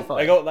 it's cool. sci-fi.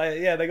 They got.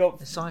 They got.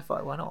 It's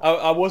sci-fi. Why not?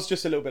 I was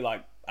just a little bit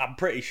like, I'm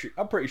pretty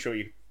sure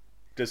you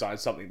designed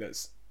something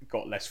that's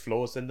got less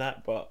flaws than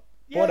that, but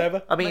Yeah.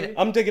 whatever. I mean,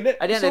 I'm digging it.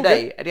 At the It's end of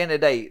all the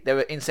day, there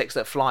were insects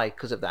that fly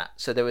because of that.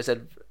 So there was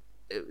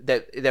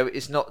there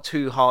it's not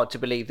too hard to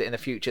believe that in the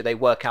future they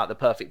work out the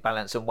perfect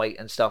balance and weight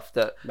and stuff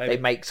that Maybe.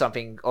 they make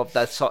something of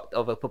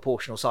of a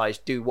proportional size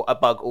do what a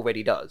bug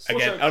already does.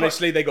 Again, Also,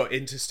 honestly, they got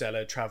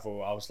interstellar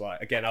travel. I was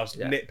like, again, I was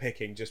Yeah.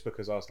 nitpicking just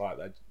because I was like,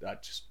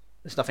 that just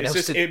There's nothing it's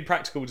else just to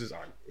impractical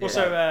design.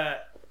 Also,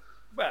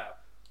 well,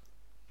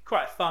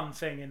 quite a fun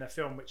thing in the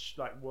film, which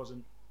like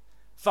wasn't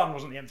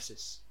the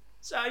emphasis.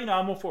 So I'm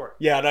all for it.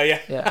 Yeah, I know. Yeah,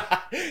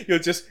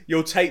 Yeah.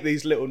 you'll take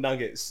these little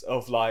nuggets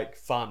of like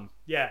fun,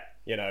 Yeah,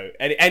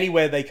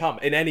 anywhere they come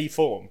in any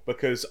form,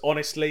 because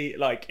honestly,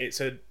 like it's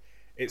a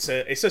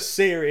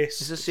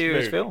serious It's a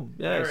serious movie. film.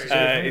 Yeah, it's a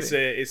Very.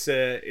 serious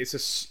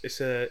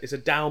movie. It's a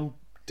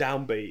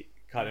downbeat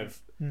kind of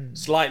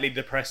slightly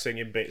depressing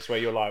in bits where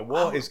you're like,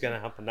 what is going to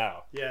happen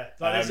now? yeah.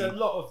 Like there's a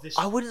lot of this.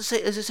 I wouldn't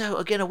say, as I say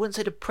again, I wouldn't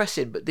say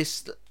depressing, but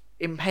this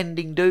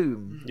impending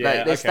doom. Yeah,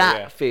 Like, there's okay, that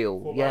yeah.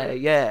 feel.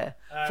 Foreboding. Yeah.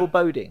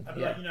 Foreboding. But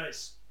Yeah. like,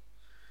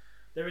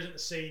 there isn't a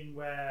scene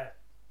where,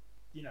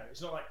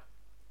 it's not like.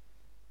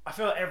 I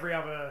feel like every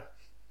other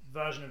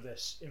version of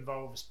this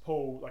involves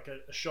Paul, like a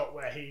shot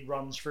where he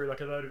runs through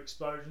like a load of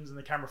explosions and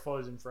the camera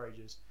follows him for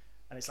ages,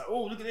 and it's like,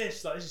 oh, look at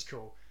this, like this is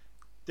cool.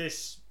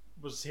 This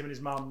was him and his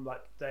mum,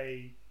 like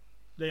they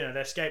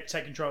escape,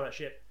 take control of that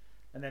ship,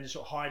 and then just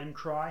sort of hide and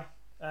cry.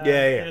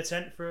 Yeah. In a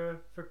tent for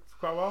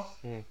quite a while.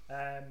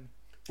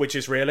 Which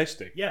is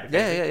realistic. Yeah.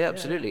 Yeah,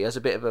 absolutely. As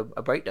a bit of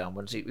a breakdown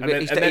once he.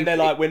 And then they're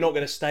like, we're not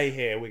going to stay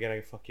here. We're going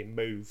to fucking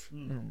move.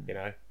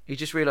 He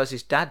just realised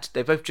his dad.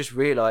 They both just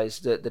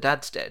realised that the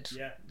dad's dead.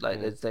 Yeah. Like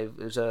there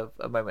was a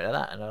moment of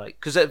that, and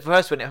because at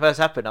first when it first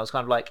happened, I was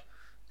kind of like,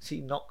 is he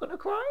not gonna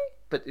cry?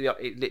 But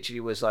it literally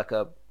was like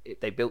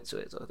they built to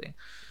it sort of thing.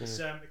 It's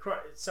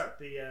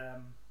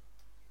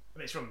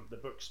it's from the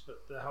books,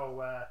 but the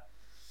whole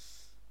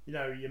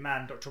your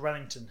man Dr.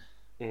 Wellington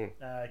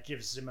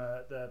gives him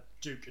the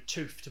Duke a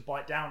tooth to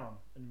bite down on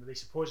and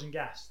release a poison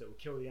gas that will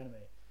kill the enemy,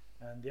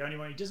 and the only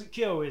one he doesn't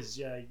kill is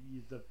the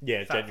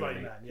fat floating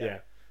genuinely. man. Yeah.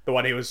 The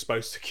one he was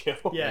supposed to kill.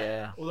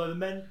 Yeah. Although the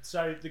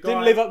guy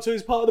Didn't live up to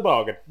his part of the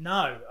bargain.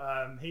 No,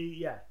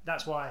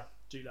 that's why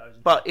Duke Lowe's.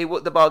 But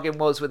the bargain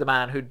was with the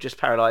man who'd just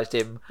paralysed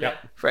him. Yep.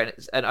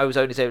 And I was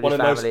only saving One his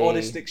of the most family.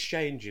 honest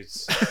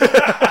exchanges.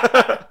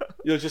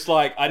 You're just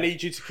like, I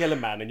need you to kill a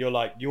man, and you're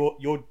like,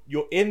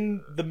 you're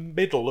in the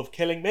middle of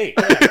killing me.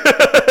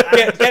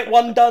 get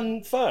one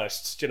done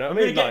first. Do you know what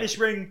I I'm mean? gonna get this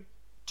ring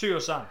to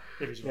your son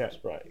if he survives.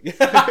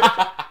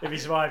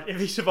 Yes, right. If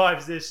he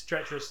survives this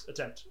treacherous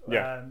attempt,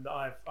 Yeah.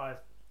 that I've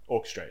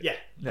Orchestrated.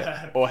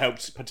 yeah. Or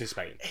helped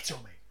participate in. It's on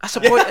me. That's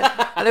the point.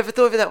 I never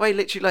thought of it that way.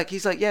 Literally, like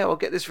he's like, yeah, I'll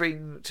get this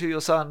ring to your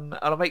son, and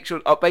I'll make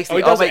sure. I'll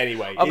basically, Oh, he does I'll it make,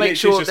 anyway. I'll He make literally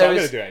sure just like, there I'm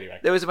is. gonna do it anyway.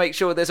 There is to make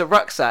sure there's a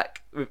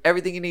rucksack with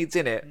everything he needs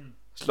in it.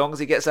 As long as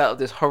he gets out of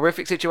this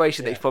horrific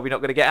situation that he's probably not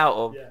going to get out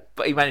of, Yeah.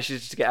 but he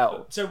manages to get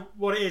out. So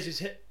what it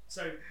is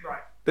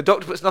right. The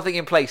doctor puts nothing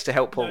in place to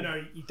help Paul.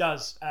 No, he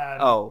does.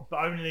 But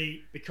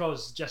only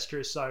because Jessica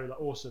is so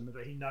awesome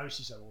that he knows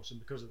she's so awesome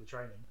because of the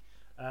training.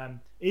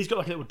 He's got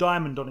like a little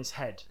diamond on his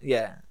head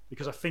Yeah,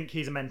 because I think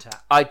he's a mentat.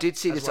 I did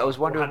see as this. well, I was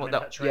or wondering had what mentat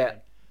that. training. Yeah,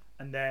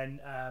 And then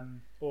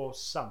or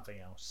something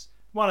else.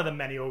 One of the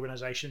many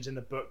organisations in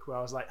the book where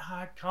I was like,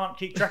 I can't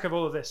keep track of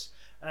all of this.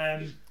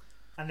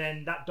 And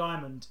then that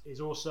diamond is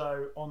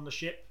also on the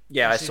ship.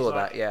 yeah, And I she's saw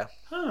like, that. Yeah,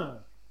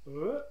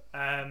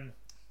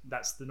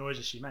 that's the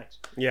noises she makes.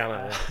 Yeah,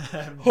 I know.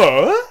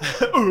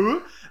 Huh?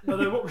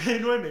 Although what really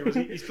annoyed me was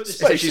he's put this.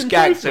 so she's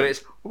gagged. So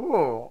it's.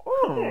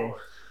 Oh.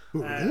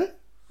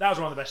 That was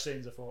one of the best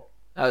scenes I thought.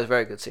 That was a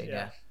very good scene.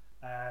 Yeah.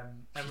 Yeah,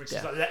 And when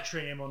she's like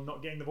lecturing him on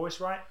not getting the voice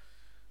right.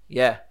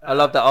 yeah. I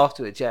love that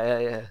afterwards.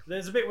 Yeah.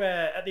 There's a bit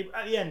where at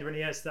the end when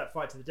he has that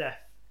fight to the death,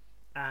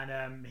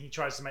 and he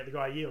tries to make the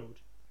guy yield.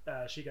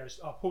 She goes,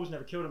 "Oh, Paul's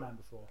never killed a man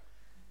before,"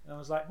 and I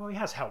was like, "Well, he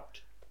has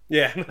helped."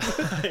 Yeah.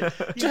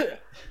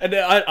 And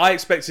I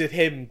expected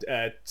him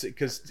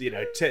because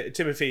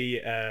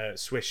Timothy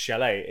Swiss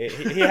Chalet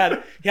he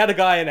had a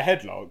guy in a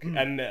headlock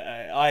and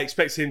I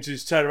expected him to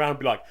just turn around and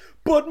be like,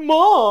 but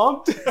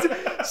mom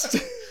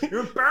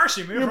You're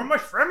embarrassing me in front of my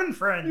Fremen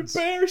friends.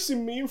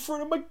 Embarrassing me in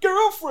front of my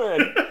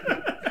girlfriend.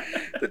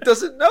 That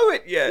doesn't know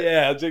it yet.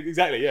 Yeah,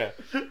 exactly. Yeah,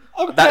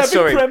 I'm That's-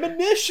 having sorry.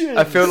 premonitions.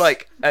 I feel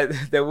like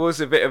there was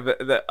a bit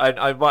of that.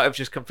 I might have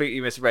just completely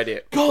misread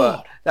it.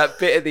 God. But that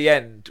bit at the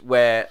end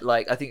where,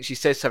 like, I think she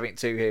says something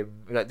to him,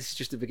 like, "This is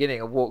just the beginning,"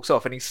 and walks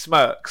off, and he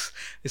smirks.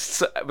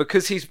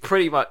 Because he's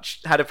pretty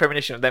much had a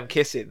premonition of them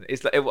kissing.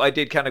 It's like I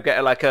did kind of get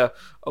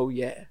oh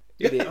yeah,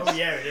 it is. Oh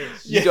yeah, it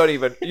is.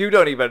 You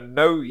don't even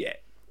know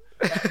yet.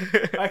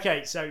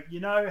 Okay, so you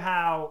know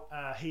how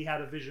he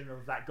had a vision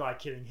of that guy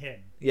killing him,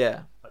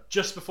 Yeah. like,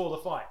 just before the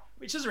fight,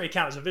 which doesn't really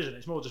count as a vision.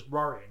 It's more just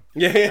worrying.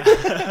 Yeah,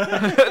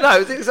 No, it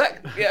was the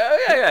exact.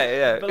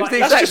 Yeah. But, It was like, the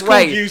that's exact just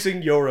way. called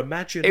using your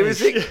imagination.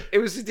 It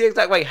was the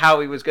exact way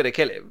how he was going to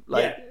kill him.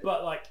 Like, Yeah,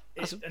 but like,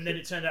 and then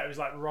it turned out it was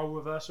like role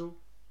reversal,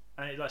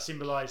 and it like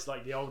symbolized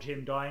like the old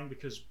him dying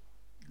because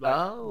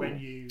like when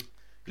you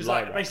because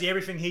Like like that. basically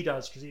everything he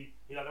does because he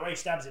like the way he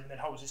stabs him and then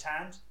holds his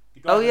hand. The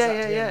guy Oh, does yeah,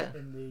 that to yeah,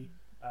 him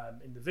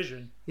in the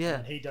vision. Yeah.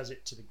 and he does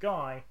it to the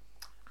guy.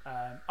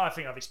 I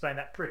think I've explained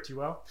that pretty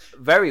well.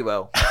 very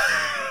well.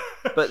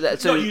 But Not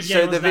so using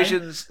the anyone's name.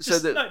 visions, so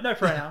Just that no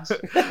pronouns.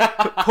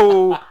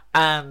 Paul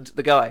and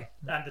the guy,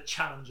 And the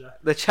challenger.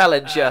 the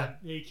challenger.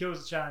 He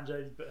kills the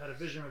challenger, but had a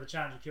vision where the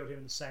challenger killed him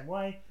in the same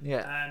way.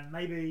 Yeah. And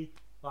maybe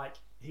like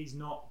he's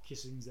not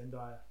kissing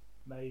Zendaya.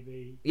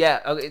 Maybe Yeah,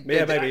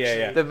 maybe,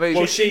 yeah. The movie,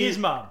 Well, kissing she- his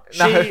mum.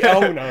 No.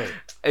 Oh no!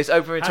 it's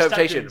open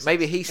interpretation. innocence.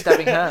 Maybe he's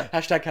stabbing her.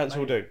 Hashtag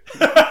cancel do.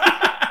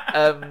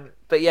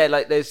 But yeah,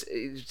 like there's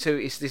so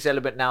it's this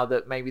element now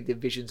that maybe the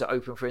visions are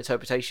open for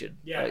interpretation.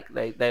 Yeah.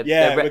 Like they're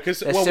Yeah, they're,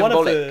 because they're well,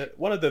 symbolic.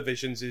 one of the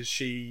visions is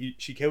she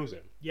kills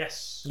him.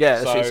 Yes. Yeah,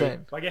 that's what he's So-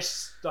 saying. I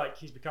guess like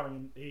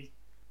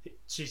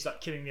she's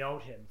like killing the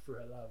old him through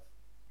her love.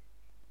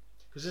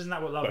 Because isn't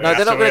that what love No, is?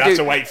 they're not going have to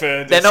to do. wait for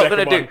the They're not second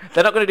going to do. one.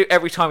 They're not going to do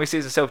every time he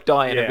sees himself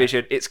die in a Yeah.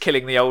 vision. It's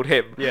killing the old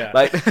him. Yeah.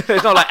 Like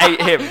there's not like 8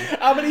 him.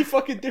 How many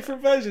fucking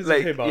different versions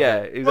Like of him are yeah,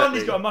 there? exactly. One,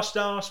 he's got a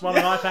mustache, one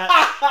an eye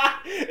patch.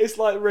 It's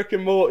like Rick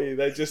and Morty.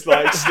 They're just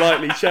like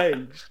slightly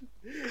changed.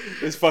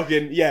 There's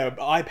fucking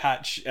eye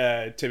patch.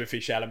 Timothy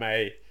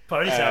Chalamet.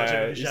 Ponytail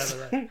Uh, Timothy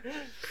Chalamet.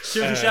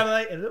 Timothy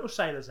Chalamet in a little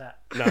sailor's hat.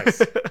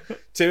 Nice.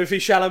 Timothy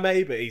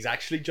Chalamet, but he's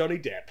actually Johnny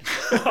Depp.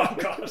 Oh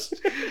gosh.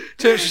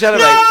 Timothy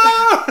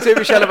Chalamet.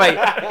 Timothy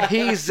Chalamet.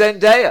 He's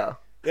Zendaya.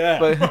 Yeah.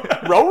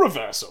 But- Role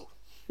reversal.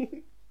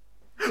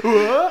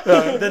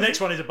 The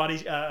next one is a body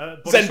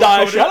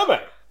Zendaya swap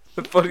Chalamet.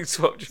 The body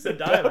swap.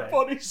 Zendaya, mate.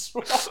 Body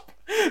swap.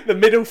 The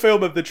middle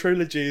film of the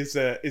trilogy is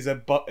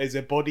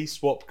a body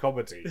swap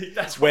comedy.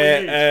 That's what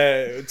we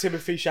where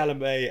Timothy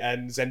Chalamet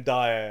and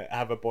Zendaya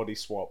have a body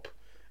swap,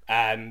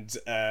 and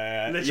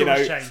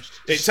Little's changed.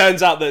 it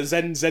turns out that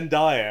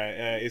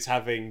Zendaya is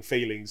having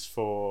feelings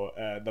for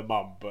the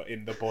mum, but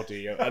in the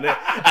body,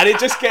 and it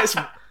just gets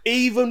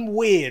even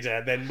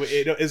weirder than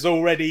it is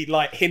already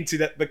like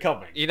hinted at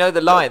becoming. You know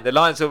the line. The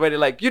line's already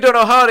like, you don't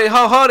know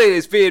how hard it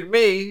is being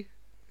me.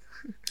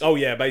 Oh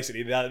yeah,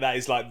 basically that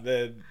is like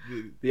the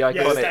The Yes,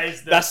 iconic. that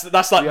is the,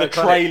 that's like The the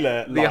iconic-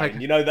 trailer the line.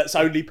 icon- You know, that's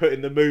only put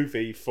in the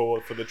movie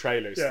for the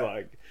trailer. It's Yeah.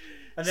 like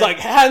and it's then- like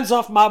hands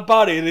off my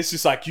body, and it's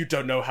just like you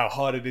don't know how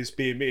hard it is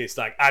being me. It's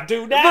like I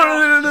do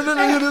now.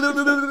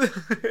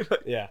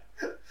 Yeah,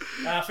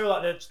 I feel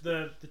like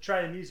the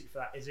trailer music for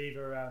that is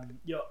either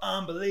 "You're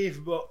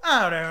Unbelievable,"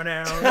 I don't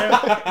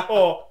know,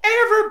 or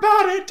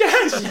 "Everybody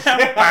Dance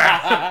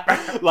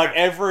Now." like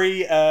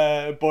every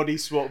body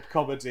swap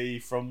comedy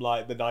from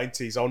like the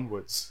 90s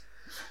onwards.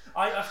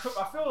 I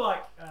feel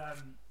like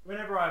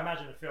whenever I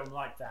imagine a film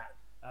like that,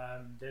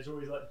 there's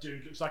always like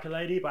 "Dude Looks Like a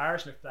Lady" by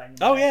Aerosmith playing.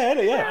 Oh yeah,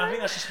 And yeah. I think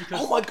that's just because.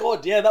 Oh my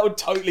god, yeah, that would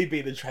totally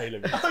be the trailer.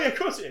 Oh yeah, of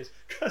course it is.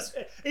 Because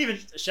even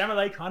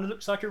Chalamet kind of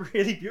looks like a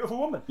really beautiful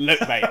woman. Look,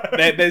 mate,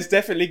 there's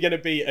definitely going to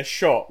be a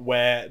shot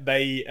where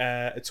they,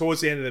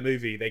 towards the end of the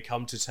movie, they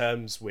come to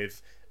terms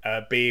with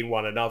being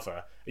one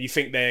another. You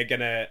think they're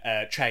going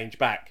to change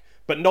back,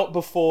 but not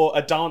before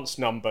a dance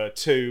number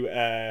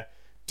to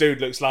Dude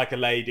Looks Like a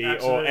Lady or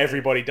Absolutely.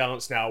 Everybody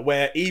Dance Now,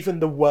 where even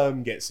the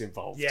worm gets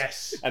involved.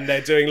 Yes. And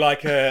they're doing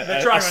like They're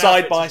a trying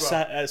side by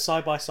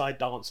side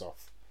dance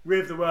off.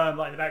 With the worm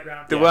like in the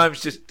background. The worm's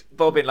just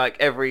bobbing like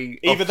every.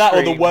 Either that or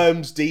the off-screen.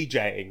 worm's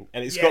DJing,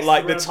 and it's Yes, got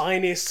like the the worm-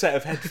 tiniest set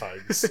of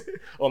headphones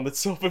on the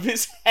top of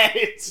his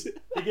head.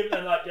 They give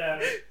them like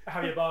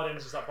Javier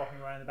Bardem's just like bopping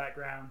around in the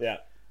background. Yeah.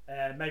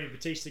 Maybe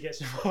Batista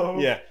gets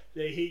involved. Yeah.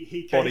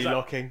 He Body he's like-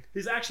 locking.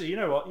 He's actually, you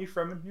know what, you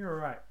Fremen, you're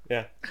all right.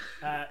 Yeah.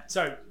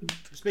 So,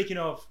 speaking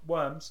of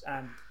worms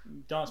and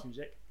dance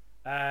music,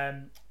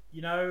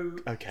 you know,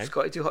 Okay.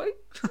 Scotty too high.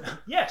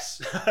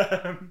 yes,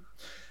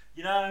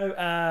 you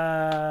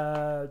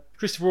know,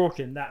 Christopher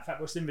Walken, that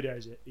Fatboy Slim video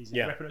is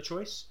Yeah. Weapon of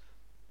Choice.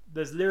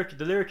 There's the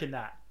lyric in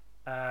that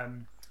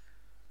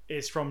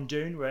is from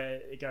Dune, where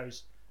it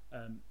goes,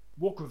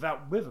 "Walk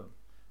without rhythm,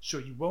 so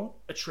you won't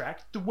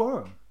attract the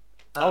worm."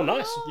 Oh,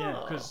 nice.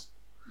 Yeah, because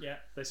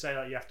they say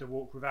like you have to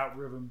walk without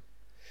rhythm.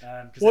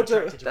 What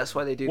do- That's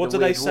why they do. What the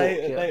do they weird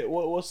say? Walk, yeah.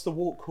 What's the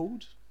walk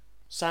called?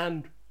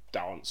 Sand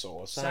dance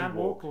or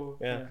Sandwalk sandwalk. or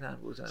Yeah.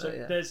 So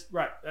there's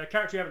a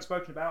character you haven't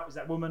spoken about is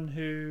that woman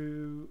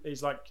who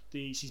is like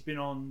she's been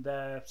on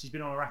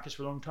Arrakis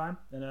for a long time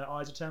and her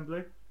eyes are turned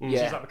blue.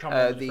 Yeah, She's like become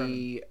one of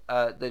the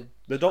Fremen.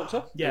 The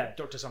Doctor? Yeah,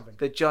 Doctor something.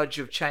 the Judge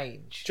of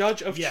Change.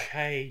 Judge of Yeah.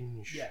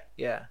 Change. Yeah.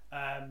 Yeah,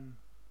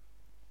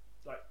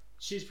 Like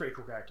she's a pretty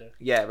cool character.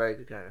 yeah, very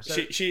good guy.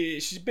 So-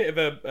 She's a bit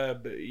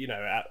of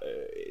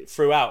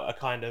throughout a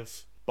kind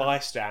of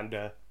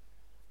bystander,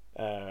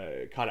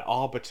 kind of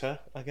arbiter,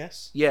 I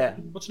guess. Yeah,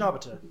 What's an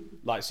arbiter?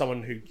 Like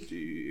someone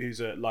who's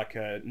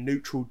a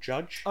neutral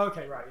judge.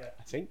 Okay, right, yeah.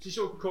 I think. She's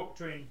sort of caught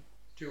between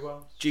two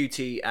worlds.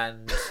 duty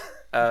and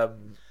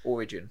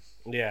origin.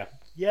 Yeah,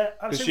 Yeah,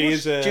 I would because say she was-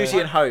 is a Duty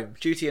and home.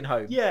 Duty and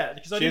home. Yeah,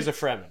 because she is a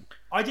Fremen.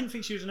 I didn't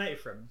think she was a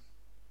native Fremen.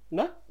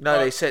 No, No,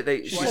 they said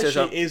they. She she says,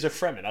 is a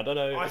Fremen. I don't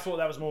know. I thought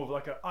that was more of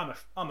like I'm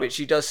a but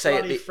she does say at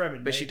bloody the.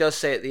 Fremen, But she mate. does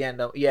say at the end.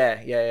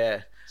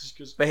 Yeah. Just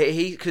 'cause- But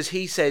because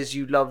he says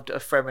you loved a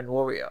Fremen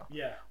warrior,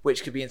 yeah,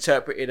 which could be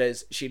interpreted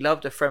as she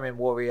loved a Fremen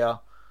warrior.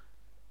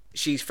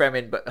 She's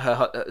Fremen, but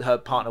her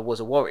partner was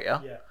a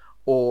warrior, yeah,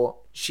 or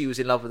she was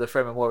in love with a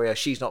Fremen warrior.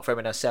 She's not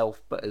Fremen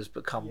herself, but has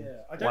become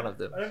yeah. one of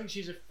them. I don't think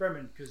she's a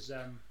Fremen because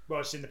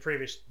well, it's in the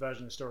previous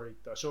version of the story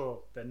that I saw.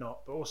 They're not,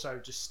 but also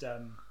just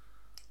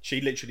She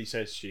literally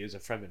says she is a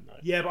Fremen, though.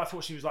 yeah. But I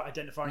thought she was like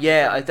identifying.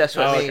 Yeah, as a Fremen. that's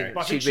what Oh, I mean. okay. But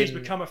I think She'd she's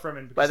been become a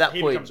Fremen because by that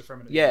he point. becomes a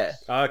Fremen. Yeah,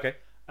 Oh, okay.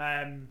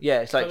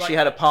 yeah. It's like, But she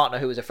had a partner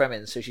who was a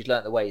Fremen, so she's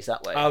learnt the ways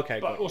that way. Oh, okay.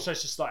 But got you. also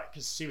it's just like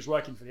because she was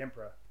working for the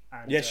Emperor.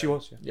 And, Yeah, she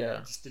was. Yeah. Yeah.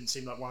 It just didn't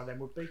seem like one of them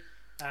would be.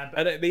 But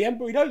And the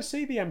Emperor, we don't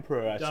see the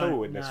Emperor at Don't,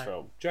 all in this no.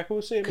 film. Do you reckon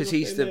we'll see him? Because in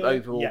he's the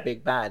overall Yeah.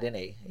 big bad, isn't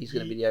he? He's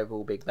going to be the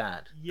overall big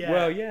bad. yeah,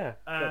 Well, yeah.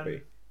 That'd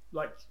be.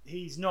 like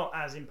he's not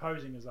as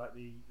imposing as like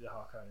the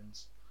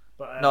Harkonnens.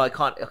 But No, I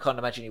can't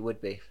imagine he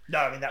would be. no,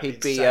 I mean that would He'd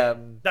be be.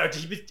 insane. No,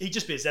 he'd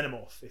just be a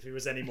xenomorph if he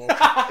was any more.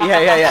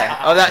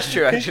 Yeah. Oh, that's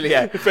true. Actually,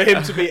 yeah. For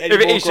him to be any If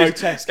it more is just-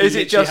 grotesque, is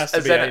he it literally just has to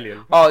a be Xen-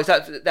 alien. Oh, is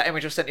that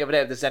image I sent the other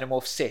day of the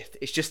Xenomorph Sith?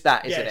 It's just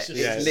that, isn't Yeah, it? it's It's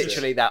just- it's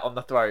literally that on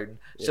the throne.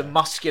 It's a Yeah.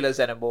 muscular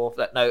Xenomorph.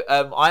 That no,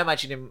 I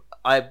imagine him.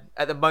 I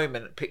at the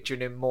moment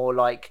picturing him more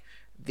like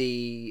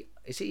the.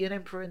 Is he an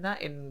emperor in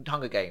that in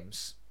Hunger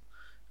Games?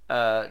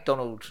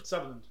 Donald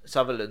Sutherland.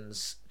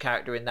 Sutherland's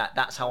character in that.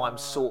 That's how I'm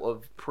sort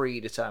of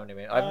predetermining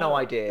him. I have no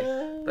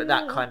idea, but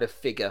that kind of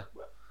figure.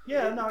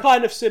 Yeah, no.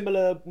 Kind of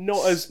similar,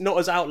 not as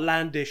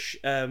outlandish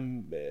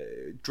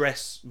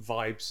dress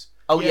vibes.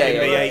 Oh Yeah, in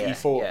yeah, the yeah,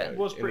 84, yeah. It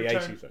was in the pretty 80s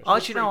toned, version. Oh,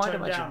 actually, no, pretty I'd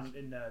toned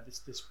imagine. down in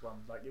this one.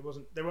 Like they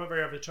weren't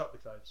very over the top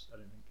with those. I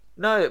don't think.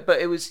 No, but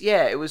it was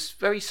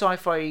very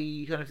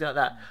sci-fi kind of thing like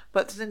that.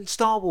 But then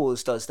Star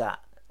Wars does that,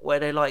 where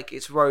they like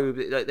it's robe.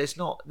 Like,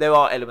 there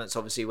are elements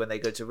obviously when they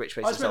go to rich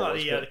I places. just meant Star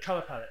like Wars, the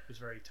color palette was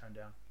very toned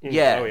down.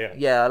 yeah, Oh, yeah.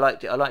 yeah. I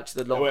liked it. I liked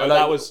the long. Well, I liked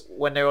that was-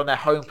 when they're on their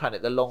home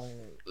planet, the long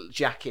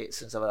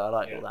jackets and stuff. I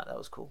liked Yeah. all that. That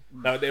was cool.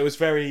 No, it was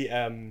very.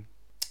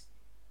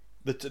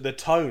 The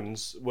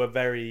tones were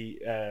very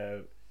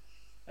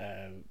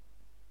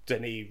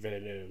Denis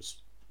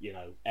Villeneuve's,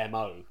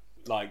 MO.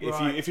 Like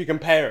Right. if you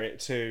compare it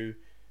to,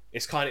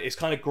 it's kind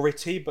of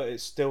gritty, but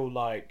it's still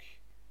like,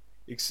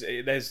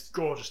 there's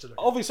Gorgeous to look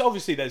at.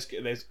 obviously there's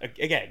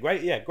again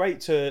great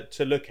to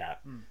look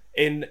at.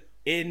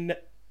 In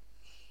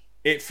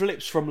it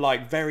flips from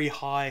like very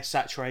high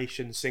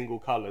saturation single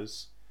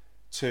colors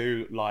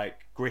to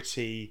like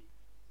gritty,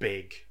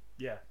 big,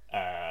 Yeah.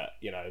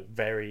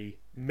 very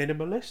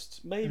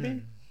minimalist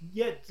maybe.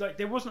 Yeah, like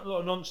there wasn't a lot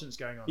of nonsense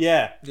going on.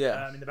 Yeah,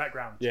 Yeah, In the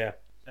background. yeah,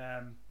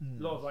 A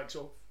lot of like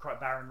sort of quite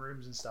barren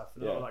rooms and stuff.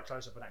 And a lot Yeah. of like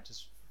close up on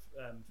actors.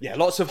 yeah.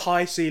 Lots of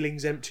high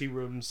ceilings, empty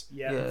rooms,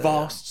 Yeah. Yeah.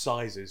 vast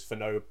sizes for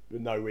no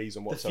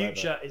reason The whatsoever.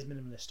 future is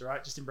minimalist, all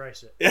right? Just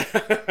embrace it.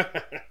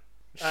 Yeah.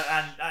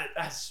 And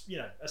as you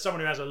know, as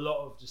someone who has a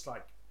lot of just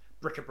like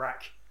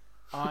bric-a-brac,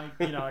 I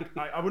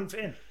wouldn't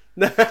fit in.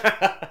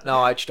 no,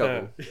 I'd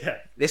struggle. Yeah.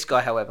 This guy,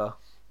 however,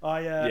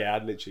 Yeah,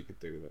 I literally could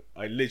do that.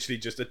 I literally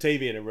just a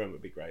TV in a room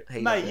would be great.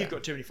 Mate, you've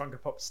got too many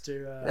Funko Pops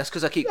to. That's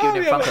because I keep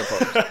giving him yeah, Funko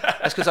Pops.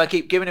 That's because I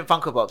keep giving him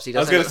Funko Pops. He I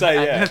was doesn't.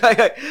 gonna say,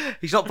 yeah.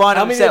 He's not buying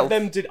How them many himself. of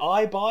them did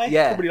I buy?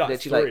 Yeah, Probably like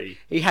literally, 3.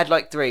 he had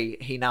like 3.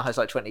 He now has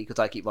like 20 because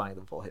I keep buying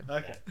them for him.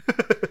 Okay.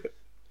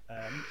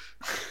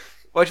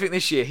 What do you think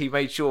this year? He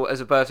made sure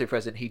as a birthday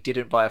present he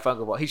didn't buy a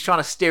Funko Pop. He's trying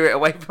to steer it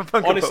away from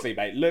Funko Pop. Honestly,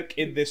 mate, look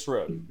in this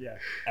room Yeah.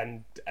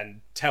 and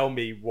tell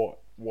me what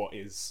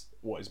is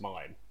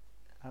mine.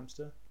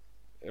 Hamster.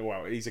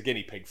 Well, he's a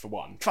guinea pig for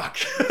one. Fuck.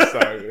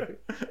 So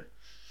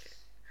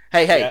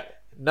Hey, Yeah.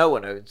 no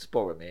one owns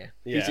Boromir.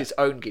 He's Yeah. his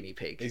own guinea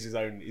pig. he's his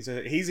own. He's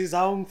his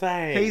own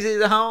thing. He's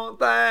his whole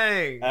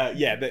thing.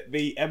 Yeah,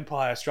 the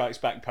Empire Strikes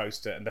Back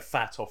poster and the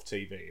fat off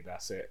TV.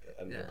 That's it.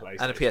 And Yeah. the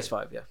PlayStation. And a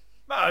PS5, yeah.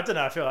 Well, I don't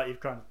know. I feel like you've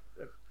kind of.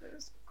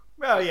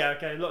 Well, yeah,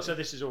 okay. So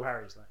this is all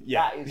Harry's. Like.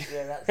 Yeah.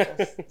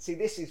 That's see,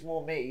 this is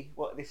more me.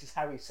 What this is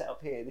Harry's set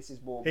up here. This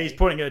is more He's me.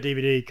 pointing at a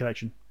DVD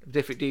collection.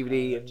 Different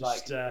DVD and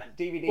just, like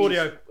DVDs,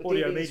 audio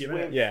DVDs medium,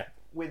 with, Yeah.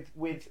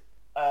 with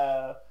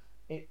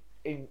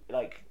in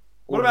like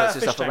What about ornaments that and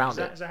fish stuff tank? around Is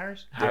that, it. is that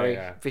Harry's? Harry,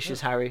 Yeah.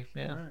 Fisher's Harry,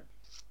 yeah. Right.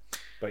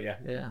 But yeah.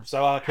 Yeah.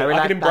 So I Harry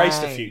can embrace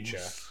the Bangs.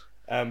 future.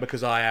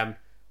 because I am,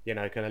 you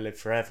know, going to live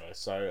forever.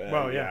 So,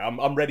 Well, yeah.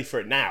 I'm ready for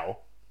it now.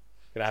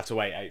 Gonna have to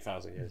wait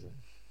 8,000 years.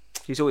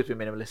 He's always been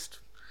minimalist.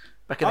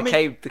 Back in I the mean,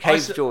 cave, the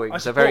cave I drawings are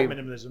support very.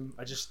 minimalism.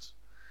 I just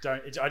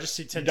don't. I just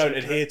You tend don't to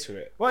adhere to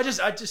it. Well,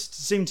 I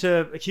just seem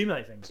to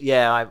accumulate things.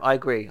 Yeah, I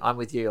agree. I'm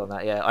with you on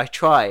that. Yeah, I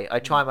try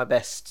my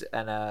best,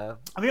 and I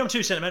mean, I'm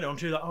too sentimental. I'm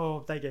too like,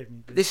 oh, they gave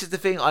me. this is the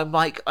thing. I'm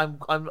like, I'm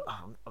not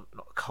a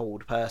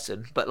cold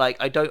person, but like,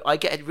 I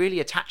get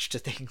really attached to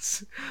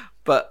things,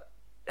 but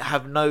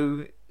have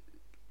no,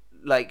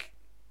 like,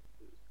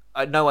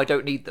 I know I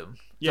don't need them.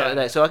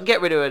 Yeah. So I can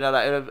get rid of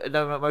an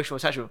emotional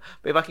attachment,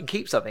 but if I can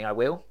keep something, I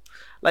will.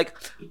 Like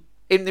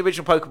in the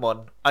original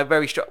Pokemon, I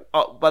very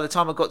by the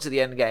time I got to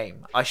the end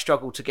game, I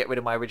struggled to get rid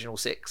of my original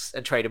 6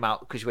 and trade them out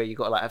because where you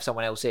got to like have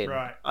someone else in.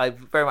 Right. I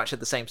very much had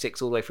the same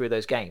 6 all the way through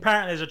those games.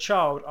 Apparently, as a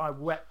child, I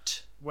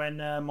wept when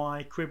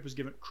my crib was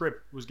given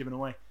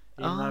away,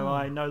 even though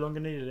I no longer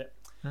needed it.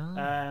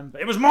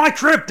 But it was my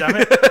crib, damn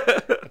it.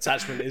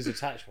 Attachment is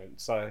attachment.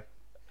 So,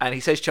 And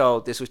he says,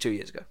 "Child, this was 2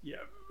 years ago." Yeah.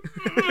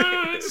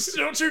 It's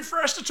still too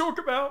fresh to talk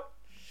about.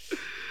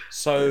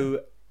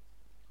 so,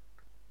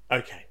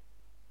 okay.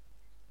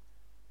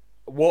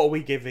 What are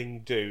we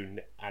giving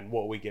Dune, and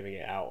what are we giving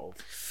it out of?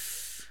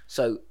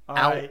 So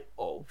out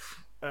of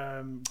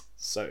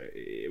So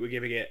we're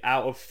giving it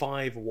out of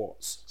 5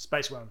 watts.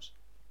 Space worms.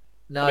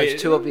 no, I mean,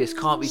 it's too obvious.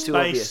 Can't be too Space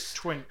obvious.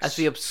 twinks. That's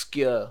the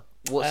obscure.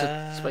 What's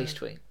a space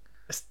twink?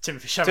 It's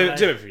Timothy Chalamet.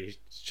 Timothy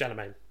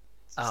Chalamet.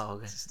 Oh,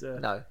 okay. Just,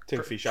 No.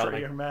 Timothy pretty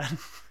Chalamet. young man.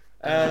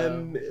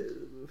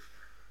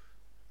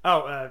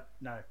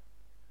 No.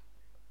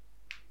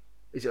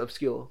 Is it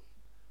obscure?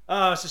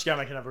 Oh, it's just going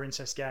to make another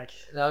incest gag.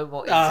 No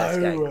more incest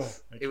No.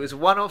 gags. It was a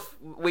one-off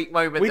weak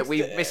moment that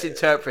we've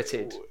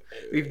misinterpreted.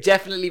 We've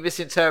definitely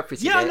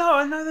misinterpreted Yeah, it.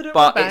 I know they don't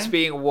But bang. it's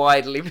being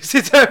widely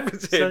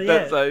misinterpreted. So,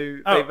 yeah.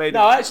 They made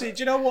No, it. actually, do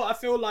you know what? I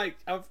feel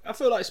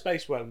like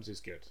Space Worms is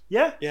good.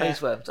 Yeah? Yeah.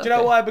 Space Worms, Do you know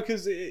okay. why?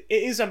 Because it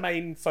is a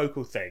main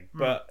focal thing,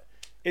 but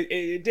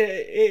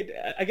it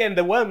again,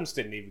 the worms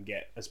didn't even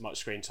get as much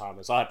screen time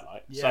as I'd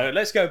like. Yeah. So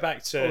let's go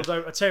back to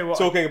Although, I tell you what,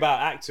 talking about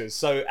actors.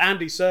 So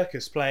Andy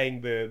Serkis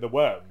playing the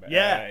worm.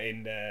 Yeah.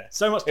 In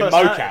so much in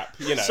personality.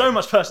 mocap, you know, So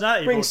much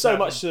personality. brings so brought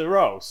to much to the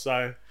role.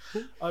 So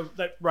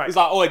that. Right. it's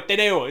like, oh,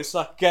 Daniel. It's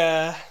like,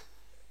 heard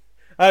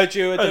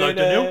you were Hello, doing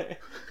Daniel.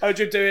 heard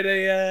you doing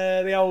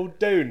the old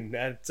Dune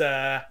and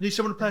Need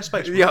someone to play a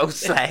space The old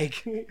slag.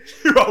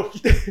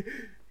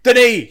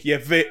 Denis,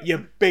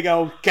 you big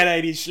old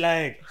Canadian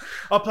slag.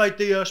 I played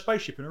the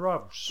spaceship in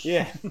Arrivals.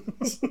 Yeah.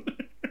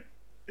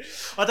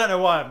 I don't know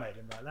why I've made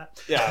him like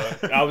that.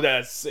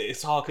 Yeah,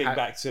 it's harking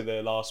back to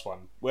the last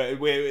one, where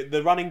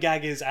the running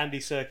gag is Andy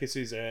Serkis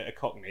is a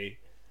Cockney.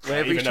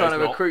 Whenever even he's though trying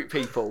to not. recruit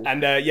people.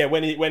 And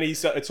when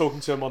he's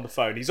talking to him on the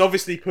phone, he's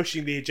obviously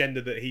pushing the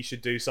agenda that he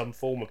should do some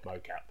form of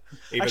mocap,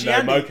 even Actually, though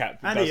Andy, mocap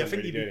I doesn't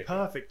think really he'd do be anything.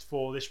 perfect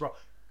for this role.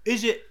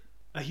 Is it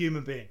a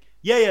human being?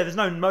 Yeah, there's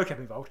no mocap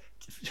involved.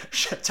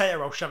 Take a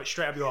roll, shove it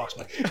straight up your arse,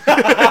 mate.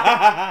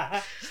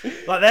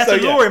 Like they have to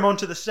lure him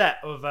onto the set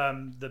of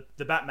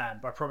the Batman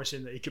by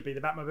promising that he could be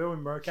the Batmobile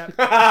in mocap.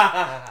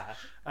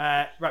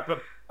 Right,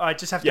 but I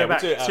just have to go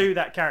back to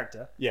that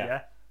character.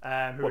 Yeah. Who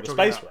What, we're the talking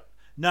space about. one?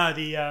 No,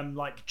 the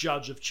like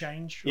judge of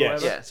change. Or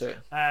Yes. whatever. Yeah, sorry.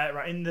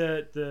 Right, in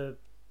the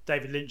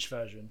David Lynch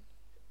version,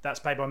 that's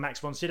played by Max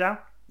von Sydow.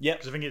 Yep.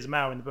 Because I think it's a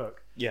male in the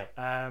book. Yeah.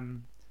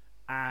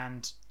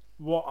 And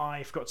what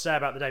I forgot to say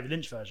about the David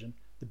Lynch version,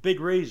 the big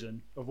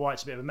reason of why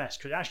it's a bit of a mess,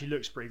 because it actually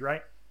looks pretty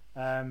great,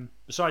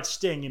 besides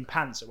Sting in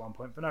pants at one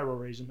point for no real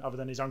reason other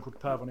than his uncle to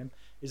perv on him,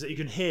 is that you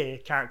can hear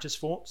characters'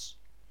 thoughts.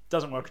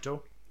 Doesn't work at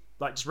all.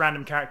 Like just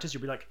random characters,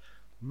 you'll be like,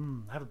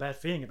 I have a bad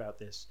feeling about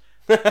this.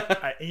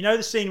 You know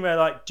the scene where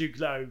like Duke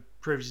Leto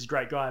proves he's a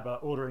great guy by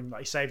ordering,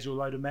 like he saves a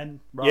load of men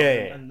rather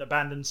than and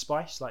abandons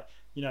spice, like,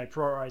 you know,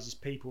 prioritizes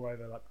people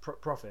over like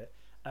profit.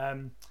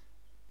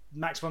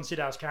 Max von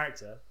Sydow's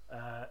character,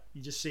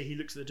 you just see he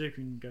looks at the Duke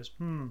and goes,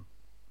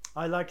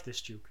 I like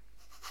this Duke.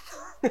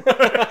 You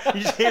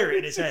just hear it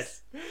in his head.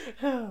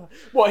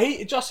 What,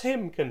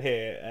 him can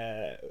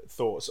hear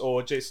thoughts,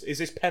 or just is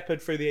this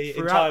peppered through the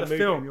entire Throughout the movie?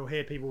 film, you'll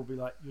hear people will be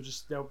like,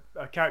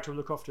 a character will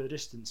look off to the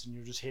distance and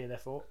you'll just hear their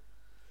thought.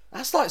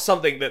 That's like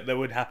something that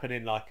would happen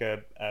in like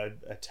a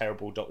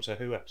terrible Doctor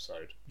Who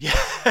episode. Yeah.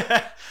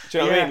 Do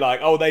you know what I mean? Like,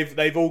 oh,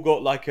 they've all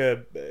got like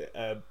a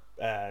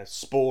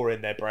spore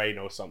in their brain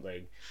or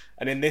something,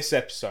 and in this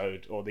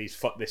episode or this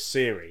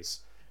series,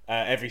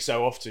 every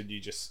so often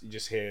you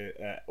just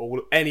hear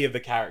any of the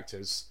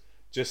characters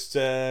just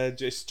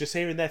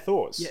hearing their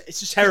thoughts. Yeah,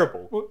 it's just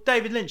terrible. Well,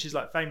 David Lynch is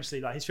like famously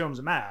like his films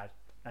are mad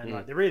and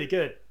like they're really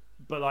good,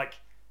 but like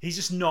he's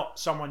just not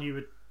someone you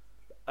would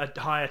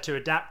hire to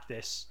adapt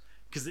this,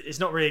 because it's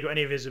not really got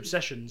any of his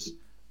obsessions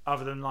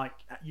other than like,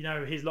 you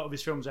know, a lot of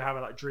his films are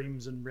having like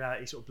dreams and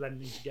reality sort of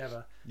blending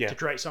together to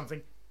create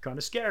something kind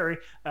of scary.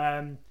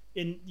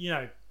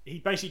 He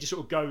basically just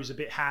sort of goes a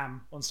bit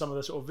ham on some of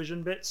the sort of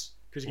vision bits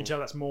because you can tell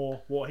that's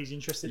more what he's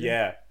interested in.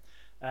 Yeah.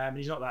 And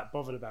he's not that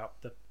bothered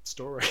about the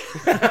story.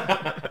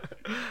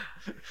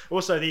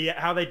 Also,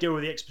 how they deal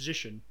with the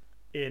exposition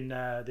in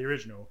the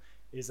original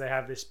is they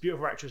have this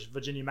beautiful actress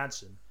Virginia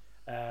Madsen.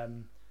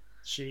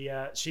 She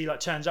like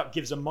turns up,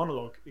 gives a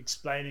monologue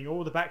explaining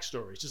all the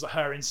backstories, just like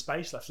her in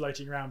space, like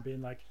floating around,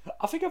 being like,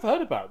 I think I've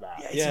heard about that.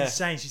 "Yeah, it's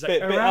insane." She's like,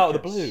 bit out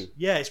of the "Arrakis." blue.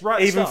 Yeah, it's right.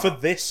 At the Even for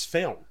start. this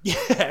film.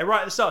 Yeah,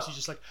 right at the start, she's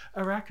just like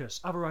Arrakis,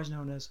 otherwise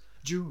known as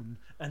June,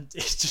 and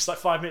it's just like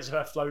 5 minutes of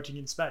her floating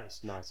in space.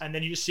 Nice. And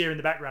then you just see her in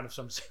the background of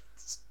some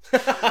scenes.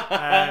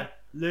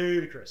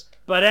 Ludicrous.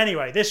 But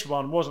anyway, this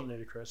one wasn't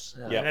ludicrous,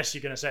 unless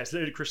you're going to say it's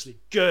ludicrously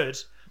good,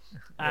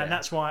 and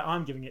that's why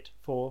I'm giving it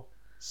 4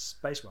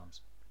 space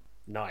worms.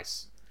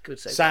 Nice. Good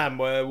save. Sam,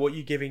 what are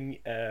you giving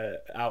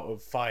out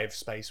of 5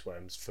 space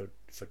worms for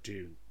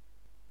Dune?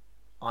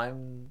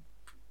 I'm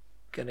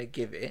gonna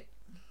give it.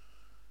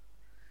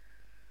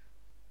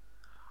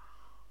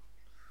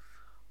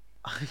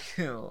 I'm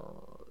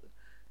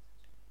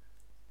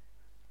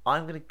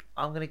gonna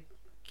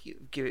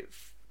give it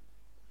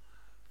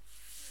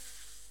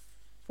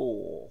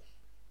 4,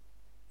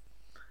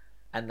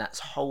 and that's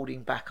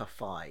holding back a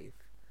 5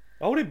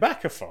 Holding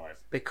back a 5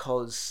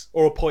 because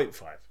or a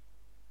 0.5.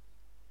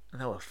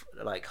 no,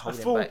 like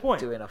holding full back, point?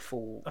 doing a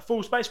full. A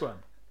full space worm.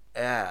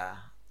 Yeah,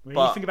 I mean,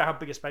 But- you think about how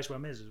big a space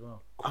worm is as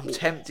well. I'm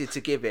tempted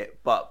to give it,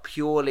 but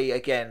purely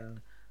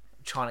again,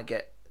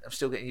 I'm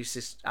still getting used to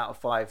this out of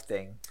 5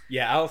 thing.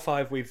 Yeah, out of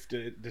 5 we've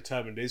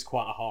determined is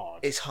quite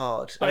hard. It's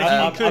hard. But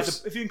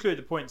if you include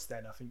the points,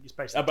 then I think it's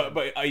basically.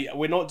 but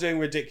we're not doing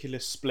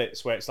ridiculous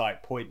splits where it's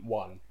like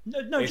 0.1.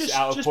 no, it's just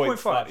out of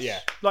 0.5. yeah.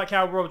 like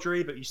how Roger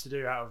Ebert used to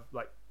do out of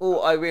like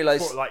Well, I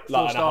realised. 4 Like and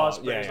a stars,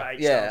 half, but it was yeah, like 8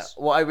 Yeah, stars.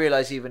 what I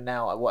realise even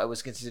now, what I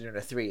was considering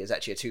a 3 is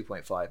actually a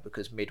 2.5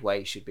 because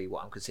midway should be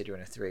what I'm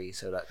considering a 3.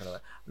 So that kind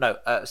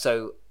of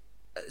so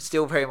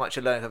still very much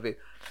a learning curve.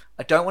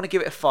 I don't want to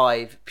give it a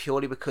 5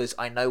 purely because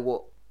I know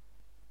what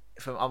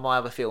from on my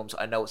other films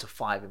I know it's a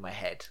 5 in my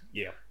head,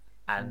 Yeah.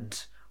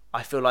 and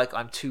I feel like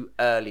I'm too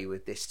early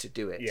with this to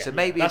do it. Yeah. So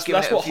maybe that's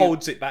giving it a what few-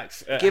 holds it back.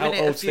 Giving it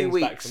a holds few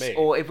things back weeks, for me.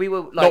 or if we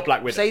were like,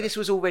 Black Widow, say though. this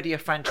was already a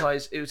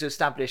franchise, it was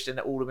established, and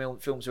all the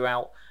films were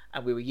out,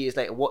 and we were years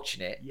later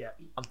watching it. Yeah.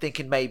 I'm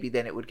thinking maybe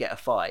then it would get a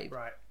 5.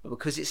 Right. But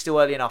because it's still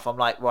early enough, I'm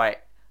like, right,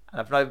 and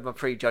I've known my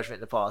prejudgment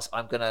in the past.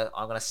 I'm gonna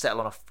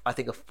settle on I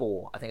think a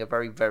 4. I think a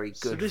very very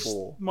So good this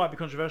 4. might be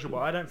controversial, but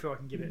I don't feel I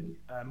can give it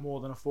more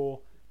than a 4,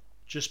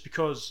 just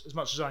because as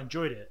much as I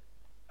enjoyed it,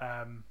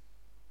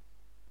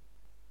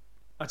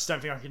 I just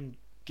don't think I can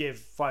give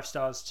 5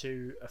 stars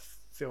to a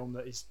film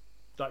that is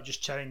like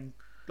just telling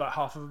like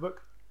half of a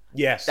book.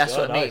 Yes, That's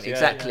what I mean. nice, yeah.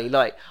 Exactly.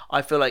 Like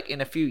I feel like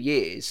in a few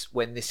years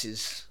when this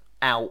is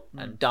out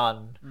and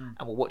done, and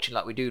we're watching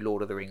like we do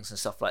Lord of the Rings and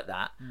stuff like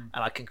that, and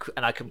I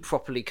can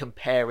properly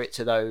compare it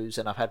to those,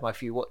 and I've had my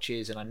few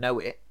watches and I know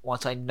it.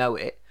 Once I know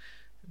it,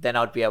 then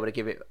I'd be able to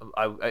give it.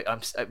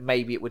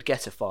 Maybe it would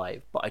get a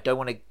 5, but I don't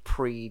want to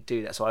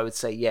pre-do that. So I would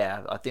say,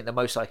 yeah, I think the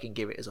most I can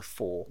give it is a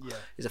 4. Yeah.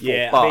 Is a 4.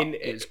 Yeah, but I mean,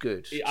 it was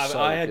good.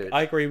 I Good.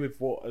 agree with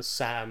what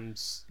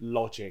Sam's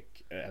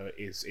logic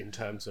is in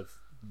terms of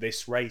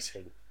this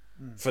rating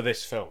for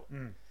this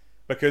film.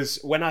 Because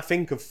when I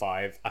think of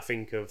 5, I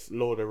think of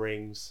Lord of the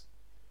Rings,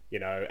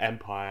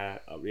 Empire,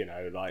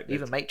 like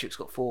Even Matrix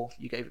got 4.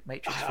 You gave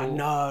Matrix 4.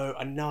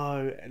 I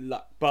know,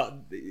 but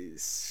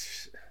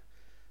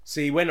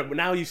see,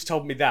 now you've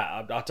told me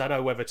that, I don't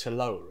know whether to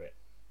lower it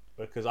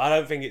because I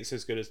don't think it's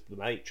as good as The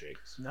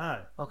Matrix. No.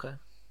 Okay.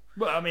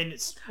 Well, I mean,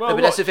 it's but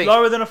that's the thing.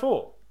 lower than a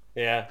 4.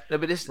 Yeah, No,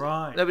 but this.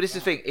 Right. No, but this is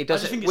the thing. It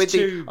just doesn't. think With it's the,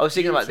 too I was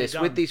thinking about beautifully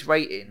this with done. these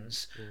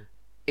ratings.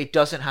 It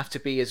doesn't have to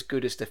be as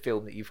good as the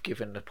film that you've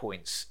given the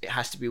points. It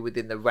has to be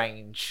within the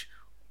range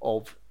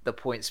of the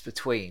points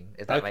between,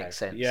 if that makes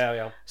sense.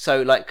 Yeah.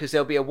 So, like, because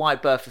there'll be a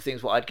wide berth of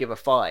things where I'd give a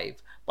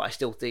 5, but I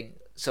still think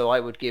so.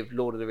 I would give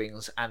Lord of the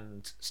Rings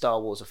and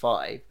Star Wars a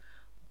 5,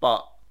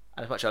 but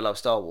as much as I love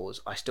Star Wars,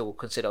 I still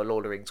consider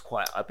Lord of the Rings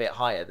quite a bit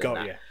higher than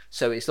that. Yeah.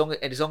 So as long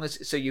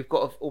as so you've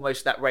got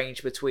almost that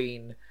range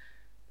between.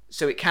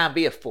 So it can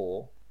be a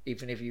 4,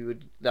 even if you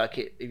would like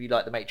it, if you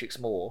like the Matrix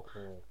more.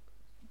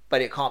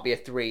 But it can't be a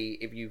 3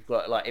 if you've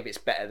got if it's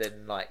better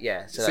than I'm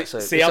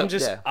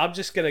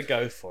just gonna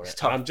go for It's it.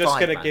 tough. I'm just 5,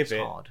 gonna man, give it's it.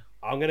 hard.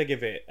 I'm gonna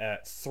give it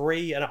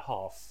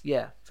 3.5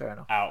 Yeah, fair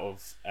enough. out of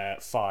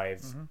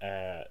 5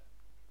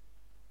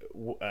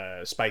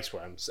 space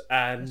worms,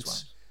 and Space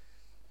worms.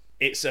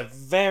 it's a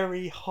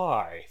very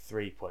high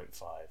 3.5.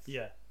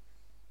 Yeah.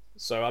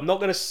 So I'm not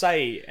going to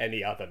say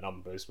any other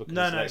numbers because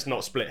No, let's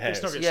not split hairs.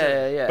 It's not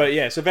gonna- Yeah. But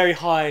yeah, it's a very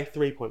high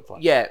 3.5.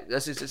 Yeah,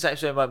 that's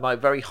essentially my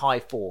very high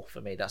 4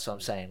 for me. That's what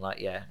I'm saying. Like,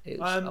 yeah,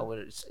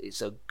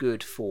 it's a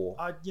good 4.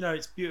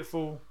 It's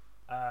beautiful,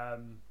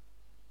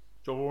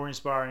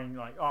 awe-inspiring,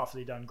 like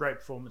artfully done, great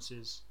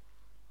performances.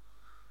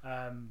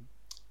 I'd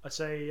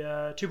say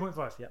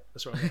 2.5. Yeah,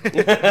 that's what I'm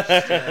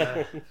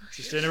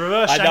just in a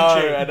reverse. I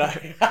Shang-Chi. know.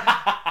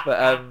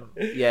 But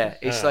yeah,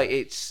 it's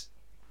it's.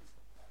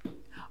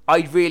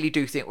 I really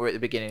do think we're at the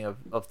beginning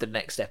of the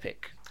next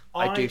epic.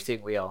 I do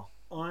think we are.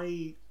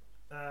 I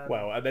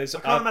There's. I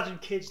can't imagine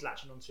kids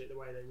latching onto it the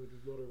way they would with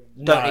Lord of the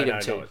Rings. Don't need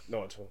them to.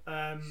 Not at all.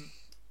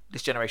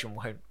 This generation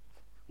won't.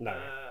 No.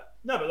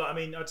 No, but I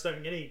just don't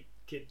think any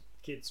kid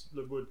kids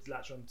would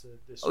latch onto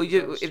this. Oh,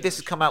 if this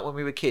had come out when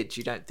we were kids,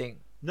 you don't think?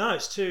 No,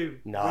 it's too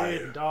No.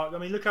 weird and dark. I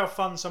mean, look how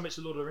fun some bits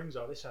of Lord of the Rings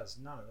are. This has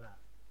none of that.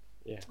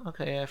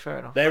 Okay, yeah, fair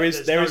enough. There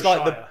is There's no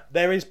like Shire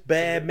there is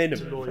bare to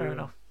minimum. lure you Fair in.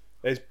 enough.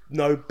 There's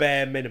no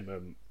bare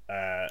minimum.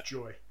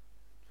 Joy.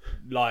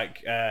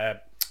 Like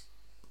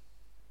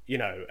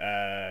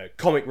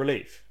comic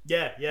relief.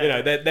 Yeah. You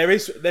know, there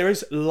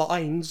is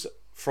lines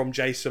from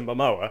Jason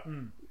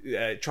Momoa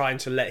trying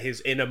to let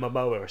his inner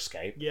Momoa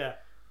escape. Yeah.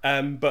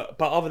 But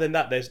other than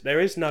that,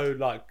 there's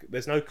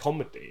no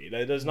comedy.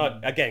 There's not,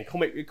 again,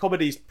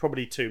 comedy's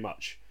probably too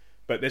much,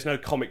 but there's no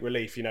comic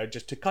relief. You know,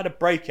 just to kind of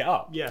break it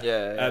up. Yeah.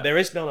 Yeah. There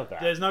is none of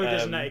that. There's no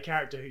designated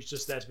character who's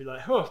just there to be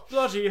like, oh,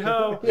 bloody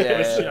hell. Yeah.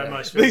 Which, you know,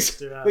 most films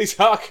do have. These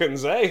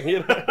Harkins, eh? You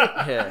know,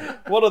 Yeah.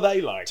 what are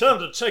they like? Time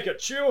to take a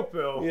chill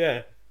pill.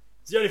 Yeah.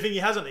 It's the only thing he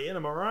hasn't eaten,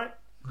 am I right?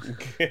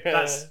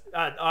 That's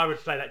I would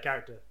play that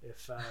character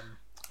if.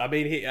 I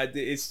mean,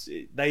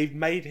 they've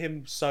made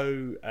him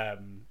so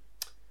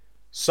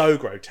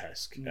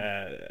grotesque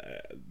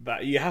that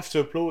you have to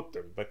applaud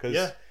them,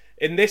 because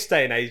in this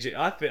day and age,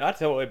 I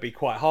thought it'd be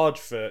quite hard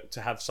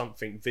to have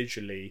something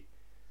visually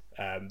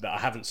that I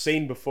haven't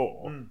seen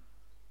before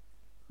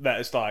that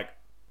is like,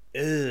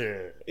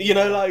 ugh. You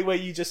know, like where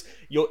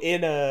your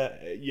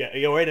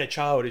inner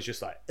child is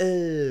just like,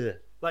 ugh.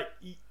 Like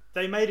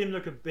they made him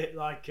look a bit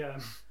like,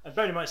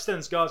 very much Stellan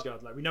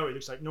Skarsgård. Like we know what he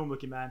looks like, normal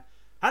looking man,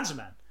 handsome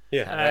man.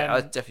 Yeah.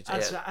 I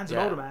definitely. And an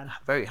older man.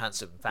 Very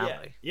handsome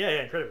family.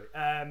 Yeah, incredibly.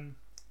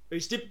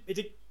 It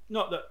did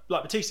not that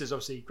like Batista's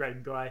obviously a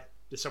great guy.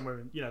 There's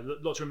somewhere, you know,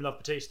 lots of women love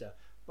Batista,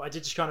 but I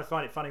did just kind of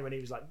find it funny when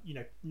he was like, you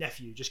know,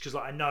 nephew, just because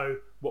like I know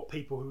what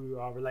people who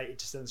are related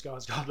to Stellan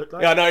Skarsgård look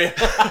like. Yeah, I know.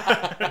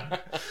 Yeah.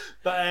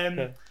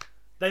 But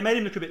they made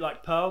him look a bit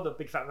like Pearl, the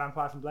big fat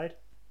vampire from Blade,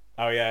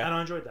 Oh yeah. and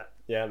I enjoyed that.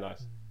 Yeah,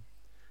 nice.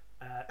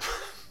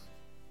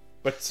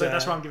 But So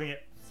that's why I'm giving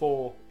it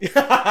 4 big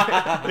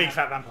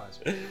fat vampires.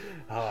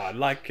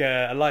 like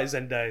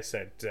Zendaya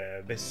said,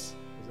 this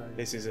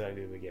is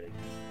only the beginning.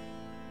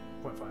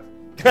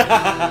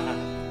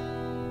 0.5.